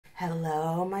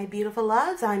Hello, my beautiful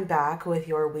loves. I'm back with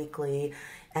your weekly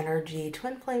energy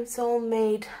twin flame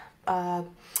soulmate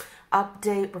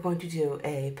update. We're going to do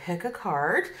a pick a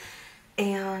card.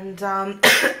 And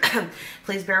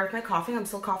please bear with my coughing. I'm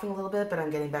still coughing a little bit, but I'm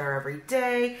getting better every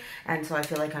day. And so I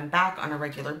feel like I'm back on a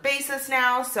regular basis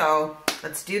now. So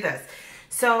let's do this.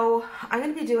 So I'm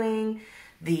going to be doing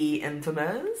the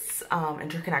infamous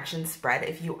interconnection spread.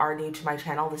 If you are new to my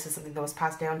channel, this is something that was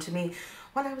passed down to me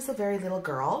when I was a very little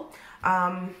girl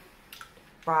by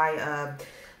a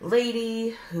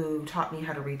lady who taught me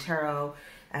how to read tarot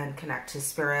and connect to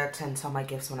spirit and saw my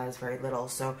gifts when I was very little.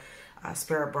 So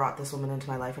spirit brought this woman into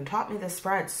my life and taught me this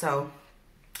spread. So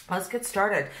let's get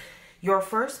started. Your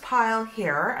first pile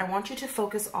here, I want you to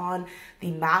focus on the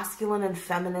masculine and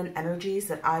feminine energies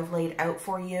that I've laid out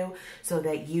for you so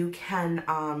that you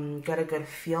can get a good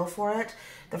feel for it.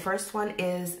 The first one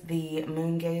is the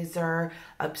Moon Gazer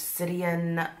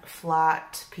Obsidian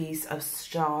flat piece of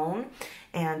stone,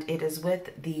 and it is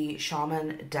with the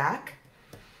Shaman deck.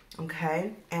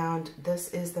 Okay, and this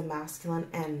is the masculine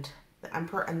and the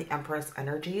Emperor and the Empress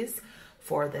energies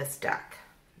for this deck.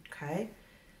 Okay.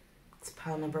 It's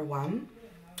pile number one.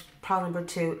 Pile number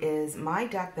two is my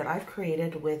deck that I've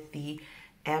created with the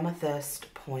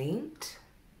Amethyst point,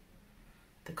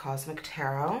 the Cosmic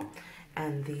Tarot,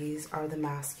 and these are the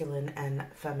masculine and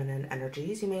feminine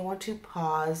energies. You may want to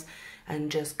pause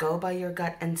and just go by your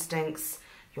gut instincts,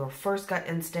 your first gut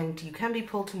instinct. You can be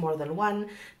pulled to more than one,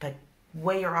 but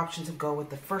weigh your options and go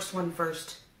with the first one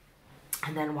first,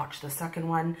 and then watch the second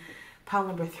one. Pile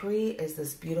number three is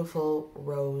this beautiful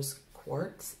rose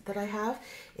quartz that I have.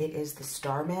 It is the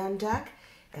Starman deck,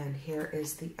 and here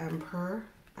is the Emperor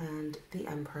and the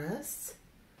Empress.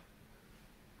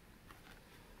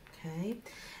 Okay,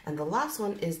 and the last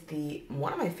one is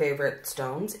one of my favorite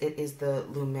stones. It is the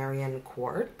Lumerian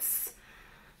quartz.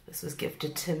 This was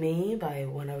gifted to me by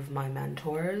one of my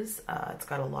mentors. It's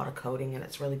got a lot of coating and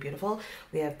it's really beautiful.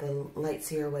 We have the Light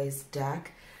Seer Ways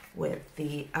deck with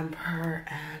the Emperor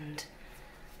and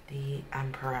the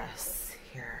Empress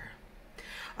here.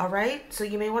 All right, so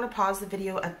you may want to pause the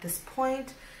video at this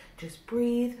point. Just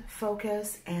breathe,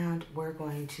 focus, and we're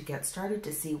going to get started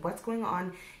to see what's going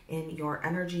on in your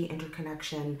energy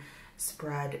interconnection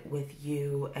spread with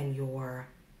you and your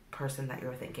person that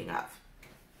you're thinking of.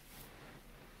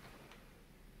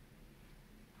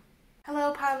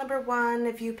 Hello, pile number one.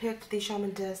 If you picked the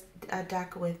Shaman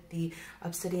deck with the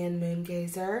Obsidian Moon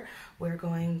Gazer, we're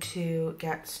going to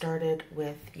get started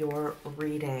with your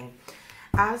reading.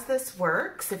 As this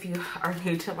works, if you are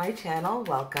new to my channel,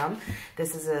 welcome.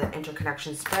 This is an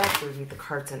interconnection spread. We read the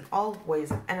cards in all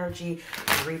ways of energy.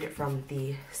 We read it from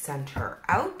the center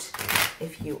out.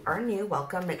 If you are new,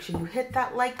 welcome. Make sure you hit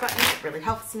that like button. It really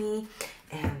helps me.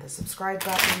 And the subscribe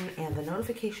button and the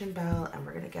notification bell. And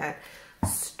we're going to get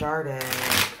started.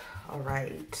 All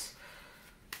right.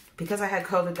 Because I had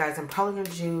COVID, guys, I'm probably going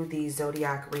to do the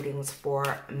zodiac readings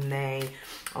for May,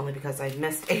 only because I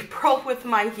missed April with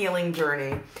my healing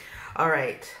journey. All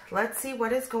right, let's see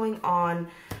what is going on.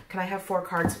 Can I have 4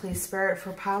 cards, please, Spirit,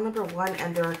 for pile number one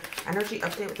and their energy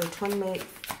update with their twin mate,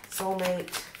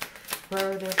 soulmate,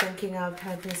 whoever they're thinking of.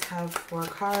 Can I please have 4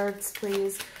 cards,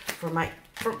 please,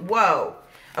 whoa.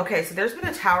 Okay, so there's been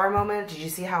a tower moment. Did you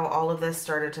see how all of this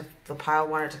started to, the pile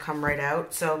wanted to come right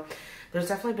out? So there's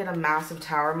definitely been a massive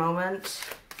tower moment,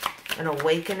 an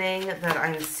awakening that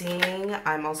I'm seeing.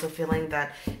 I'm also feeling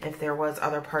that if there was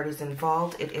other parties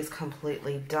involved, it is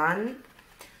completely done.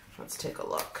 Let's take a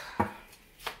look.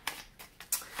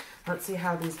 Let's see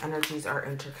how these energies are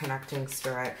interconnecting,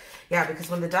 Spirit. Yeah, because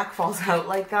when the deck falls out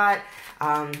like that,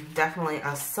 definitely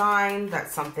a sign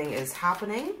that something is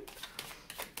happening.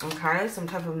 Okay, some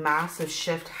type of massive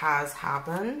shift has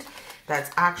happened. That's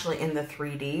actually in the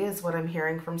 3D is what I'm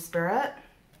hearing from Spirit.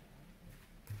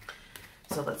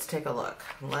 So let's take a look.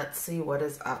 Let's see what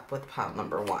is up with pile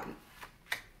number one.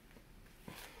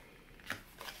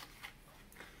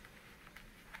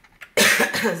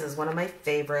 This is one of my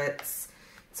favorites.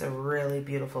 It's a really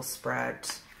beautiful spread.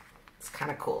 It's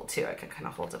kind of cool too. I can kind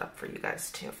of hold it up for you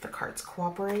guys too if the cards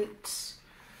cooperate.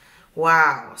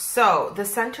 Wow. So the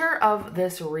center of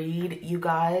this read, you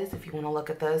guys, if you want to look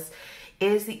at this,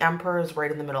 is the Emperor's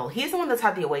right in the middle. He's the one that's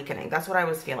had the awakening. That's what I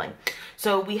was feeling.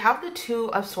 So we have the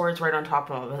Two of Swords right on top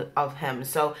of him.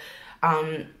 So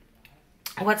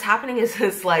what's happening is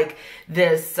this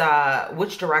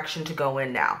which direction to go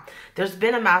in now. There's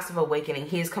been a massive awakening.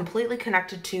 He is completely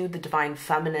connected to the divine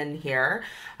feminine here,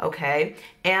 okay?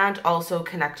 And also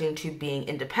connecting to being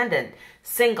independent,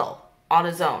 single, on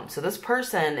his own. So this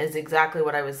person is exactly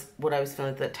what I was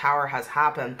feeling the Tower has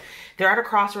happened. They're at a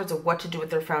crossroads of what to do with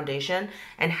their foundation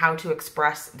and how to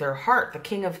express their heart. The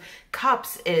King of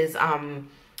Cups is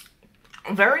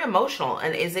very emotional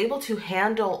and is able to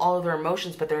handle all of their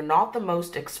emotions, but they're not the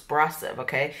most expressive,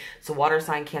 okay? So water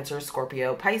sign, Cancer,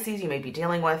 Scorpio, Pisces, you may be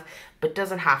dealing with, but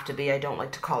doesn't have to be. I don't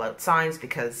like to call out signs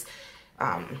because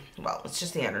well, it's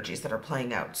just the energies that are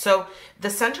playing out. So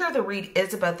the center of the read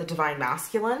is about the divine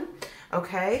masculine.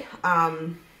 Okay.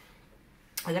 I'm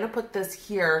going to put this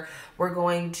here. We're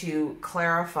going to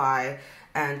clarify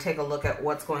and take a look at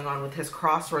what's going on with his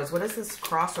crossroads. What is this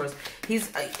crossroads?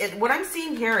 What I'm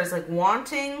seeing here is like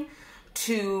wanting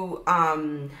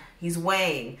to, he's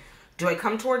weighing, do I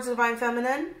come towards the divine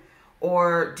feminine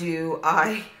or do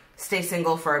I stay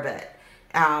single for a bit?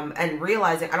 And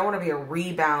realizing I don't want to be a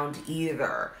rebound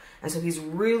either. And so he's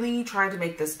really trying to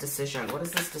make this decision. What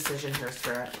is this decision here,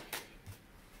 Spirit?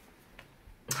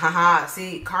 Haha,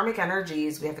 see, karmic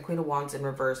energies, we have the Queen of Wands in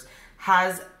reverse,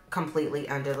 has completely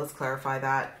ended. Let's clarify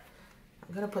that.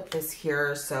 I'm going to put this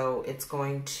here so it's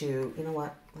going to, you know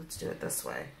what? Let's do it this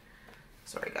way.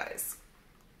 Sorry, guys.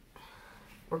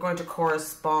 We're going to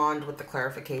correspond with the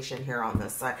clarification here on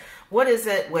this side. What is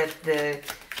it with the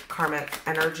karmic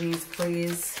energies,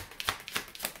 please?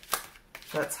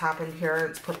 That's happened here.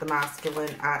 Let's put the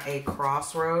masculine at a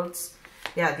crossroads.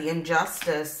 Yeah, the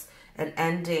injustice and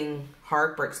ending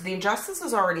heartbreak. So the injustice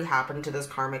has already happened to this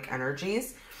karmic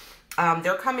energies.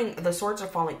 They're coming, the swords are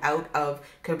falling out of,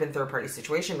 could have been third party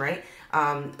situation, right?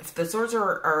 If the swords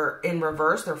are in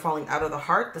reverse, they're falling out of the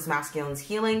heart. This masculine's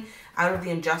healing out of the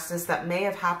injustice that may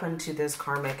have happened to this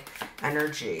karmic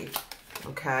energy.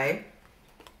 Okay.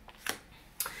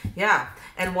 Yeah.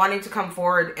 And wanting to come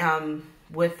forward,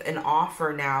 with an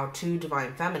offer now to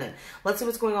divine feminine. Let's see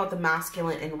what's going on with the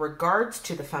masculine in regards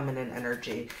to the feminine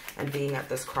energy and being at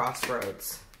this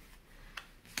crossroads.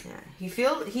 Yeah,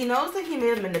 he knows that he may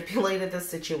have manipulated this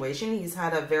situation. He's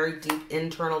had a very deep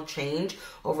internal change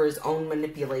over his own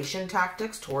manipulation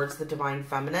tactics towards the divine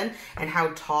feminine and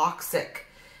how toxic.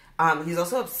 He's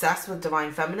also obsessed with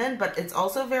divine feminine, but it's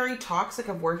also very toxic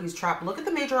of where he's trapped. Look at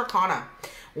the major arcana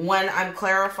when I'm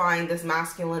clarifying this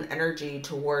masculine energy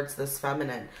towards this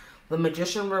feminine. The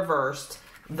Magician reversed,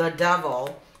 the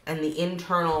Devil, and the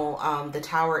internal, the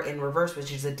Tower in reverse,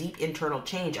 which is a deep internal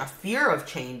change, a fear of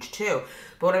change too.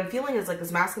 But what I'm feeling is like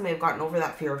this masculine may have gotten over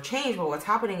that fear of change, but what's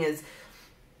happening is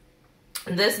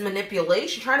this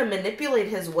manipulation, trying to manipulate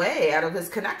his way out of his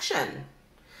connection.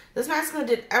 This masculine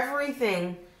did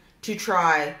everything to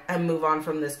try and move on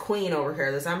from this queen over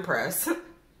here, this empress, and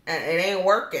it ain't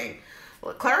working.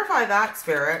 Well, clarify that,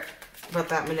 Spirit, about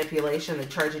that manipulation they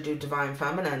tried to do divine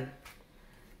feminine.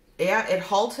 Yeah, it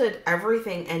halted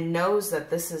everything and knows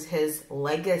that this is his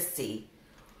legacy.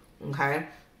 Okay?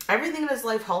 Everything in his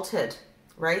life halted,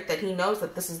 right? That he knows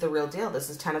that this is the real deal. This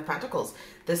is 10 of Pentacles.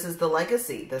 This is the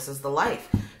legacy. This is the life.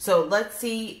 So let's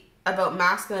see about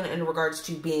masculine in regards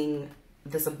to being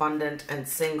this abundant and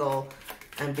single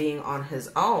and being on his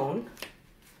own.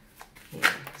 Yeah,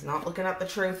 he's not looking at the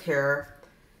truth here.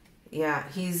 Yeah,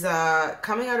 he's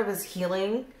coming out of his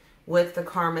healing with the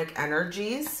karmic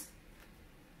energies.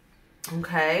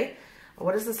 Okay.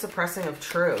 What is the suppressing of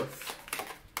truth,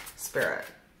 Spirit?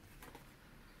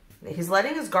 He's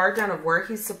letting his guard down of where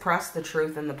he suppressed the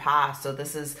truth in the past. So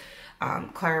this is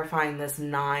clarifying this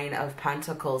 9 of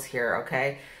Pentacles here,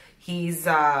 okay? He's,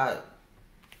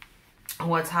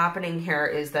 what's happening here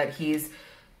is that he's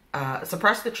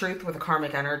suppressed the truth with the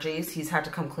karmic energies. He's had to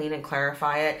come clean and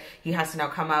clarify it. He has to now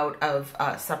come out of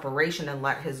separation and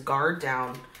let his guard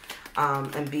down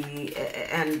and be,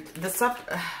 and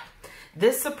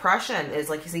this suppression is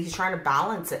like, you see, he's trying to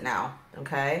balance it now,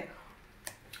 okay?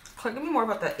 Give me more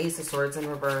about the Ace of Swords in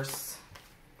reverse.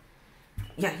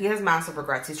 Yeah, he has massive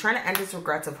regrets. He's trying to end his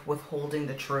regrets of withholding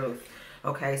the truth,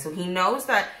 okay? So he knows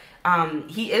that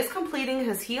he is completing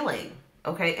his healing,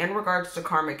 okay, in regards to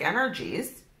karmic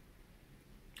energies.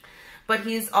 But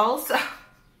he's also,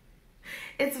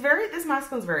 this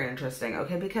masculine's very interesting,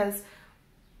 okay, because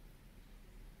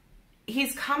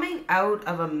he's coming out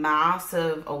of a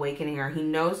massive awakening here. He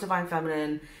knows divine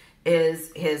feminine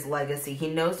is his legacy. He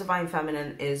knows divine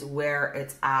feminine is where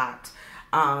it's at.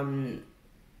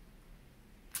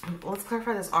 Let's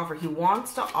clarify this offer. He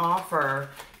wants to offer,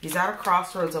 he's at a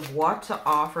crossroads of what to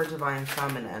offer divine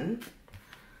feminine.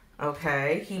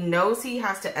 Okay. He knows he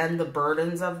has to end the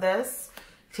burdens of this,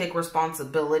 take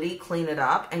responsibility, clean it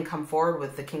up, and come forward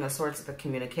with the King of Swords of the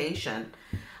communication.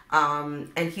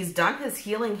 And he's done his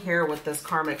healing here with this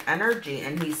karmic energy,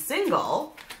 and he's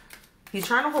single, He's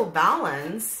trying to hold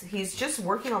balance. He's just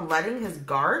working on letting his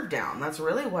guard down. That's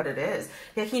really what it is.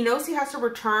 Yeah, he knows he has to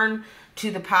return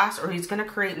to the past, or he's going to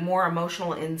create more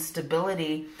emotional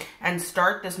instability and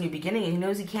start this new beginning. He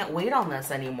knows he can't wait on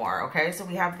this anymore, okay? So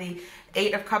we have the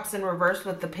 8 of Cups in reverse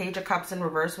with the Page of Cups in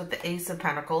reverse with the Ace of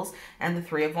Pentacles and the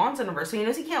 3 of Wands in reverse. So he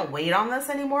knows he can't wait on this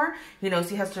anymore. He knows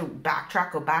he has to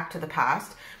backtrack, go back to the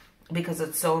past, because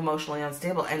it's so emotionally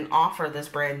unstable, and offer this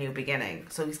brand new beginning.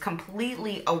 So he's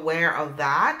completely aware of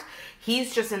that.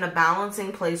 He's just in a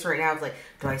balancing place right now. It's like,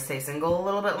 do I stay single a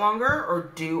little bit longer,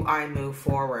 or do I move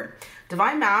forward?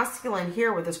 Divine Masculine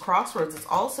here with his crossroads is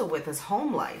also with his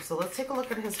home life. So let's take a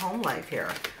look at his home life here.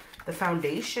 The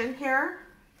foundation here,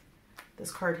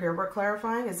 this card here we're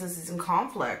clarifying, is this is in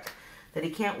conflict, that he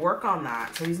can't work on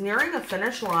that. So he's nearing a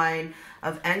finish line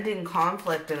of ending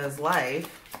conflict in his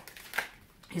life.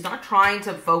 He's not trying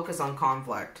to focus on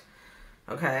conflict,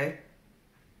 okay?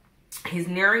 He's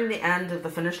nearing the end of the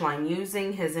finish line,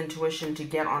 using his intuition to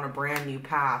get on a brand new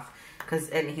path,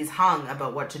 and he's hung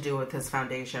about what to do with his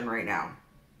foundation right now.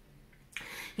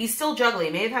 He's still juggling.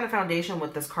 He may have had a foundation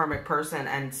with this karmic person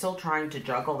and still trying to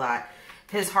juggle that.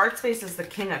 His heart space is the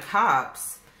King of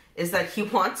Cups, is that he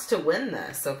wants to win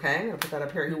this, okay? I'm going to put that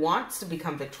up here. He wants to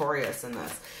become victorious in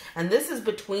this. And this is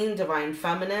between Divine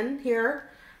Feminine here,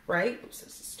 right? Oops,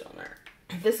 this is still there.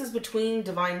 This is between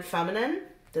Divine Feminine,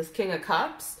 this King of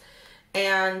Cups,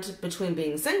 and between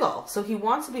being single. So he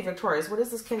wants to be victorious. What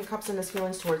is this King of Cups and his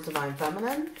feelings towards Divine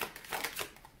Feminine?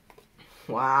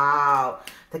 Wow.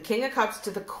 The King of Cups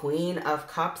to the Queen of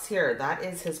Cups here. That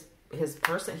is his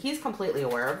person. He's completely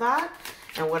aware of that.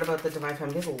 And what about the Divine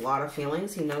Feminine? He has a lot of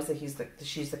feelings. He knows that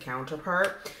she's the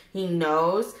counterpart. He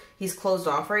knows he's closed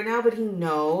off right now, but he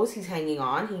knows he's hanging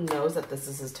on. He knows that this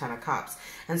is his 10 of Cups.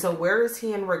 And so where is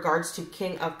he in regards to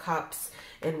King of Cups,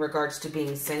 in regards to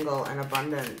being single and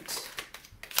abundant?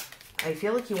 I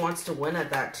feel like he wants to win at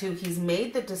that too. He's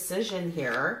made the decision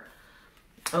here,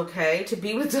 okay, to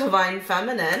be with Divine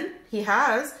Feminine. He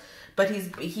has, but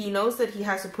he knows that he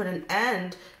has to put an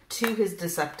end to his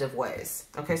deceptive ways.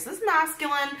 Okay, so this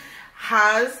masculine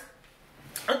has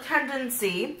a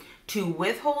tendency to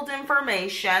withhold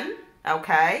information,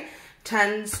 okay,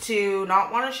 tends to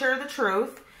not want to share the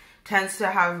truth, tends to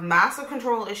have massive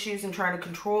control issues and trying to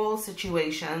control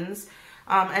situations,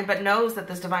 but knows that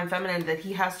this Divine Feminine, that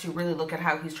he has to really look at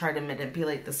how he's trying to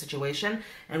manipulate the situation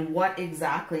and what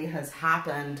exactly has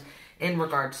happened in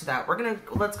regards to that.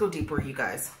 Let's go deeper, you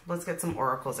guys. Let's get some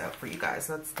oracles out for you guys.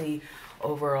 That's the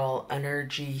overall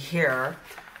energy here.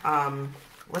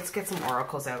 Let's get some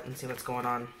oracles out and see what's going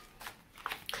on.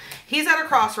 He's at a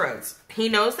crossroads. He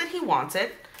knows that he wants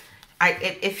it.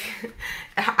 If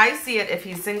I see it, if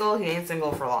he's single, he ain't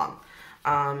single for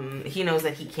long. He knows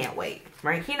that he can't wait,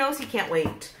 right? He knows he can't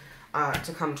wait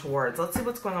to come towards. Let's see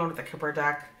what's going on with the Kipper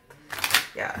deck.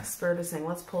 Yeah, Spirit is saying,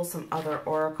 let's pull some other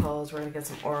oracles. We're going to get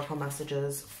some oracle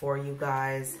messages for you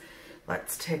guys.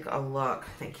 Let's take a look.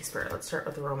 Thank you, Spirit. Let's start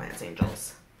with the Romance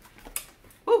Angels.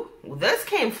 Ooh, this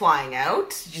came flying out.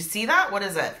 Did you see that? What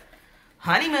is it?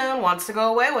 Honeymoon wants to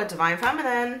go away with Divine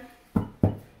Feminine.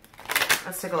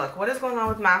 Let's take a look. What is going on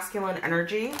with masculine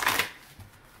energy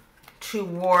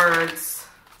towards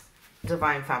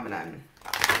Divine Feminine?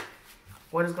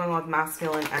 What is going on with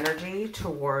masculine energy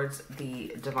towards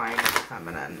the Divine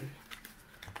Feminine?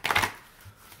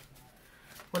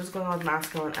 What is going on with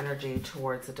masculine energy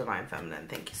towards the Divine Feminine?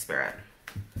 Thank you, Spirit.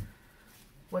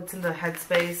 What's in the head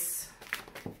space?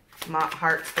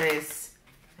 Heart space?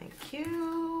 Thank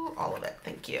you. All of it.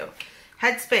 Thank you.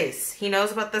 Head space. He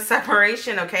knows about the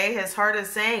separation, okay? His heart is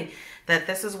saying that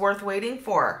this is worth waiting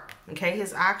for, okay?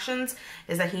 His actions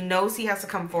is that he knows he has to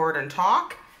come forward and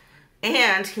talk,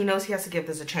 and he knows he has to give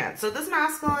this a chance. So this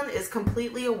masculine is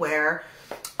completely aware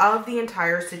of the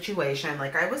entire situation.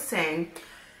 Like I was saying,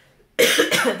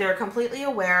 they're completely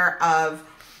aware of,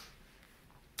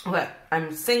 okay,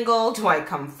 I'm single. Do I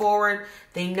come forward?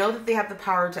 They know that they have the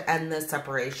power to end this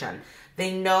separation.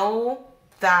 They know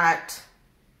that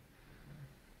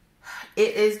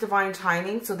it is divine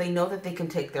timing, so they know that they can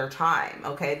take their time,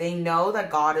 okay? They know that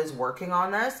God is working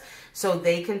on this, so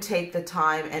they can take the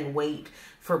time and wait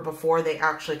for before they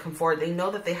actually come forward. They know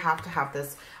that they have to have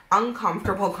this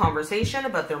uncomfortable conversation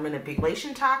about their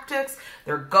manipulation tactics,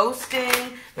 their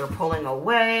ghosting, their pulling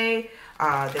away,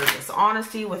 their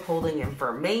dishonesty, withholding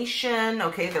information,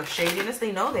 okay, their shadiness.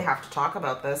 They know they have to talk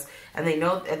about this, and they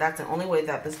know that that's the only way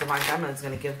that this Divine Feminine is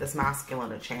going to give this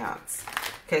masculine a chance.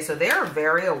 Okay, so they are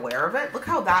very aware of it. Look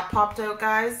how that popped out,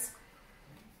 guys.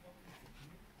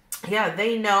 Yeah,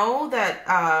 they know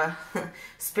that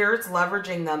Spirit's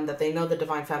leveraging them, that they know the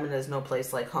Divine Feminine is no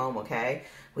place like home, okay?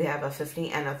 We have a 50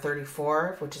 and a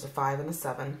 34, which is a 5 and a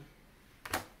 7.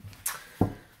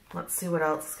 Let's see what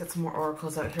else. Let's get some more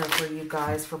oracles out here for you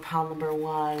guys for pile number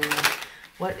 1.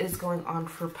 What is going on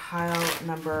for pile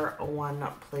number 1,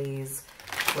 please,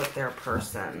 with their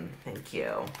person? Thank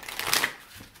you.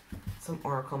 Some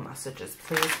oracle messages,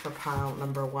 please, for pile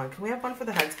number 1. Can we have one for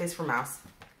the headspace for mouse?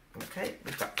 Okay,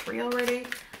 we've got 3 already.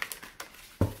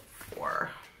 4.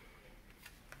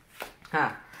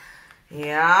 Huh.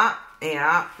 Yeah.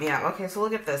 Okay, so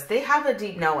look at this. They have a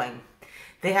deep knowing.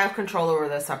 They have control over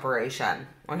the separation.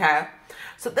 Okay?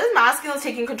 So this masculine is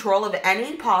taking control of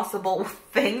any possible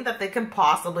thing that they can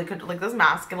possibly control. Like, this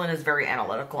masculine is very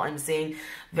analytical. I'm seeing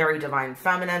very divine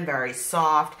feminine, very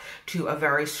soft, to a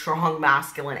very strong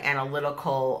masculine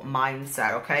analytical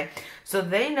mindset. Okay? So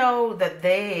they know that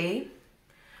they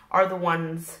are the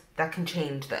ones that can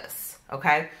change this.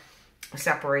 Okay?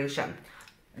 Separation.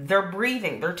 They're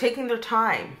breathing. They're taking their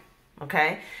time.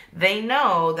 Okay? They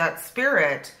know that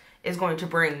spirit is going to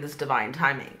bring this divine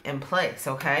timing in place.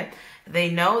 Okay?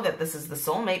 They know that this is the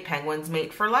soulmate, penguins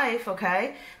mate for life.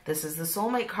 Okay? This is the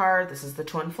soulmate card. This is the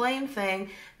twin flame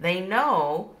thing. They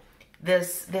know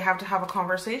this. They have to have a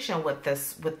conversation with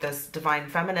this divine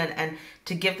feminine, and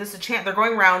to give this a chance. They're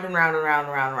going round and round and round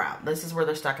and round and round. This is where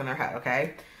they're stuck in their head.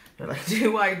 Okay? They're like,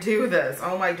 do I do this?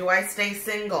 Oh my, do I stay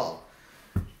single?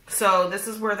 So this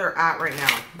is where they're at right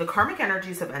now. The karmic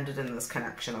energies have ended in this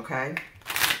connection, okay?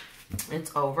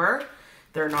 It's over.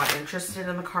 They're not interested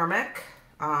in the karmic.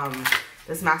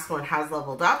 This masculine has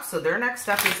leveled up. So their next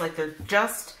step is like they're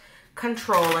just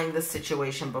controlling the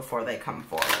situation before they come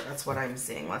forward. That's what I'm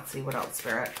seeing. Let's see what else,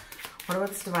 Spirit. What about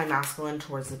this divine masculine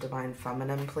towards the divine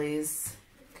feminine, please?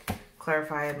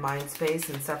 Clarify mind space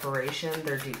and separation.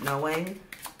 Their deep knowing.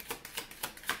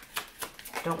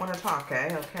 Don't want to talk,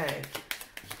 eh? Okay.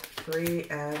 3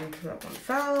 and that one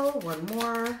fell. 1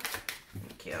 more.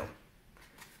 Thank you.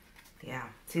 Yeah.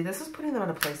 See, this is putting them in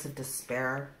a place of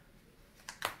despair.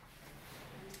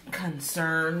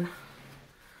 Concern.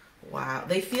 Wow.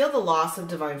 They feel the loss of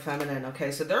divine feminine.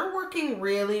 Okay. So they're working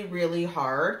really, really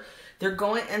hard. They're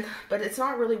going, but it's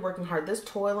not really working hard. This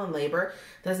toil and labor,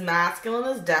 this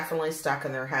masculine is definitely stuck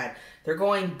in their head. They're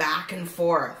going back and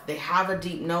forth. They have a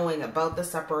deep knowing about the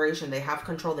separation. They have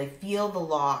control. They feel the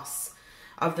loss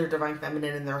of their divine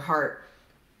feminine in their heart.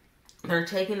 They're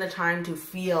taking the time to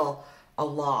feel a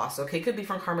loss. Okay, could be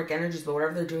from karmic energies, but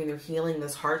whatever they're doing, they're healing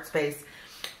this heart space.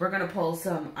 We're going to pull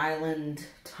some island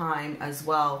time as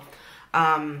well.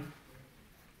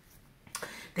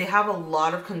 They have a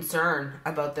lot of concern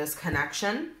about this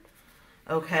connection,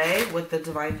 okay, with the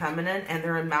divine feminine, and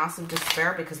they're in massive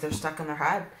despair because they're stuck in their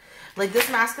head. Like,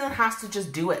 this masculine has to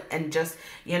just do it, and just,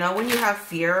 you know, when you have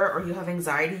fear or you have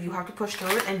anxiety, you have to push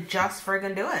through it and just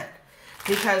friggin' do it,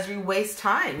 because you waste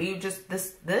time. You just,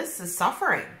 this is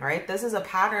suffering, right? This is a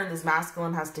pattern this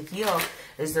masculine has to heal,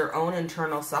 is their own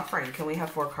internal suffering. Can we have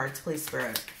 4 cards, please,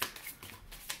 Spirit?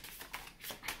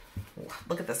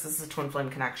 Look at this. This is a twin flame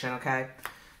connection, okay?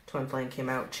 Twin flame came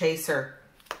out. Chaser.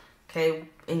 Okay,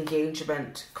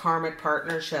 engagement, karmic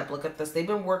partnership. Look at this. They've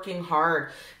been working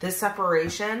hard. This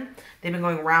separation, they've been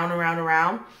going round and round and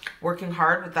round, working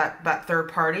hard with that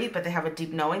third party, but they have a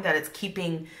deep knowing that it's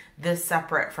keeping this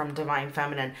separate from divine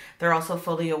feminine. They're also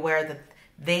fully aware that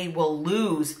they will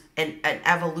lose an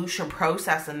evolution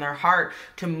process in their heart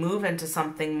to move into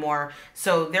something more.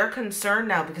 So they're concerned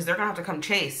now because they're going to have to come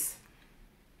chase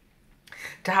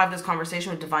to have this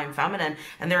conversation with divine feminine,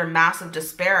 and they're in massive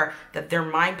despair that their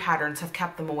mind patterns have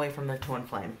kept them away from their twin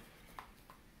flame.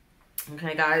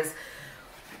 Okay, guys.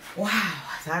 Wow,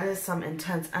 that is some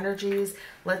intense energies.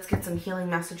 Let's get some healing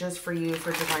messages for you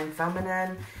for divine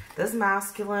feminine. This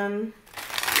masculine.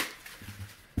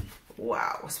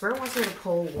 Wow. Spirit wants me to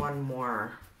pull 1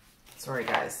 more. Sorry,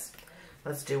 guys.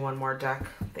 Let's do 1 more deck.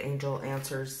 The angel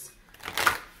answers.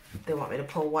 They want me to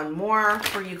pull 1 more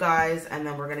for you guys, and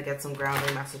then we're going to get some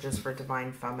grounding messages for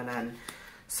divine feminine.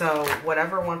 So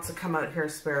whatever wants to come out here,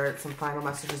 Spirit, some final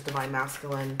messages, divine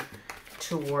masculine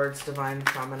towards divine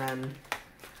feminine.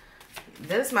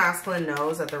 This masculine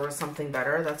knows that there was something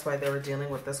better. That's why they were dealing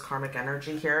with this karmic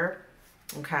energy here.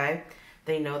 Okay?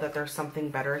 They know that there's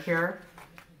something better here.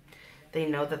 They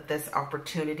know that this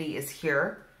opportunity is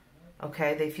here.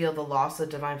 Okay, they feel the loss of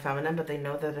divine feminine, but they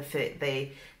know that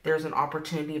if there's an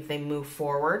opportunity, if they move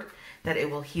forward, that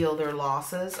it will heal their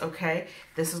losses. Okay,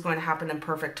 this is going to happen in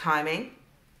perfect timing.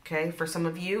 Okay, for some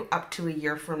of you, up to a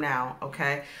year from now.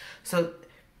 Okay, so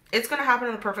it's going to happen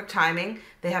in the perfect timing.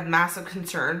 They have massive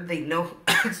concern. They know,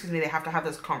 excuse me, they have to have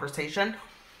this conversation.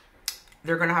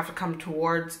 They're going to have to come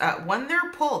towards, when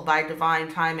they're pulled by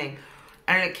divine timing,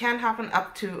 And it can happen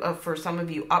up to, for some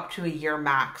of you, up to a year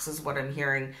max is what I'm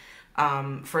hearing,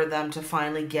 for them to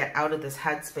finally get out of this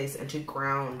headspace and to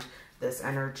ground this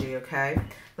energy, okay?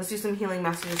 Let's do some healing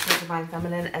messages for Divine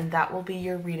Feminine, and that will be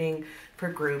your reading for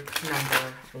group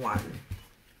number 1.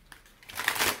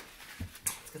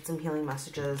 Let's get some healing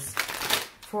messages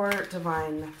for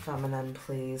Divine Feminine,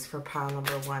 please. For pile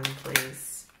number 1,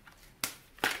 please.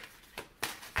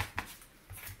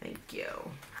 Thank you.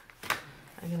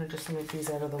 I'm going to just move these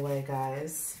out of the way,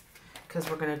 guys, because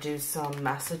we're going to do some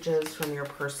messages from your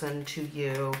person to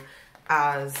you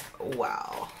as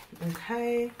well,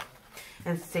 okay?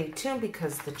 And stay tuned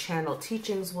because the channel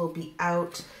teachings will be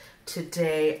out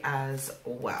today as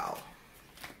well.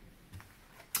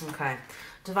 Okay,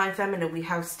 Divine Feminine, we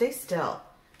have stay still.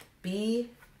 Be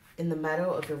in the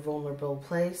meadow of your vulnerable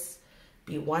place.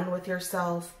 Be one with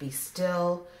yourself. Be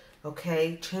still.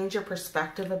 Okay, change your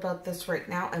perspective about this right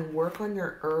now and work on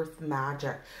your earth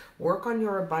magic. Work on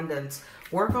your abundance.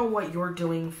 Work on what you're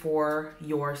doing for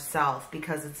yourself,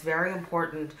 because it's very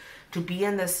important to be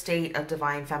in this state of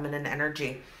Divine Feminine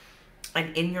energy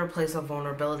and in your place of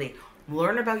vulnerability.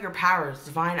 Learn about your powers.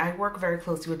 Divine, I work very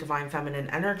closely with Divine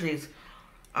Feminine energies.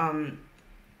 I'm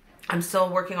still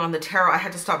working on the tarot. I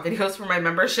had to stop videos for my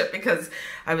membership because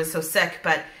I was so sick,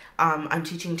 but I'm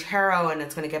teaching tarot and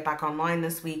it's going to get back online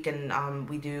this week, and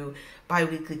we do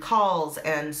bi-weekly calls.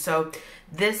 And so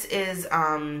this is,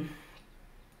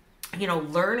 you know,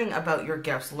 learning about your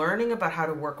gifts, learning about how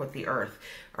to work with the earth.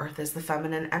 Earth is the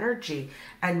feminine energy,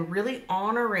 and really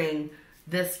honoring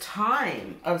this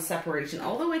time of separation,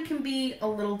 although it can be a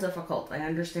little difficult. I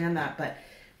understand that, but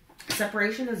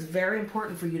separation is very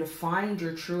important for you to find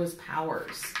your truest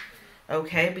powers,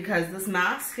 okay? Because this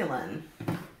masculine,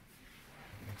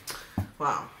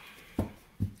 well,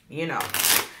 you know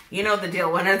the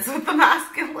deal when it's with the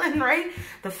masculine, right?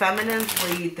 The feminines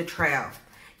lead the trail.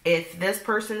 If this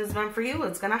person is meant for you,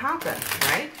 it's going to happen,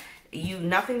 right?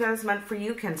 Nothing that is meant for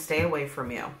you can stay away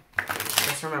from you.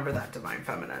 Just remember that, Divine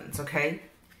Feminines, okay?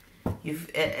 This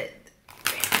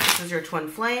is your twin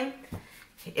flame.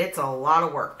 It's a lot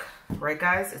of work, right,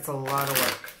 guys? It's a lot of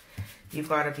work. You've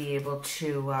got to be able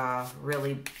to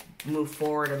really move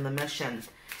forward in the mission.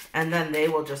 And then they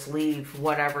will just leave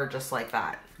whatever just like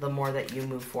that, the more that you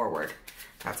move forward.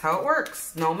 That's how it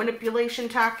works. No manipulation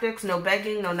tactics, no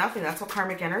begging, no nothing. That's what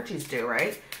karmic energies do,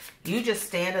 right? You just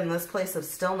stand in this place of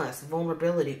stillness,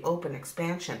 vulnerability, open,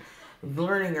 expansion,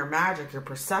 learning your magic, your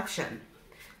perception,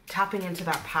 tapping into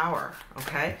that power,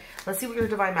 okay? Let's see what your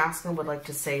Divine Masculine would like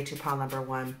to say to pile number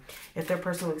 1. If their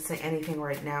person would say anything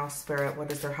right now, Spirit, what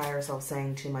is their higher self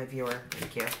saying to my viewer?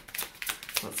 Thank you.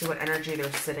 Let's see what energy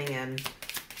they're sitting in.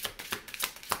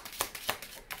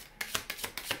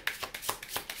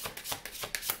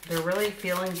 They're really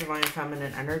feeling Divine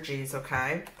Feminine energies,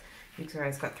 okay? You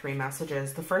guys got 3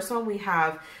 messages. The first one we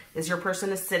have is your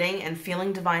person is sitting and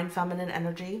feeling Divine Feminine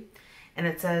energy. And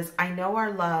it says, I know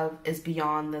our love is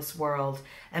beyond this world,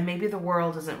 and maybe the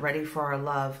world isn't ready for our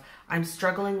love. I'm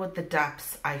struggling with the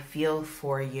depths. I feel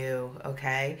for you,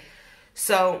 okay?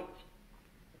 So,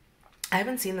 I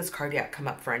haven't seen this card yet come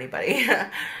up for anybody.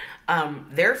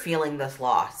 They're feeling this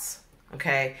loss,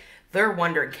 okay? They're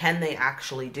wondering, can they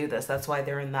actually do this? That's why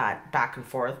they're in that back and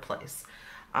forth place.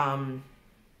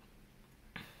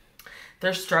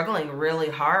 They're struggling really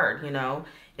hard, you know.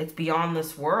 It's beyond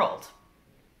this world.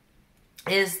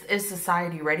 Is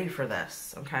society ready for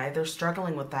this? Okay, they're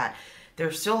struggling with that.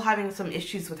 They're still having some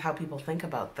issues with how people think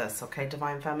about this, okay,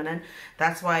 Divine Feminine?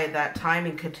 That's why that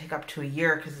timing could take up to a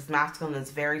year, because this masculine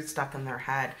is very stuck in their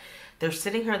head. They're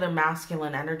sitting here, their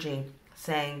masculine energy,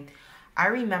 saying, I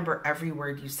remember every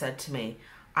word you said to me.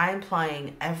 I'm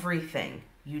applying everything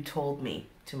you told me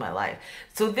to my life.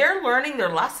 So they're learning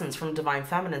their lessons from Divine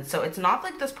Feminine. So it's not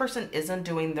like this person isn't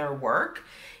doing their work.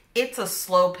 It's a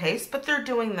slow pace, but they're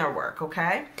doing their work,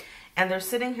 okay? And they're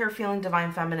sitting here feeling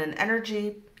Divine Feminine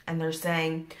energy, and they're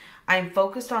saying, I'm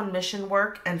focused on mission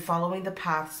work and following the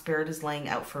path Spirit is laying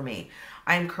out for me.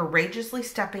 I am courageously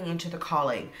stepping into the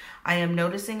calling. I am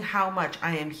noticing how much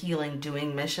I am healing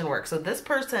doing mission work. So this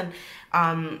person,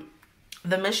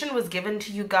 the mission was given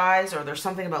to you guys, or there's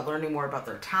something about learning more about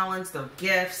their talents, their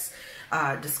gifts,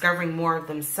 discovering more of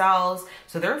themselves.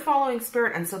 So they're following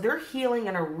Spirit, and so they're healing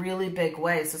in a really big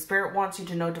way. So Spirit wants you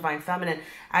to know, Divine Feminine,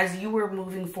 as you were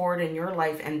moving forward in your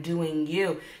life and doing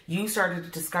you started to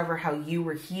discover how you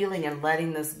were healing and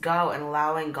letting this go and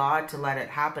allowing God to let it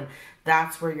happen.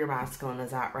 That's where your masculine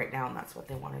is at right now, and that's what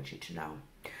they wanted you to know.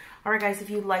 All right, guys, if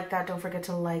you like that, don't forget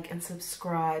to like and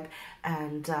subscribe,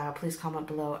 and please comment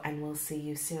below, and we'll see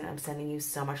you soon. I'm sending you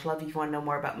so much love. If you want to know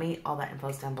more about me, all that info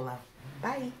is down below.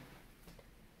 Bye.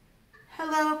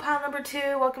 Hello, pile number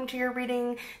 2. Welcome to your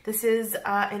reading. This is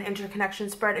an interconnection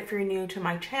spread. If you're new to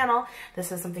my channel,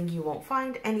 this is something you won't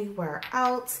find anywhere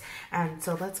else. And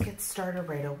so let's get started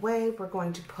right away. We're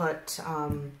going to put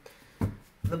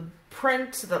the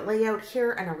print, the layout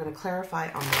here, and I'm going to clarify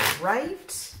on the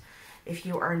right. If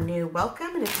you are new,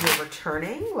 welcome. And if you're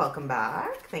returning, welcome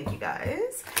back. Thank you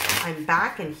guys. I'm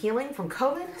back and healing from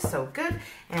COVID. So good.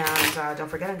 And don't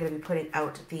forget, I'm going to be putting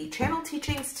out the channel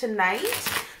teachings tonight.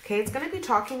 Okay, it's going to be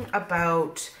talking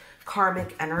about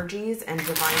karmic energies and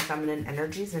divine feminine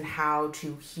energies and how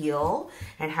to heal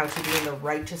and how to be in the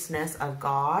righteousness of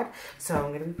God. So I'm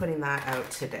going to be putting that out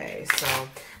today. So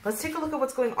let's take a look at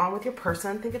what's going on with your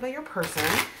person. Think about your person.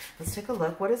 Let's take a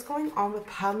look. What is going on with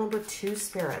pile number 2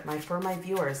 spirit? For my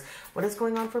viewers, what is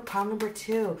going on for pile number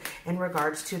 2 in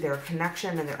regards to their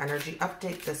connection and their energy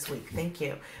update this week? Thank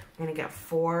you. I'm going to get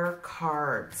 4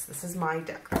 cards. This is my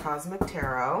deck, the Cosmic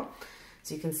Tarot.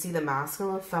 So you can see the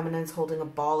masculine and feminine is holding a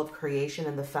ball of creation,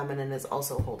 and the feminine is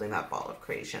also holding that ball of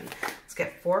creation. Let's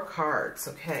get 4 cards.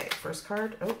 Okay, first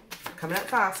card. Oh, coming out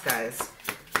fast, guys.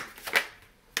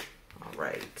 All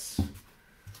right.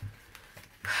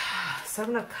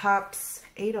 7 of Cups,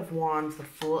 8 of Wands, the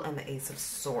Fool, and the Ace of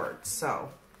Swords.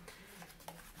 So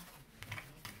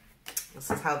this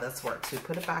is how this works. We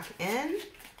put it back in.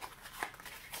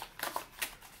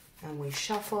 And we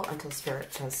shuffle until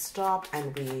Spirit says stop,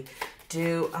 and we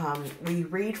we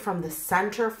read from the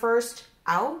center first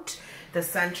out. The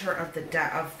center of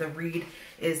the read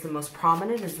is the most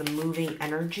prominent, is the moving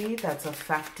energy that's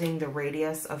affecting the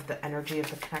radius of the energy of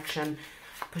the connection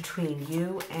between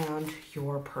you and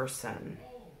your person.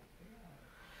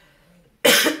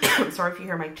 Sorry if you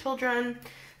hear my children.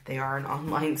 They are in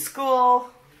online school.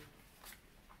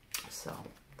 So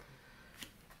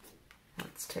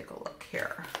let's take a look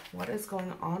here. What is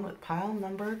going on with pile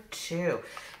number 2?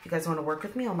 If you guys want to work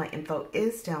with me, all my info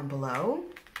is down below.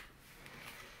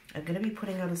 I'm going to be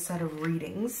putting out a set of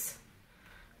readings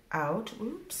out.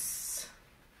 Oops,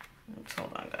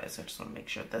 hold on, guys. I just want to make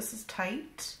sure this is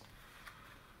tight.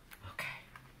 Okay.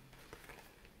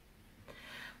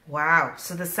 Wow.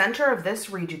 So the center of this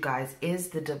read, you guys, is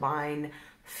the divine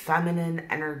feminine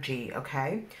energy,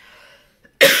 okay?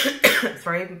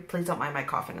 Sorry, please don't mind my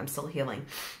coughing. I'm still healing.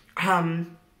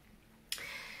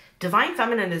 Divine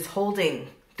feminine is holding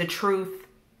the truth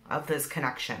of this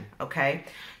connection, okay?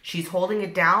 She's holding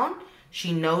it down.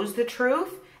 She knows the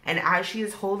truth. And as she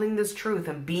is holding this truth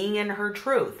and being in her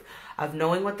truth of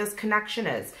knowing what this connection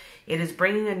is, it is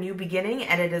bringing a new beginning,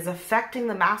 and it is affecting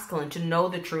the masculine to know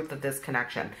the truth of this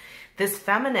connection. This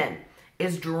feminine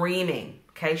is dreaming,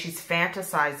 okay? She's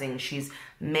fantasizing. She's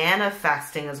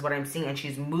manifesting is what I'm seeing, and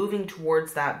she's moving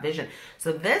towards that vision.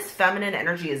 So this feminine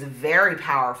energy is very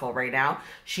powerful right now.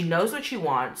 She knows what she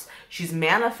wants. She's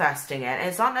manifesting it. And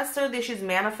it's not necessarily that she's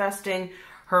manifesting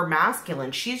her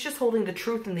masculine. She's just holding the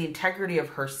truth and the integrity of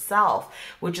herself,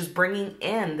 which is bringing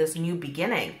in this new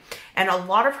beginning. And a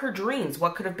lot of her dreams,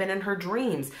 what could have been in her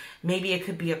dreams? Maybe it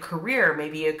could be a career.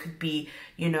 Maybe it could be,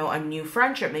 you know, a new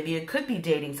friendship. Maybe it could be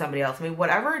dating somebody else. Maybe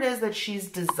whatever it is that she's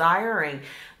desiring,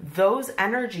 those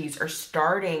energies are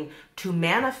starting to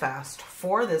manifest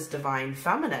for this divine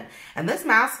feminine. And this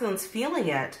masculine's feeling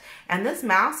it. And this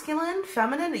masculine,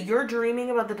 feminine, you're dreaming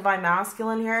about the divine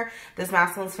masculine here. This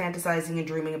masculine's fantasizing and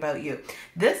dreaming about you.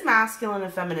 This masculine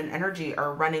and feminine energy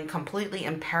are running completely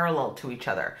in parallel to each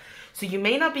other. So you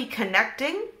may not be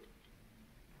connecting,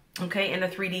 okay, in a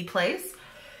 3D place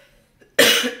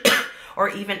or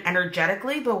even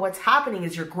energetically, but what's happening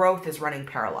is your growth is running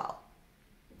parallel.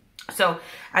 So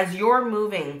as you're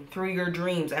moving through your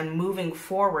dreams and moving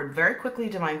forward very quickly,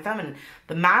 divine feminine,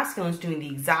 the masculine is doing the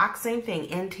exact same thing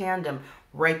in tandem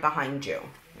right behind you,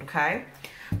 okay?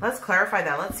 Let's clarify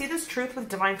that. Let's see this truth with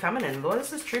divine feminine. What is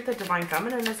this truth that divine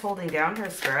feminine is holding down here,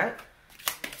 Spirit?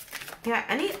 Yeah,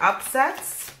 any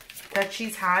upsets that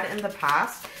she's had in the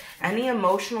past, any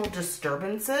emotional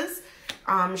disturbances,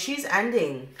 she's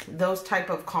ending those type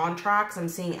of contracts. I'm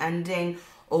seeing ending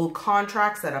old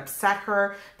contracts that upset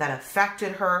her, that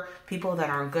affected her, people that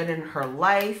aren't good in her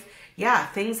life. Yeah,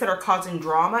 things that are causing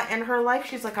drama in her life.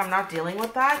 She's like, I'm not dealing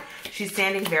with that. She's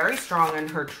standing very strong in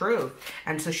her truth.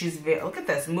 And so she's, look at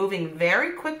this, moving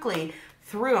very quickly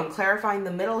through. I'm clarifying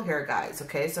the middle here, guys.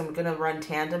 Okay, so I'm going to run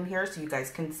tandem here so you guys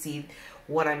can see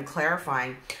what I'm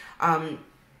clarifying.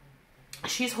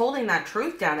 She's holding that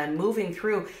truth down and moving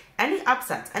through any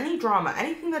upsets, any drama,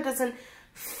 anything that doesn't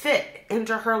fit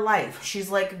into her life. She's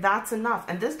like, that's enough.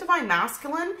 And this divine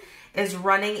masculine is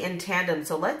running in tandem.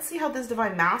 So let's see how this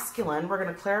divine masculine, we're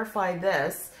going to clarify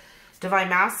this divine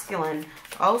masculine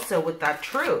also with that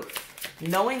truth.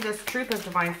 Knowing this truth as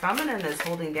divine feminine is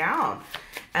holding down.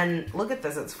 And look at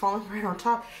this, it's falling right on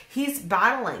top. He's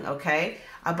battling, okay,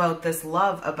 about this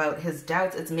love, about his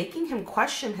doubts. It's making him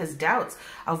question his doubts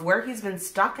of where he's been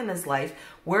stuck in his life,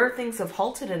 where things have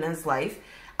halted in his life,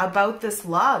 about this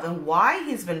love and why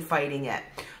he's been fighting it.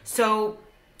 So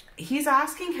he's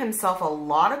asking himself a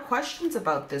lot of questions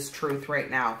about this truth right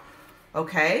now.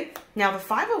 Okay, now the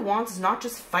Five of Wands is not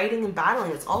just fighting and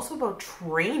battling, it's also about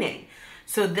training.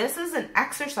 So this is an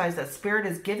exercise that Spirit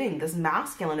is giving this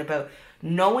masculine about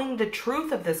knowing the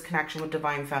truth of this connection with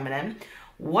Divine Feminine,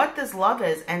 what this love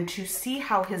is, and to see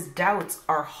how his doubts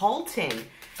are halting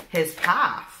his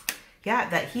path. Yeah,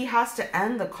 that he has to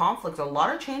end the conflict. A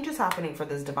lot of changes happening for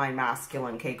this Divine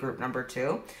Masculine, okay, group number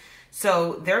 2.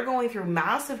 So they're going through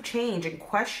massive change and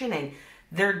questioning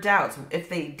their doubts. If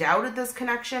they doubted this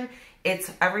connection,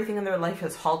 it's everything in their life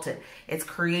has halted. It's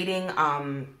creating,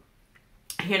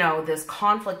 you know, this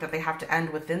conflict that they have to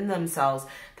end within themselves,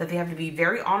 that they have to be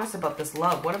very honest about this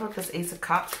love. What about this Ace of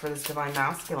Cups for this Divine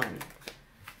Masculine?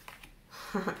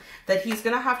 That he's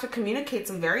going to have to communicate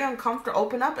some very uncomfortable,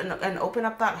 open up and open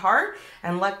up that heart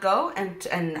and let go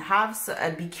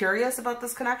and be curious about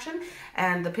this connection,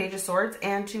 and the Page of Swords,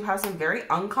 and to have some very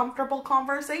uncomfortable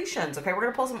conversations. Okay, we're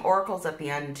going to pull some oracles at the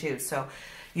end too, so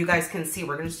you guys can see.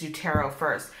 We're going to just do tarot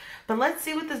first. But let's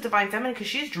see with this Divine Feminine, because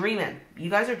she's dreaming. You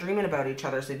guys are dreaming about each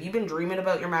other. So if you've been dreaming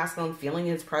about your masculine, feeling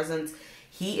his presence,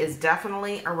 he is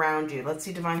definitely around you. Let's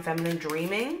see Divine Feminine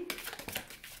dreaming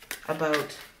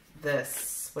about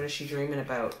this. What is she dreaming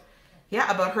about? Yeah,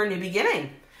 about her new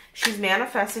beginning. She's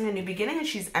manifesting a new beginning, and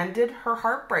she's ended her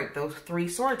heartbreak. Those 3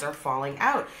 swords are falling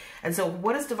out. And so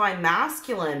what is Divine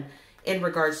Masculine in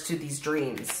regards to these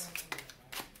dreams?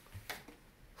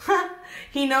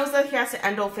 He knows that he has to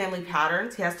end old family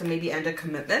patterns. He has to maybe end a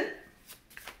commitment.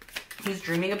 He's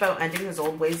dreaming about ending his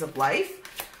old ways of life.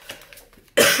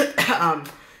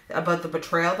 About the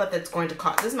betrayal that's going to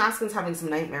cause. This masculine's having some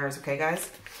nightmares, okay, guys?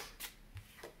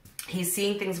 He's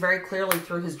seeing things very clearly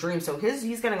through his dreams. So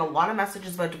he's getting a lot of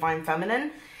messages about Divine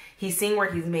Feminine. He's seeing where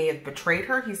he may have betrayed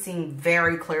her. He's seeing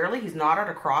very clearly. He's not at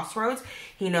a crossroads.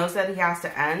 He knows that he has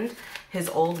to end his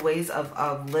old ways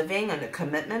of living and a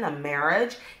commitment, a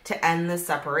marriage, to end this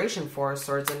separation. 4 of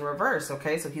Swords in reverse,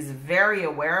 okay? So he's very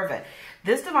aware of it.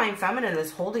 This Divine Feminine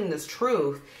is holding this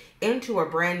truth into a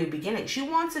brand new beginning. She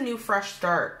wants a new fresh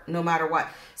start no matter what.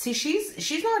 See,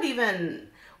 she's not even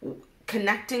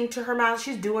connecting to her mouth.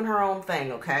 She's doing her own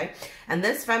thing, okay? And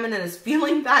this feminine is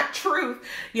feeling that truth,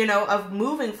 you know, of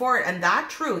moving forward. And that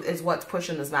truth is what's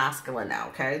pushing this masculine now,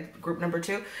 okay? Group number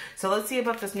 2. So let's see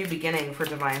about this new beginning for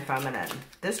Divine Feminine.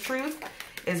 This truth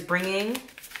is bringing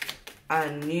a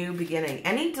new beginning.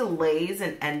 Any delays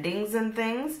and endings and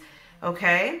things,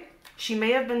 okay? She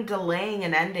may have been delaying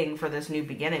an ending for this new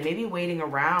beginning. Maybe waiting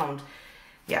around.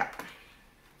 Yeah.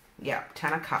 Yeah,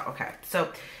 10 of Cups. Okay,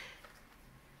 so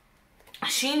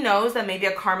she knows that maybe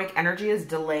a karmic energy is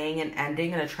delaying an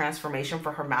ending and a transformation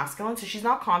for her masculine. So she's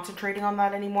not concentrating on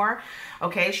that anymore.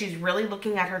 Okay, she's really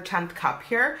looking at her 10th cup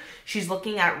here. She's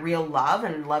looking at real love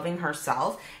and loving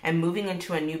herself and moving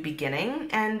into a new beginning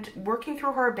and working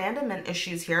through her abandonment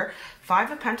issues here.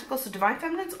 5 of Pentacles. So Divine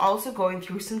Feminine's also going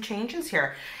through some changes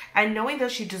here. And knowing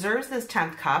that she deserves this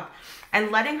 10th cup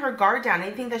and letting her guard down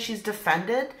anything that she's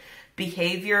defended,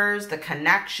 behaviors, the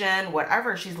connection,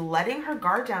 whatever, she's letting her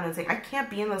guard down and saying, I can't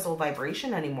be in this old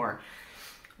vibration anymore.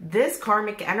 This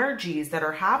karmic energies that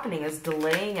are happening is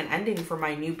delaying and ending for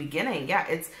my new beginning. Yeah,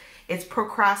 it's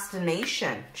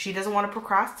procrastination. She doesn't want to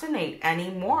procrastinate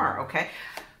anymore, okay?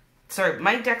 Sorry,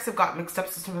 my decks have got mixed up,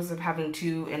 so sometimes I'm having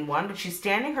 2 in 1, but she's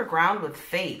standing her ground with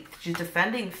faith. She's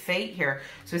defending fate here.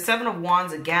 So 7 of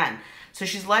Wands again. So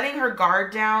she's letting her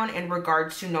guard down in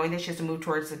regards to knowing that she has to move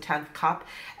towards the 10th cup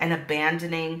and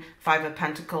abandoning 5 of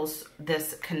Pentacles,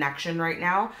 this connection right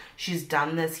now. She's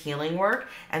done this healing work,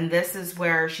 and this is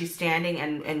where she's standing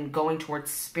and going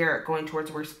towards spirit, going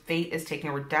towards where fate is taking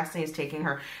her, where destiny is taking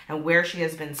her, and where she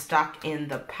has been stuck in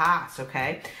the past,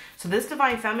 okay? So this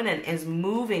Divine Feminine is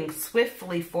moving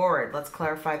swiftly forward. Let's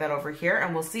clarify that over here,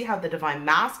 and we'll see how the Divine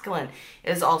Masculine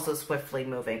is also swiftly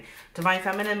moving. Divine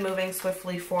Feminine moving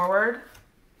swiftly forward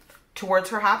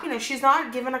towards her happiness. She's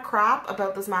not giving a crap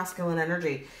about this masculine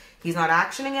energy. He's not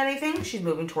actioning anything. She's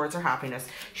moving towards her happiness.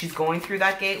 She's going through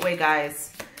that gateway,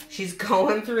 guys. She's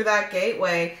going through that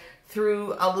gateway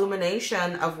through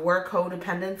illumination of where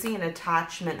codependency and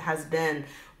attachment has been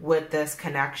with this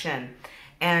connection.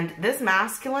 And this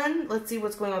masculine, let's see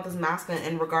what's going on with this masculine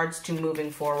in regards to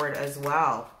moving forward as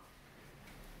well.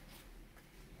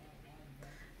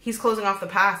 He's closing off the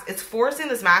past. It's forcing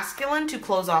this masculine to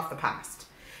close off the past.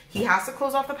 He has to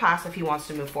close off the past if he wants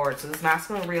to move forward. So this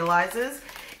masculine realizes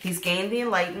He's gained the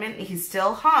enlightenment. He's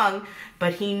still hung,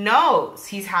 but he knows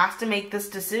he has to make this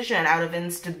decision out of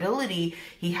instability.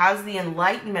 He has the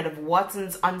enlightenment of what's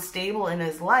unstable in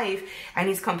his life, and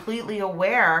he's completely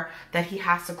aware that he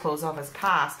has to close off his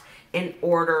past in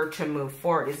order to move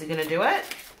forward. Is he going to do it?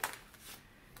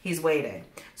 He's waiting.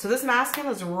 So this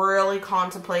masculine is really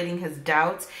contemplating his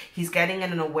doubts. He's getting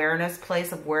in an awareness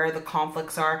place of where the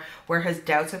conflicts are, where his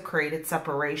doubts have created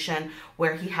separation,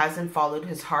 where he hasn't followed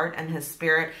his heart and his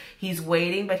spirit. He's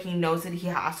waiting, but he knows that he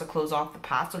has to close off the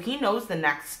past. So he knows the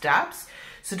next steps.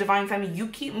 So Divine Feminine, you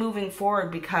keep moving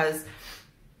forward because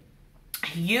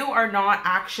you are not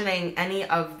actioning any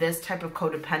of this type of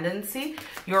codependency.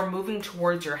 You're moving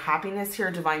towards your happiness here,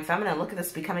 Divine Feminine. Look at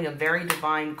this, becoming a very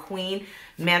divine queen,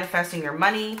 manifesting your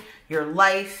money, your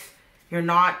life. You're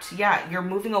not, you're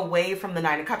moving away from the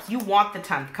 9 of Cups. You want the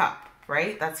 10th cup,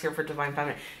 right? That's here for Divine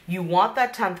Feminine. You want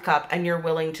that 10th cup, and you're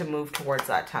willing to move towards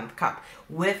that 10th cup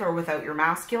with or without your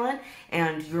masculine,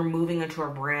 and you're moving into a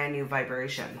brand new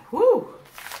vibration. Whoo!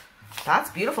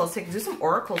 That's beautiful. Let's do some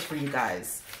oracles for you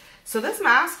guys. So this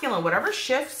masculine, whatever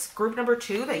shifts, group number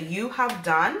 2, that you have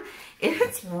done,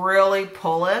 it's really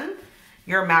pulling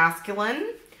your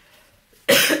masculine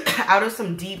out of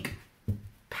some deep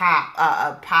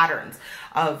patterns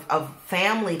of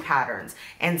family patterns,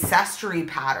 ancestry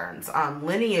patterns,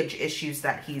 lineage issues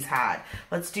that he's had.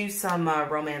 Let's do some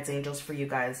romance angels for you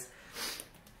guys.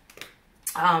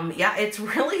 Yeah, it's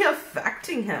really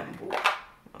affecting him.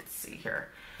 Let's see here.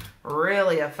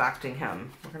 Really affecting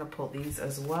him. We're going to pull these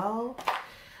as well.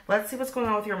 Let's see what's going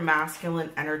on with your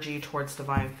masculine energy towards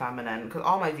Divine Feminine, because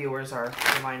all my viewers are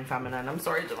Divine Feminine. I'm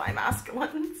sorry, Divine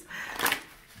Masculines.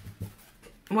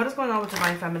 What is going on with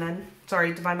Divine Feminine?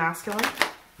 Sorry, Divine Masculine.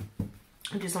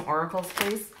 Do some oracles,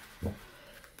 please,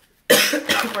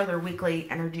 for their weekly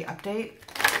energy update.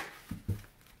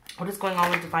 What is going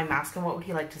on with Divine Masculine? What would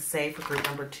he like to say for group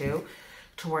number 2?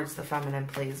 Towards the feminine,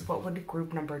 please. What would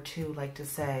group number 2 like to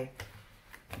say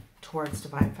towards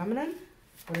Divine Feminine?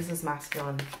 What is this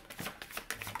masculine?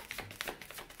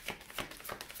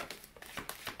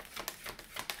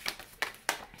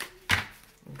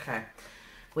 Okay.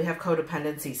 We have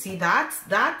codependency. See, that's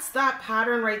that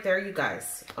pattern right there, you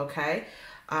guys. Okay.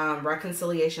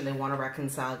 Reconciliation. They want to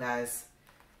reconcile, guys.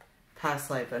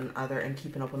 Past life and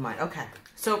keep an open mind. Okay.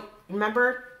 So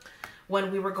remember when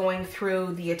we were going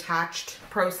through the attached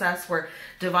process where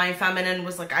Divine Feminine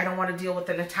was like, I don't want to deal with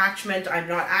an attachment. I'm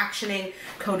not actioning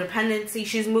codependency.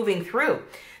 She's moving through.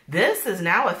 This is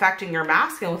now affecting your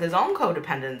masculine with his own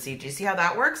codependency. Do you see how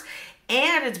that works?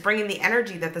 And it's bringing the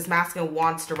energy that this masculine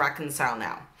wants to reconcile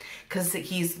now because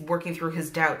he's working through his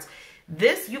doubts.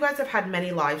 This, you guys have had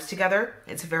many lives together.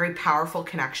 It's a very powerful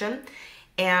connection.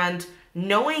 And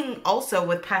knowing also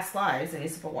with past lives, I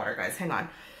need some water, guys. Hang on.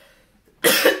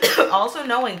 Also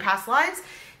knowing past lives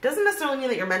doesn't necessarily mean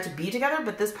that you're meant to be together,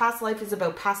 but this past life is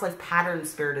about past life patterns,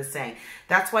 Spirit is saying.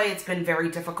 That's why it's been very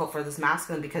difficult for this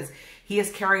masculine, because he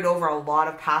has carried over a lot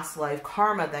of past life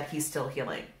karma that he's still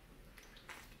healing.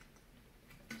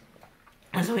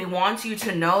 And so he wants you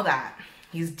to know that.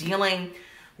 He's dealing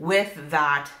with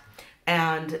that.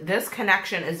 And this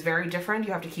connection is very different.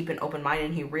 You have to keep an open mind,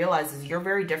 and he realizes you're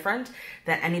very different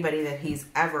than anybody that he's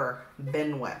ever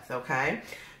been with, okay?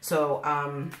 So,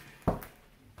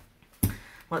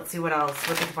 let's see what else.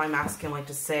 What the Divine Masculine like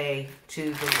to say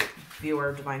to the viewer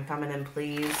of Divine Feminine,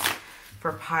 please,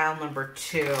 for pile number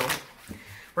 2.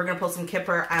 We're going to pull some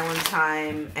Kipper Island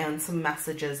time and some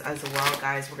messages as well,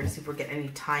 guys. We're going to see if we get any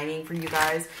timing for you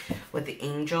guys with the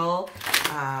angel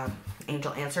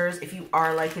answers. If you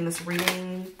are liking this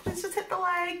reading, please just hit the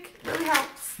like. It really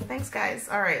helps. Thanks, guys.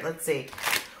 All right, let's see.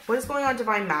 What is going on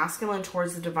Divine Masculine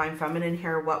towards the Divine Feminine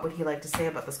here? What would he like to say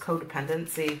about this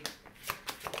codependency,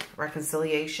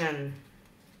 reconciliation,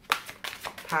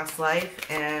 past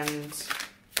life, and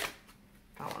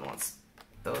that one wants,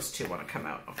 those two want to come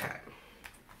out. Okay.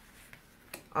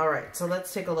 All right, so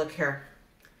let's take a look here.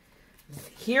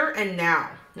 Here and now,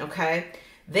 okay?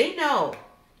 They know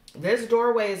this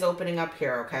doorway is opening up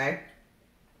here, okay?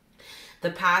 The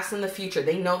past and the future.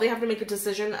 They know they have to make a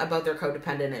decision about their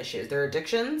codependent issues, their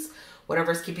addictions,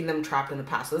 whatever's keeping them trapped in the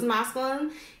past. So this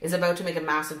masculine is about to make a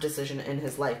massive decision in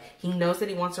his life. He knows that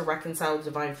he wants to reconcile with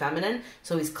Divine Feminine,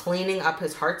 so he's cleaning up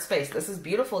his heart space. This is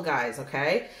beautiful, guys,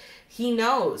 okay? He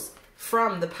knows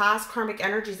from the past karmic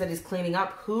energies that he's cleaning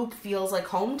up who feels like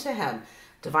home to him.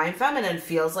 Divine Feminine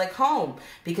feels like home,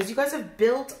 because you guys have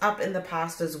built up in the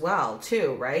past as well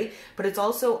too, right? But it's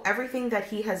also everything that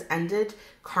he has ended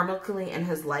karmically in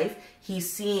his life.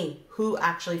 He's seeing who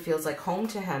actually feels like home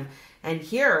to him, And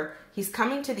here, he's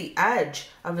coming to the edge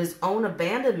of his own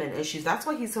abandonment issues. That's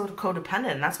why he's so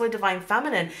codependent. That's why Divine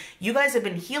Feminine, you guys have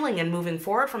been healing and moving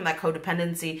forward from that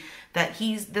codependency, that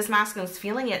this masculine is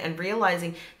feeling it and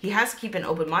realizing he has to keep an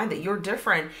open mind, that you're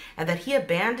different and that he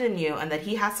abandoned you and that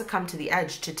he has to come to the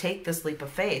edge to take this leap of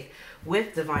faith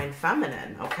with Divine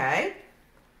Feminine, okay?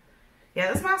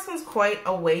 Yeah, this masculine's quite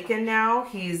awakened now.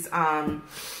 He's,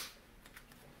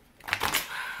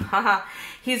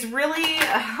 he's really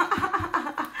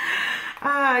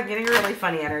getting really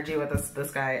funny energy with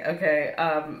this guy. Okay.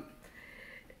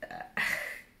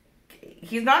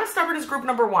 He's not as stubborn as group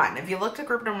number one. If you looked at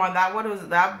group number one,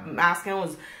 that masculine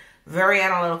was very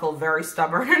analytical, very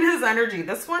stubborn in his energy.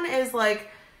 This one is like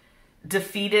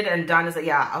defeated and done. Is like,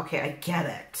 yeah, okay, I get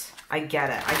it. I get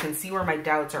it. I can see where my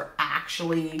doubts are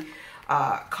actually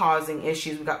causing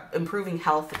issues. We've got improving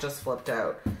health that just flipped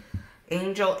out.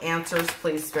 Angel answers,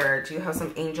 please, Spirit. Do you have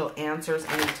some angel answers?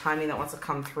 Any timing that wants to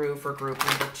come through for group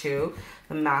number two?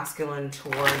 The masculine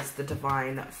towards the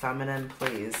Divine Feminine,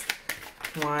 please.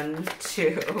 1,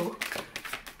 2.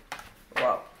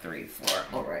 Whoa, 3, 4.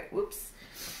 All right, whoops.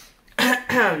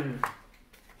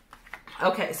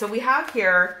 Okay, so we have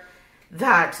here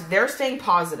that they're staying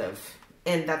positive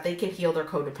and that they can heal their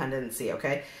codependency,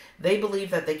 okay? They believe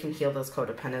that they can heal this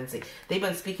codependency. They've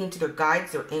been speaking to their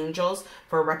guides, their angels,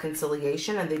 for a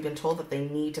reconciliation, and they've been told that they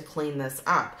need to clean this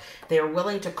up. They are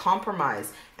willing to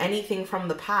compromise anything from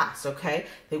the past, okay?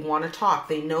 They want to talk.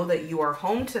 They know that you are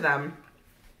home to them,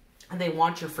 and they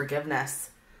want your forgiveness.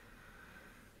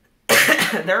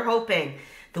 They're hoping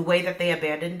the way that they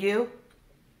abandoned you,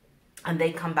 and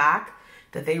they come back,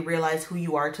 that they realize who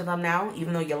you are to them now,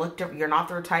 even though you're not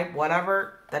their type,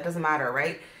 whatever, that doesn't matter,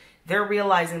 right? They're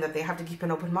realizing that they have to keep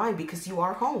an open mind because you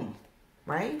are home,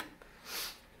 right?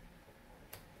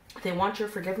 They want your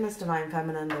forgiveness, Divine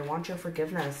Feminine. They want your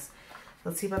forgiveness.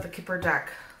 Let's see about the Kipper deck.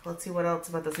 Let's see what else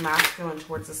about this masculine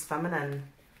towards this feminine.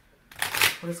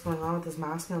 What is going on with this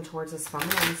masculine towards this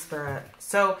feminine, Spirit?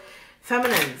 So,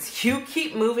 feminines, you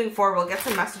keep moving forward. We'll get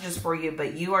some messages for you,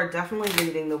 but you are definitely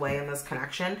leading the way in this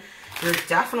connection. You're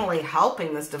definitely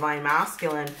helping this Divine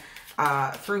Masculine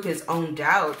through his own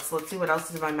doubts. Let's see what else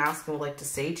the Divine Masculine would like to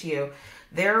say to you.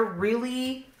 They're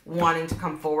really wanting to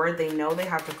come forward. They know they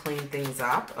have to clean things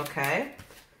up, okay?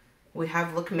 We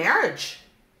have, look, marriage.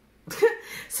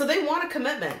 So they want a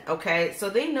commitment, okay? So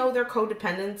they know their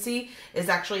codependency is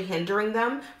actually hindering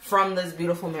them from this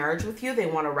beautiful marriage with you. They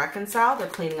want to reconcile. They're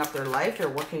cleaning up their life. They're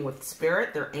working with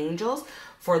Spirit, their angels,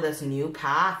 for this new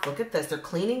path. Look at this. They're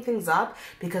cleaning things up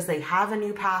because they have a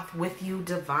new path with you,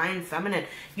 Divine Feminine.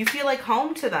 You feel like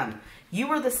home to them. You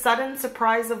are the sudden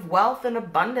surprise of wealth and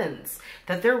abundance,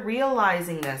 that they're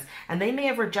realizing this. And they may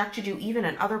have rejected you even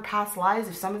in other past lives.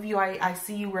 If some of you, I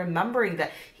see you remembering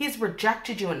that he's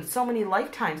rejected you in so many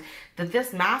lifetimes, that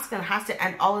this masculine has to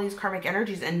end all of these karmic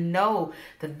energies and know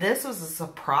that this was a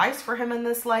surprise for him in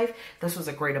this life. This was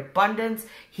a great abundance.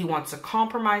 He wants to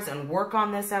compromise and work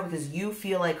on this now because you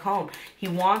feel like home. He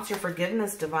wants your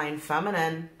forgiveness, Divine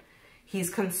Feminine. He's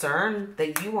concerned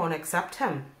that you won't accept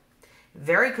him.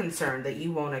 Very concerned that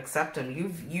you won't accept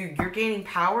him. You're gaining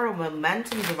power and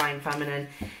momentum, Divine Feminine,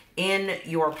 in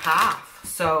your path.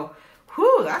 So,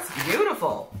 whew, that's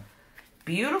beautiful.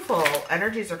 Beautiful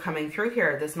energies are coming through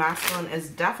here. This masculine is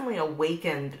definitely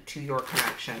awakened to your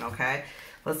connection, okay?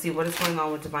 Let's see what is going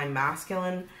on with Divine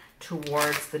Masculine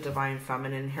towards the Divine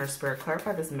Feminine here. Spirit,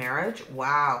 clarify this marriage.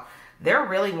 Wow. They're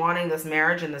really wanting this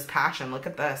marriage and this passion. Look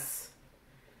at this.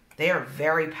 They are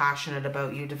very passionate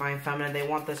about you, Divine Feminine. They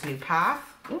want this new path.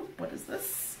 Ooh, what is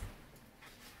this?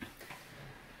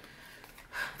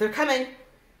 They're coming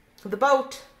with the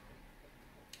boat.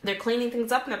 They're cleaning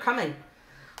things up and they're coming.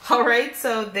 All right,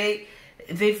 so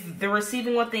they're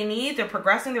receiving what they need. They're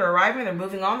progressing. They're arriving. They're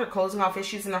moving on. They're closing off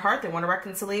issues in their heart. They want a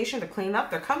reconciliation. They're cleaning up.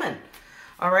 They're coming.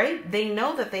 All right, they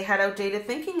know that they had outdated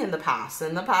thinking in the past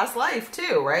life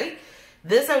too, right?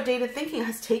 This outdated thinking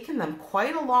has taken them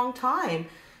quite a long time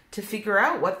to figure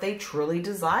out what they truly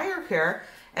desire here.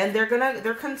 And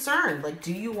they're concerned. Like,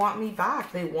 do you want me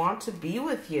back? They want to be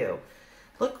with you.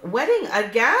 Look, wedding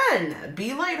again.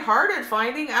 Be lighthearted,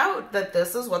 finding out that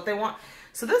this is what they want.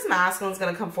 So this masculine is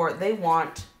going to come forward. They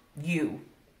want you,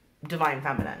 Divine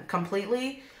Feminine.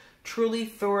 Completely, truly,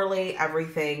 thoroughly,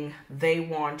 everything. They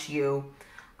want you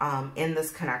in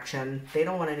this connection. They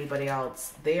don't want anybody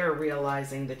else. They are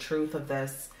realizing the truth of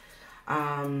this.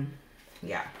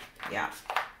 Yeah.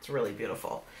 It's really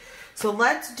beautiful. So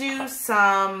let's do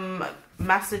some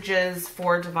messages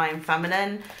for Divine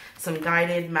Feminine, some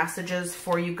guided messages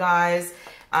for you guys.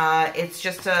 It's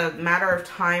just a matter of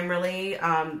time, really.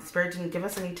 Spirit didn't give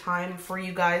us any time for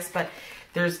you guys, but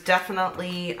There's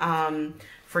definitely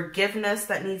forgiveness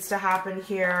that needs to happen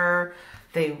here.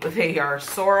 They are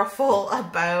sorrowful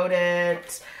about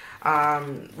it.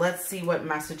 Let's see what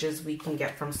messages we can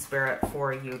get from Spirit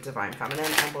for you, Divine Feminine,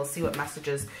 and we'll see what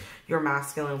messages your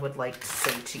masculine would like to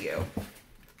say to you.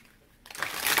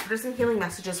 There's some healing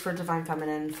messages for Divine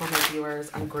Feminine for my viewers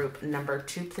on group number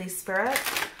 2, please, Spirit.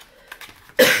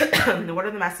 What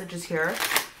are the messages here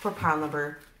for pile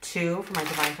number 2 for my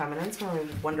Divine Feminines, for my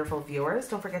wonderful viewers?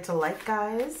 Don't forget to like,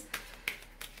 guys.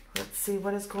 Let's see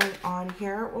what is going on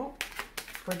here. Oh,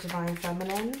 for Divine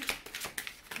Feminine.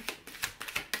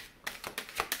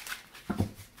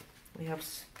 We have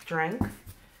strength.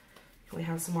 We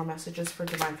have some more messages for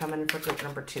Divine Feminine for group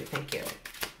number 2. Thank you.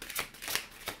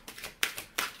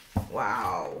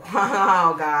 Wow.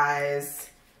 Wow, guys.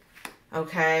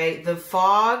 Okay. The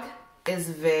fog is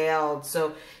veiled.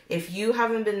 So if you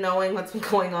haven't been knowing what's been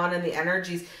going on in the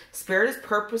energies, Spirit is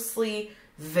purposely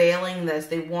veiling this.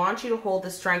 They want you to hold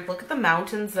the strength. Look at the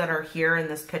mountains that are here in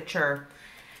this picture.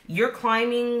 You're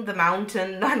climbing the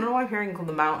mountain. I don't know why I'm hearing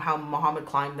how Muhammad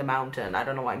climbed the mountain. I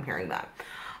don't know why I'm hearing that.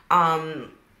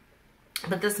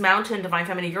 But this mountain, Divine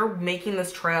Feminine, you're making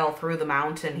this trail through the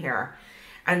mountain here.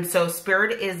 And so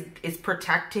Spirit is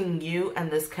protecting you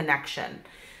and this connection.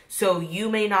 So you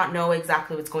may not know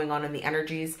exactly what's going on in the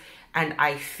energies. And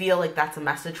I feel like that's a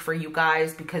message for you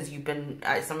guys, because you've been,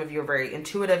 some of you are very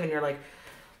intuitive and you're like,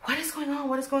 what is going on?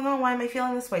 What is going on? Why am I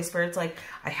feeling this way? Spirit's like,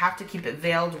 I have to keep it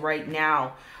veiled right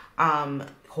now.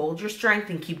 Hold your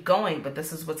strength and keep going. But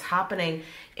this is what's happening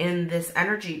in this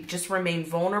energy. Just remain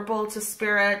vulnerable to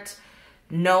Spirit.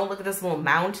 No, look at this little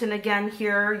mountain again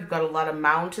here. You've got a lot of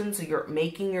mountains. So you're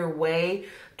making your way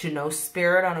to know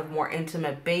Spirit on a more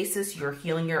intimate basis. You're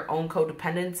healing your own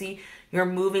codependency. You're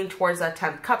moving towards that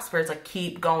 10th cup. Spirit's like,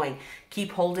 keep going.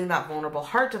 Keep holding that vulnerable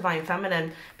heart, Divine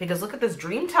Feminine, because look at this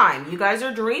dream time. You guys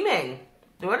are dreaming.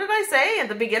 What did I say at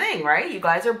the beginning, right? You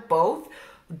guys are both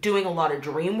doing a lot of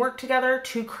dream work together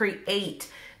to create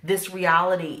this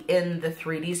reality in the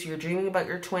 3D. So you're dreaming about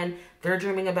your twin. They're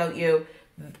dreaming about you.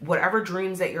 Whatever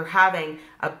dreams that you're having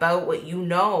about what you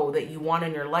know that you want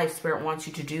in your life, Spirit wants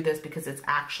you to do this because it's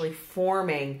actually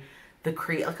forming the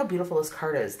look how beautiful this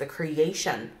card is. The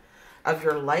creation of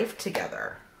your life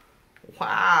together.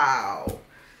 Wow.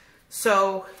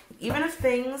 So even if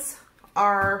things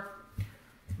are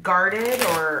guarded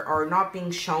or not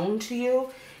being shown to you,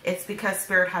 it's because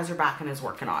Spirit has your back and is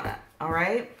working on it. All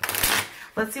right.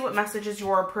 Let's see what messages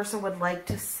your person would like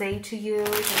to say to you.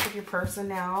 Think of your person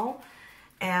now.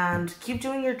 And keep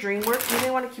doing your dream work. You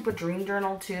may want to keep a dream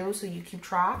journal too, so you keep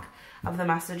track of the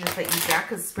messages that you get,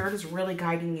 because Spirit is really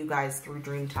guiding you guys through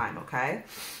dream time, okay?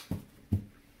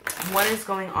 What is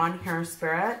going on here,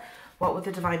 Spirit? What would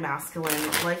the Divine Masculine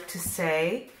like to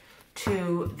say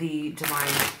to the Divine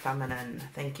Feminine?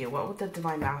 Thank you. What would the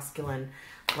Divine Masculine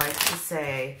like to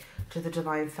say to the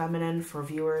Divine Feminine for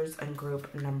viewers in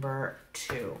group number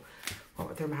 2? What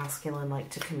would their masculine like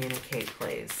to communicate,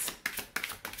 please?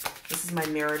 This is my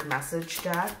mirrored message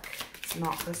deck. It's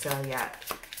not for sale yet.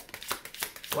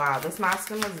 Wow, this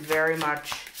masculine was very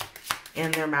much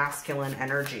in their masculine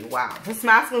energy. Wow, this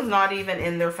masculine is not even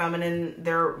in their feminine.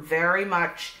 They're very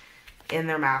much in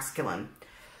their masculine.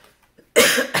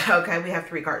 Okay, we have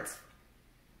 3 cards.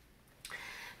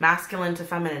 Masculine to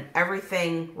feminine.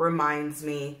 Everything reminds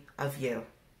me of you.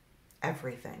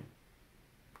 Everything.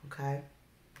 Okay?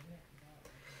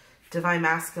 Divine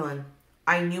Masculine.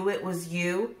 I knew it was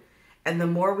you. And the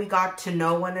more we got to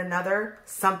know one another,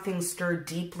 something stirred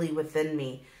deeply within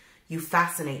me. You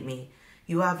fascinate me.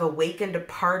 You have awakened a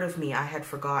part of me I had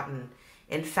forgotten.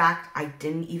 In fact, I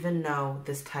didn't even know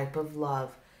this type of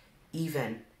love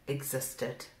even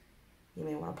existed. You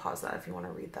may want to pause that if you want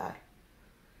to read that.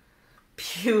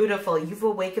 Beautiful. You've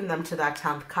awakened them to that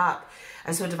 10th cup.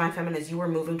 And so, Divine Feminine, as you were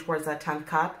moving towards that 10th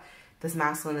cup, this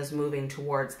masculine is moving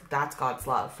towards, that's God's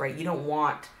love, right? You don't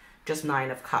want just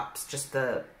 9 of cups, just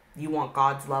you want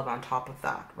God's love on top of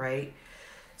that, right?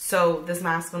 So this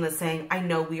masculine is saying, I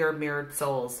know we are mirrored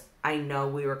souls. I know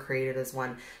we were created as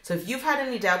one. So if you've had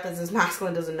any doubt that this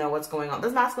masculine doesn't know what's going on,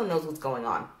 this masculine knows what's going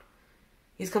on.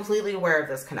 He's completely aware of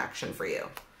this connection for you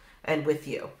and with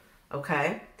you,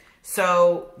 okay?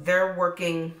 So they're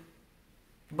working,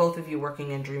 both of you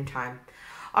working in dream time.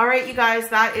 All right, you guys,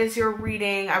 that is your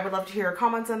reading. I would love to hear your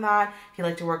comments on that. If you'd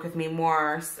like to work with me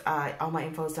more, all my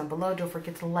info is down below. Don't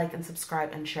forget to like and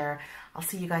subscribe and share. I'll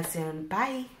see you guys soon.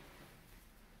 Bye.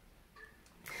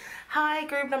 Hi,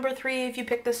 group number 3. If you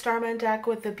picked the Starman deck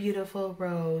with the beautiful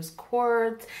rose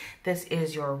quartz, this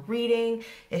is your reading.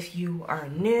 If you are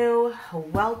new,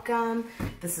 welcome.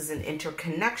 This is an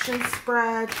interconnection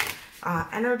spread.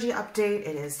 Energy update.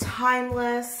 It is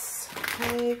timeless.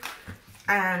 Okay.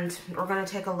 And we're going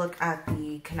to take a look at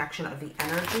the connection of the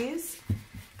energies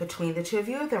between the two of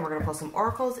you. Then we're going to pull some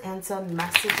oracles and some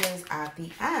messages at the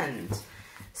end.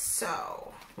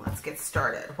 So let's get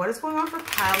started. What is going on for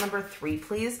pile number 3,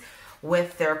 please,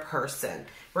 with their person?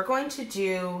 We're going to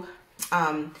do,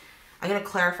 I'm going to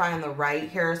clarify on the right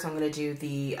here. So I'm going to do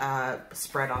the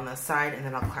spread on this side, and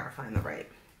then I'll clarify on the right.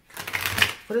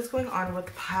 What is going on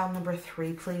with pile number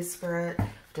 3, please, Spirit?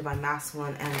 Divine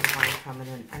masculine and divine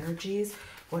feminine energies.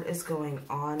 What is going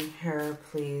on here,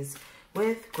 please,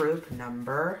 with group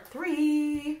number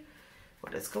 3?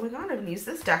 What is going on? I haven't used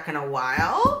this deck in a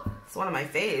while. It's one of my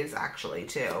faves, actually,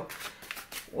 too.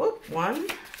 Whoop, 1.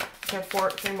 Okay,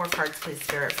 3 more cards, please,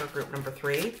 Spirit, for group number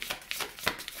 3.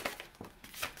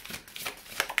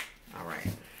 All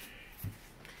right.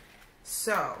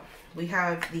 So we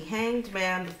have the Hanged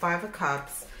Man, the 5 of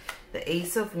Cups, the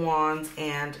Ace of Wands,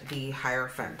 and the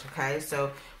Hierophant. Okay,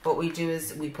 so what we do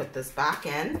is we put this back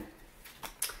in,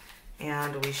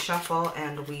 and we shuffle,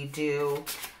 and we do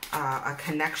a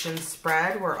connection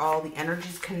spread where all the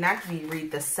energies connect. We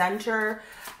read the center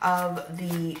of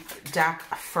the deck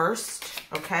first.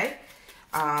 Okay,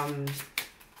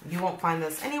 you won't find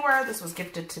this anywhere. This was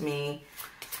gifted to me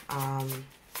when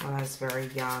I was very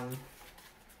young,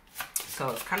 so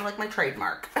it's kind of like my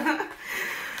trademark.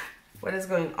 What is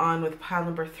going on with pile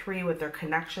number 3 with their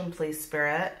connection, please,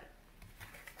 Spirit?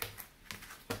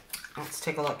 Let's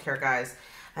take a look here, guys.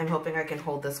 I'm hoping I can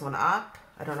hold this one up.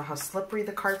 I don't know how slippery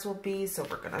the cards will be, so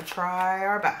we're going to try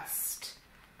our best.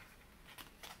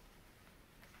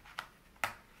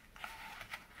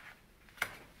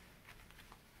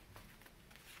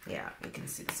 Yeah, you can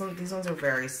see these ones are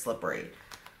very slippery.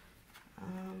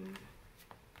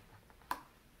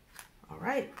 All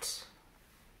right.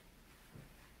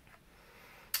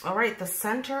 All right, the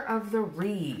center of the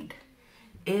read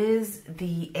is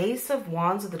the Ace of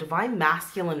Wands. The divine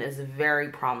masculine is very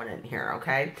prominent here,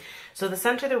 okay? So the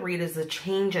center of the read is the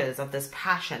changes of this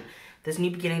passion, this new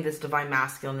beginning, this divine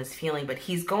masculine is feeling, but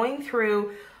he's going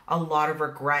through a lot of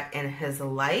regret in his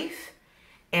life,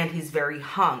 and he's very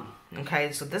hung,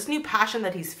 okay? So this new passion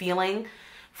that he's feeling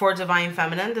for divine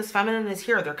feminine, this feminine is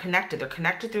here. They're connected. They're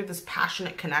connected through this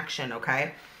passionate connection,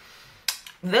 okay?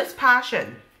 This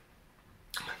passion,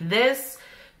 this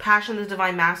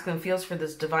divine masculine feels for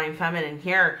this divine feminine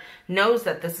here, knows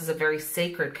that this is a very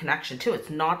sacred connection too. It's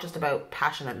not just about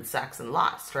passion and sex and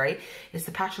lust, right? It's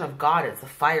the passion of God. It's the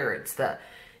fire. It's the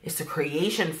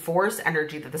creation force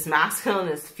energy that this masculine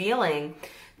is feeling,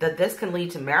 that this can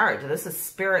lead to marriage. This is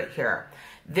spirit here.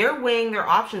 They're weighing their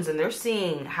options, and they're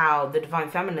seeing how the divine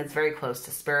feminine is very close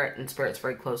to spirit, and spirit's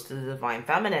very close to the divine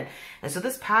feminine. And so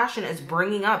this passion is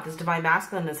bringing up this divine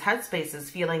masculine. His headspace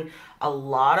is feeling a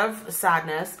lot of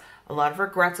sadness, a lot of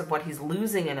regrets of what he's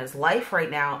losing in his life right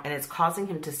now, and it's causing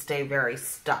him to stay very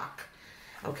stuck.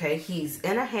 Okay, he's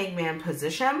in a hangman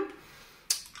position.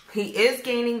 He is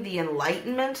gaining the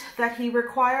enlightenment that he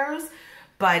requires,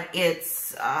 but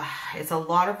it's a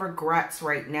lot of regrets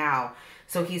right now.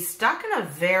 So he's stuck in a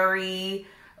very,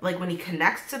 like, when he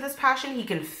connects to this passion, he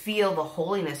can feel the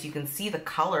holiness. You can see the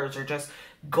colors are just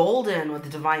golden with the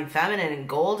divine feminine and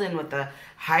golden with the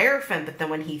Hierophant. But then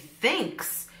when he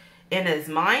thinks in his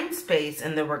mind space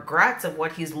and the regrets of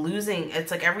what he's losing,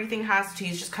 it's like everything has to,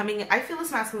 he's just coming, I feel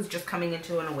this masculine is just coming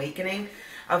into an awakening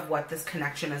of what this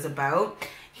connection is about.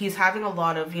 He's having a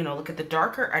lot of, you know, look at the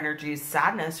darker energies,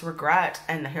 sadness, regret,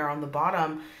 and here on the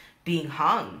bottom being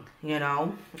hung, you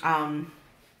know.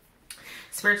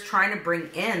 Spirit's trying to bring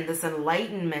in this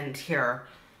enlightenment here,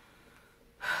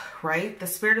 right? The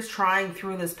Spirit is trying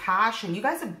through this passion. You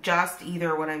guys have just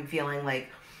either, what I'm feeling like,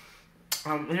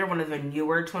 you're one of the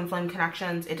newer twin flame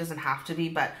connections. It doesn't have to be,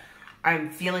 but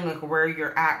I'm feeling like where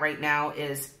you're at right now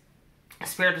is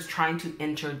Spirit is trying to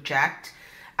interject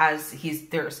as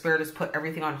their Spirit has put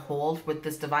everything on hold with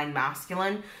this divine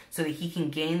masculine so that he can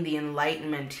gain the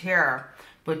enlightenment here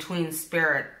between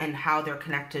spirit and how they're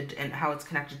connected and how it's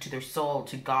connected to their soul,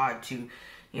 to God, to,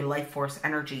 you know, life force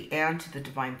energy, and to the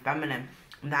divine feminine.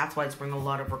 And that's why it's bringing a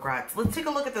lot of regrets. Let's take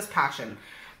a look at this passion.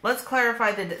 Let's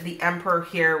clarify the Emperor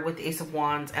here with the Ace of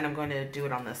Wands, and I'm going to do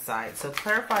it on this side. So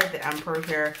clarify the Emperor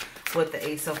here with the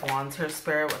Ace of Wands here,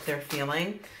 Spirit, what they're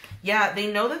feeling. Yeah,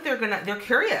 they know that they're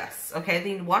curious, okay?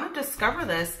 They want to discover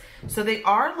this, so they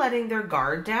are letting their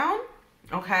guard down,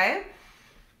 okay?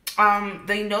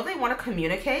 They know they want to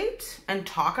communicate and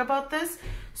talk about this,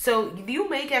 so you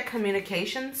may get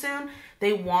communication soon.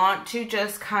 They want to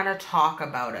just kind of talk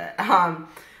about it,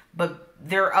 but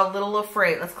they're a little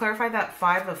afraid. Let's clarify that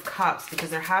 5 of Cups,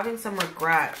 because they're having some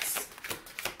regrets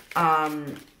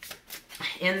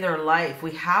in their life.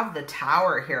 We have the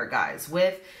Tower here, guys,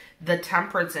 with the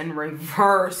Temperance in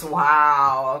reverse.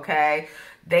 Wow, okay.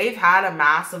 They've had a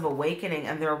massive awakening,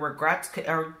 and their regrets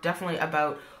are definitely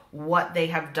about what they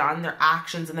have done, their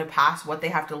actions in their past, what they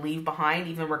have to leave behind,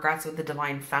 even regrets with the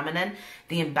Divine Feminine,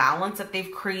 the imbalance that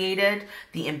they've created,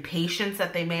 the impatience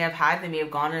that they may have had. They may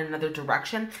have gone in another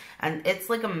direction, and it's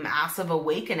like a massive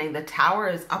awakening. The Tower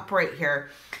is upright here.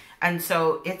 And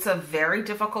so it's a very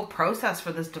difficult process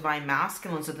for this Divine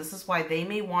Masculine. So this is why they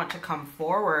may want to come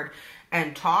forward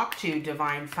and talk to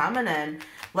Divine Feminine.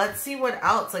 Let's see what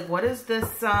else. Like, what is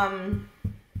this, I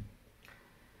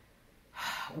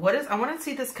want to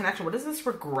see this connection. What is this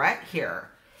regret here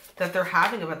that they're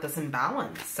having about this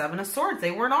imbalance? Seven of Swords.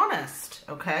 They weren't honest.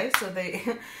 Okay. So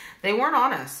they weren't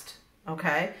honest.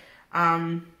 Okay.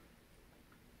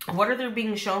 What are they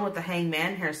being shown with the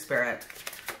Hangman here, Spirit?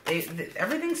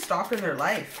 Everything's stopped in their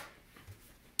life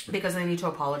because they need to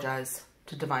apologize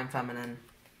to Divine Feminine.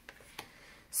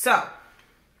 So,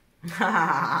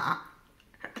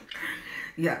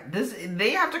 yeah, they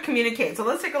have to communicate. So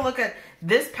let's take a look at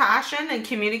this passion and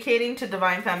communicating to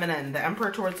Divine Feminine. The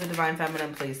Emperor towards the Divine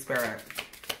Feminine, please, Spirit.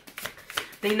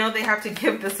 They know they have to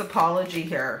give this apology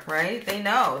here, right? They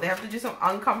know they have to do some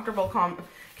uncomfortable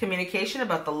communication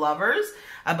about the Lovers,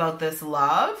 about this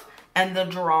love and the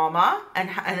drama. And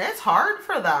it's hard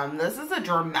for them. This is a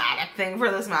dramatic thing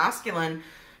for this masculine,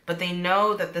 but they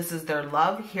know that this is their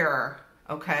love here.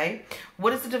 Okay,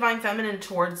 what is the Divine Feminine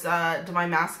towards Divine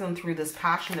Masculine through this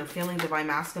passion? They're feeling Divine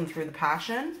Masculine through the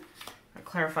passion. I'll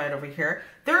clarify it over here.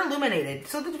 They're illuminated.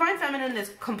 So the Divine Feminine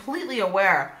is completely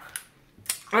aware.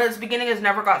 This beginning has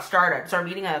never got started. So I'm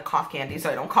eating a cough candy so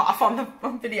I don't cough on the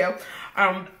video.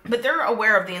 But they're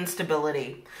aware of the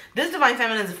instability. This Divine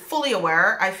Feminine is fully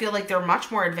aware. I feel like they're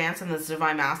much more advanced than this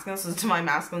Divine Masculine. So this Divine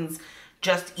Masculine's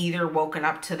just either woken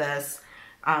up to this,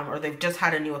 or they've just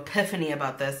had a new epiphany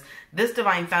about this. This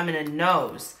Divine Feminine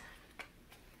knows,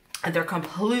 and they're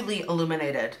completely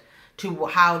illuminated to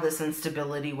how this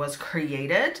instability was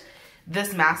created.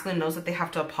 This masculine knows that they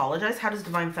have to apologize. How does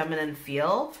Divine Feminine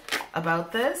feel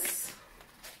about this?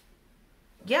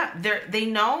 Yeah, they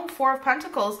know, Four of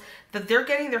Pentacles, that they're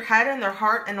getting their head and their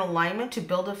heart in alignment to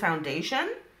build a foundation,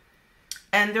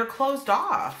 and they're closed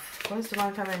off. Why is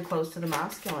Divine Feminine closed to the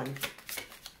masculine?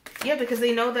 Yeah, because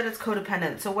they know that it's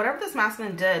codependent. So whatever this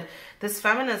masculine did, this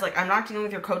feminine is like, I'm not dealing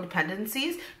with your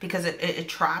codependencies because it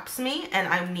traps me, and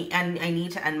I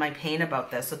need to end my pain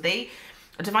about this. So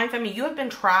Divine Feminine, you have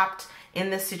been trapped in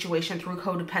this situation through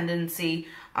codependency,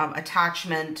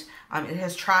 attachment. It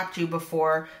has trapped you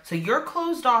before. So you're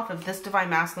closed off if this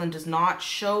Divine Masculine does not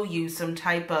show you some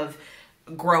type of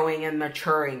growing and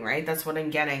maturing, right? That's what I'm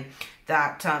getting.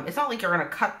 That it's not like you're going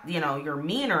to cut, you're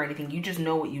mean or anything. You just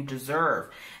know what you deserve.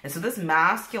 And so this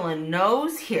masculine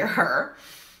knows here,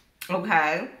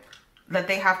 okay, that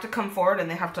they have to come forward and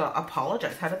they have to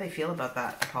apologize. How do they feel about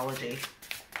that apology?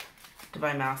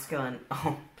 Divine Masculine.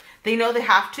 Oh, they know they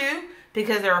have to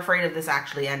because they're afraid of this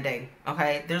actually ending.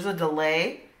 Okay, there's a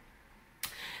delay.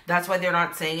 That's why they're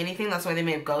not saying anything. That's why they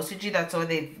may have ghosted you. That's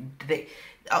why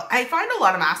I find a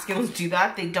lot of masculines do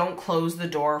that. They don't close the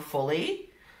door fully.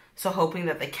 So hoping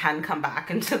that they can come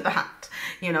back into that,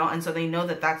 and so they know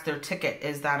that that's their ticket,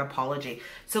 is that apology.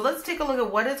 So let's take a look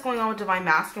at what is going on with Divine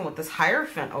Masculine with this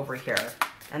Hierophant over here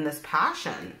and this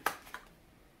passion.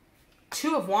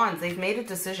 Two of Wands, they've made a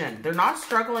decision. They're not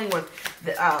struggling with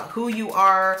who you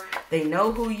are. They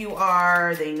know who you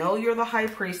are. They know you're the High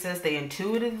Priestess. They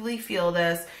intuitively feel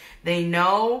this. They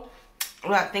know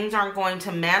that things aren't going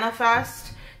to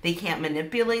manifest. They can't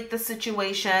manipulate the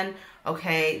situation.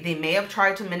 Okay, they may have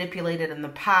tried to manipulate it in the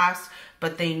past,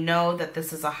 but they know that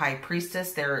this is a High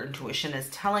Priestess. Their intuition is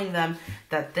telling them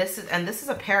that this is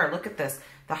a pair. Look at this.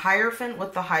 The Hierophant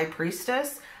with the High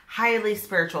Priestess. Highly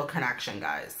spiritual connection,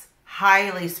 guys.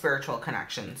 Highly spiritual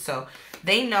connection. So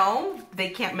they know they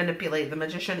can't manipulate. The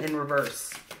Magician in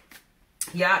reverse.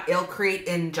 Yeah, it'll create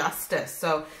injustice.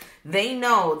 So they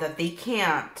know that they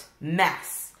can't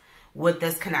mess with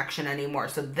this connection anymore.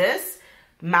 So this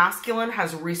masculine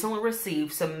has recently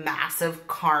received some massive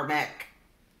karmic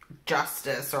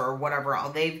justice or whatever.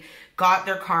 They've got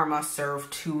their karma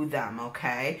served to them,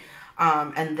 okay?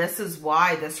 And this is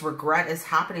why this regret is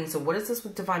happening. So what is this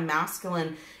with Divine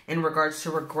Masculine in regards to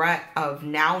regret of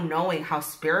now knowing how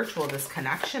spiritual this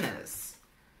connection is?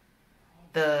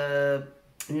 The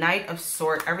Knight of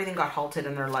Swords, everything got halted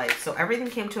in their life. So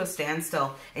everything came to a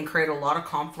standstill and created a lot of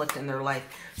conflict in their life.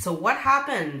 So what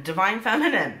happened, Divine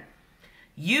Feminine?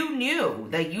 You knew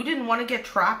that you didn't want to get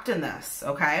trapped in this,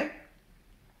 okay?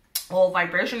 Well,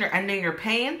 vibration, you're ending your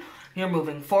pain. You're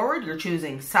moving forward. You're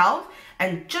choosing self.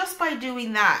 And just by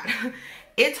doing that,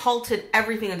 it's halted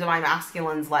everything in Divine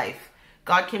Masculine's life.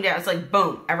 God came down. It's like,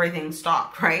 boom, everything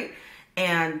stopped, right?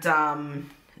 And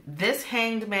this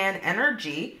Hanged Man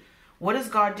energy, what is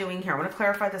God doing here? I want to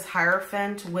clarify this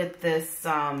Hierophant with this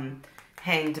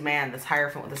Hanged Man, this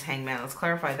Hierophant with this Hanged Man. Let's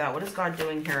clarify that. What is God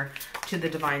doing here to the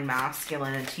Divine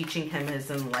Masculine and teaching him his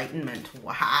enlightenment?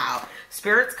 Wow.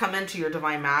 Spirit's come into your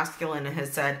Divine Masculine and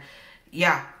has said,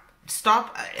 yeah,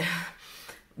 stop.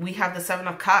 We have the Seven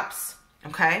of Cups,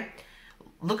 okay?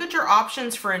 Look at your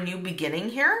options for a new beginning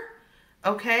here,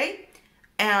 okay?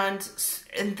 And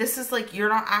this is like, you're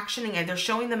not actioning it. They're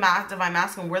showing the Divine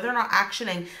Masculine where they're not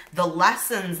actioning the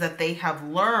lessons that they have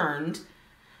learned,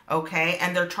 okay?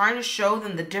 And they're trying to show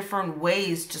them the different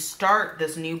ways to start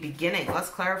this new beginning. Let's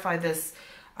clarify this.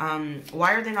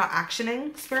 Why are they not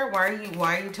actioning, Spirit?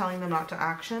 Why are you telling them not to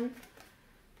action?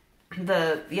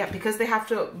 Because they have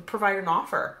to provide an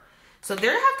offer. So they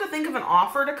have to think of an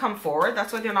offer to come forward.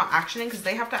 That's why they're not actioning, because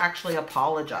they have to actually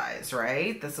apologize,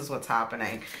 right? This is what's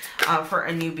happening for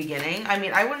a new beginning. I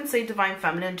mean, I wouldn't say Divine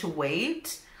Feminine to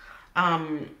wait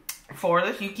for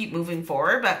this. You keep moving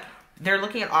forward, but they're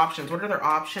looking at options. What are their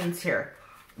options here?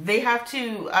 They have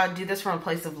to do this from a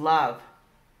place of love.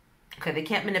 Okay, they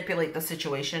can't manipulate the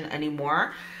situation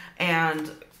anymore. And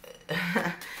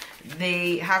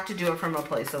they have to do it from a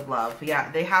place of love.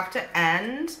 Yeah, they have to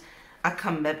end a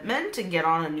commitment and get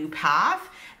on a new path.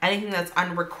 Anything that's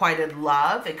unrequited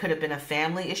love, it could have been a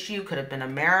family issue, could have been a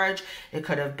marriage, it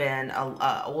could have been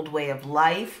a old way of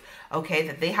life, okay,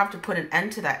 that they have to put an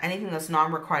end to that. Anything that's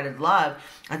non-requited love,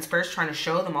 and Spirit's trying to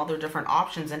show them all their different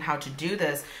options and how to do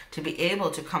this to be able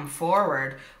to come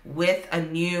forward with a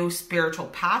new spiritual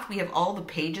path. We have all the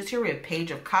pages here. We have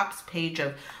Page of Cups, Page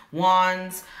of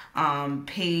Wands,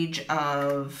 Page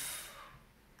of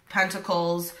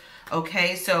Pentacles,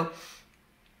 okay, so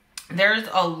there's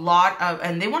a lot of,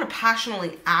 and they want to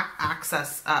passionately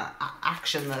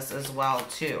action this as well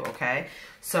too, okay?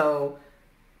 So,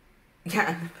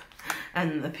 yeah,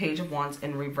 and the Page of Wands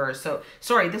in reverse. So,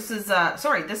 this is,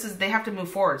 they have to move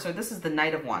forward. So this is the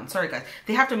Knight of Wands. Sorry, guys.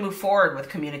 They have to move forward with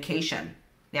communication.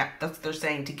 Yeah, that's what they're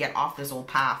saying, to get off this old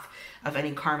path of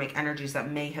any karmic energies that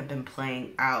may have been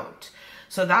playing out.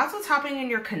 So that's what's happening in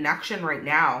your connection right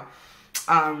now.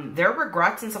 Their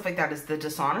regrets and stuff like that is the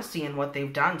dishonesty in what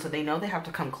they've done. So they know they have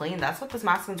to come clean. That's what this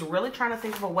masculine's really trying to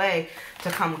think of a way to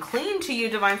come clean to you,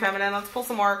 Divine Feminine. Let's pull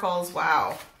some oracles.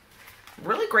 Wow.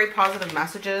 Really great positive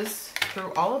messages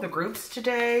through all of the groups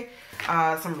today.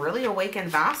 Some really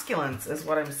awakened masculines is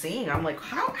what I'm seeing. I'm like,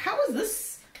 how is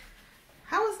this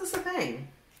a thing?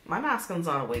 My masculine's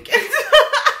not awakened.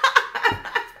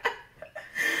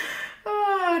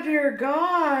 Oh, dear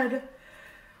God.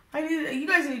 You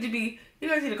guys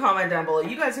need to comment down below.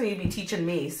 You guys need to be teaching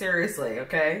me, seriously,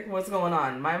 okay? What's going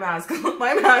on? My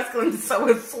masculine's so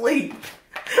asleep.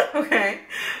 Okay.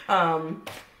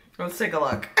 Let's take a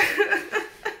look.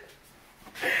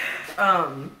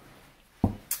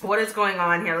 What is going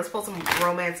on here? Let's pull some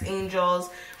romance angels.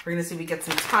 We're gonna see if we get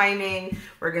some timing.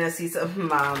 We're gonna see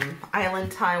some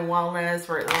island time wellness.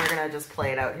 We're gonna just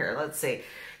play it out here. Let's see.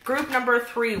 Group number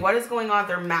 3, what is going on?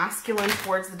 They're masculine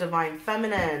towards the Divine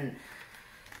Feminine.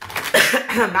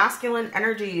 Masculine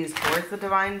energies towards the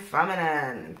Divine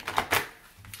Feminine.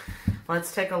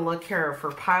 Let's take a look here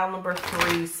for pile number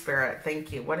 3, Spirit.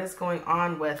 Thank you. What is going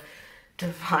on with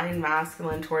Divine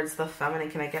Masculine towards the Feminine?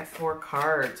 Can I get 4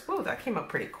 cards? Whoa, that came out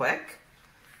pretty quick.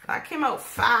 That came out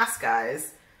fast,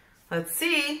 guys. Let's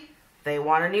see. They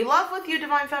want a new love with you,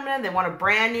 Divine Feminine. They want a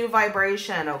brand new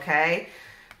vibration, okay?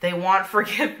 They want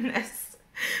forgiveness.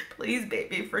 Please,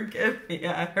 baby, forgive me.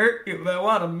 I hurt you. They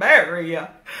want to marry you.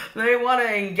 They want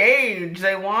to engage.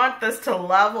 They want this to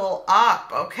level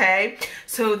up, okay?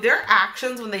 So their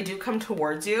actions when they do come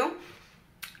towards you,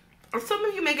 some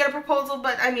of you may get a proposal,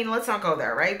 but I mean, let's not go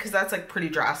there, right? Because that's like pretty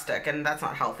drastic and that's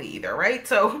not healthy either, right?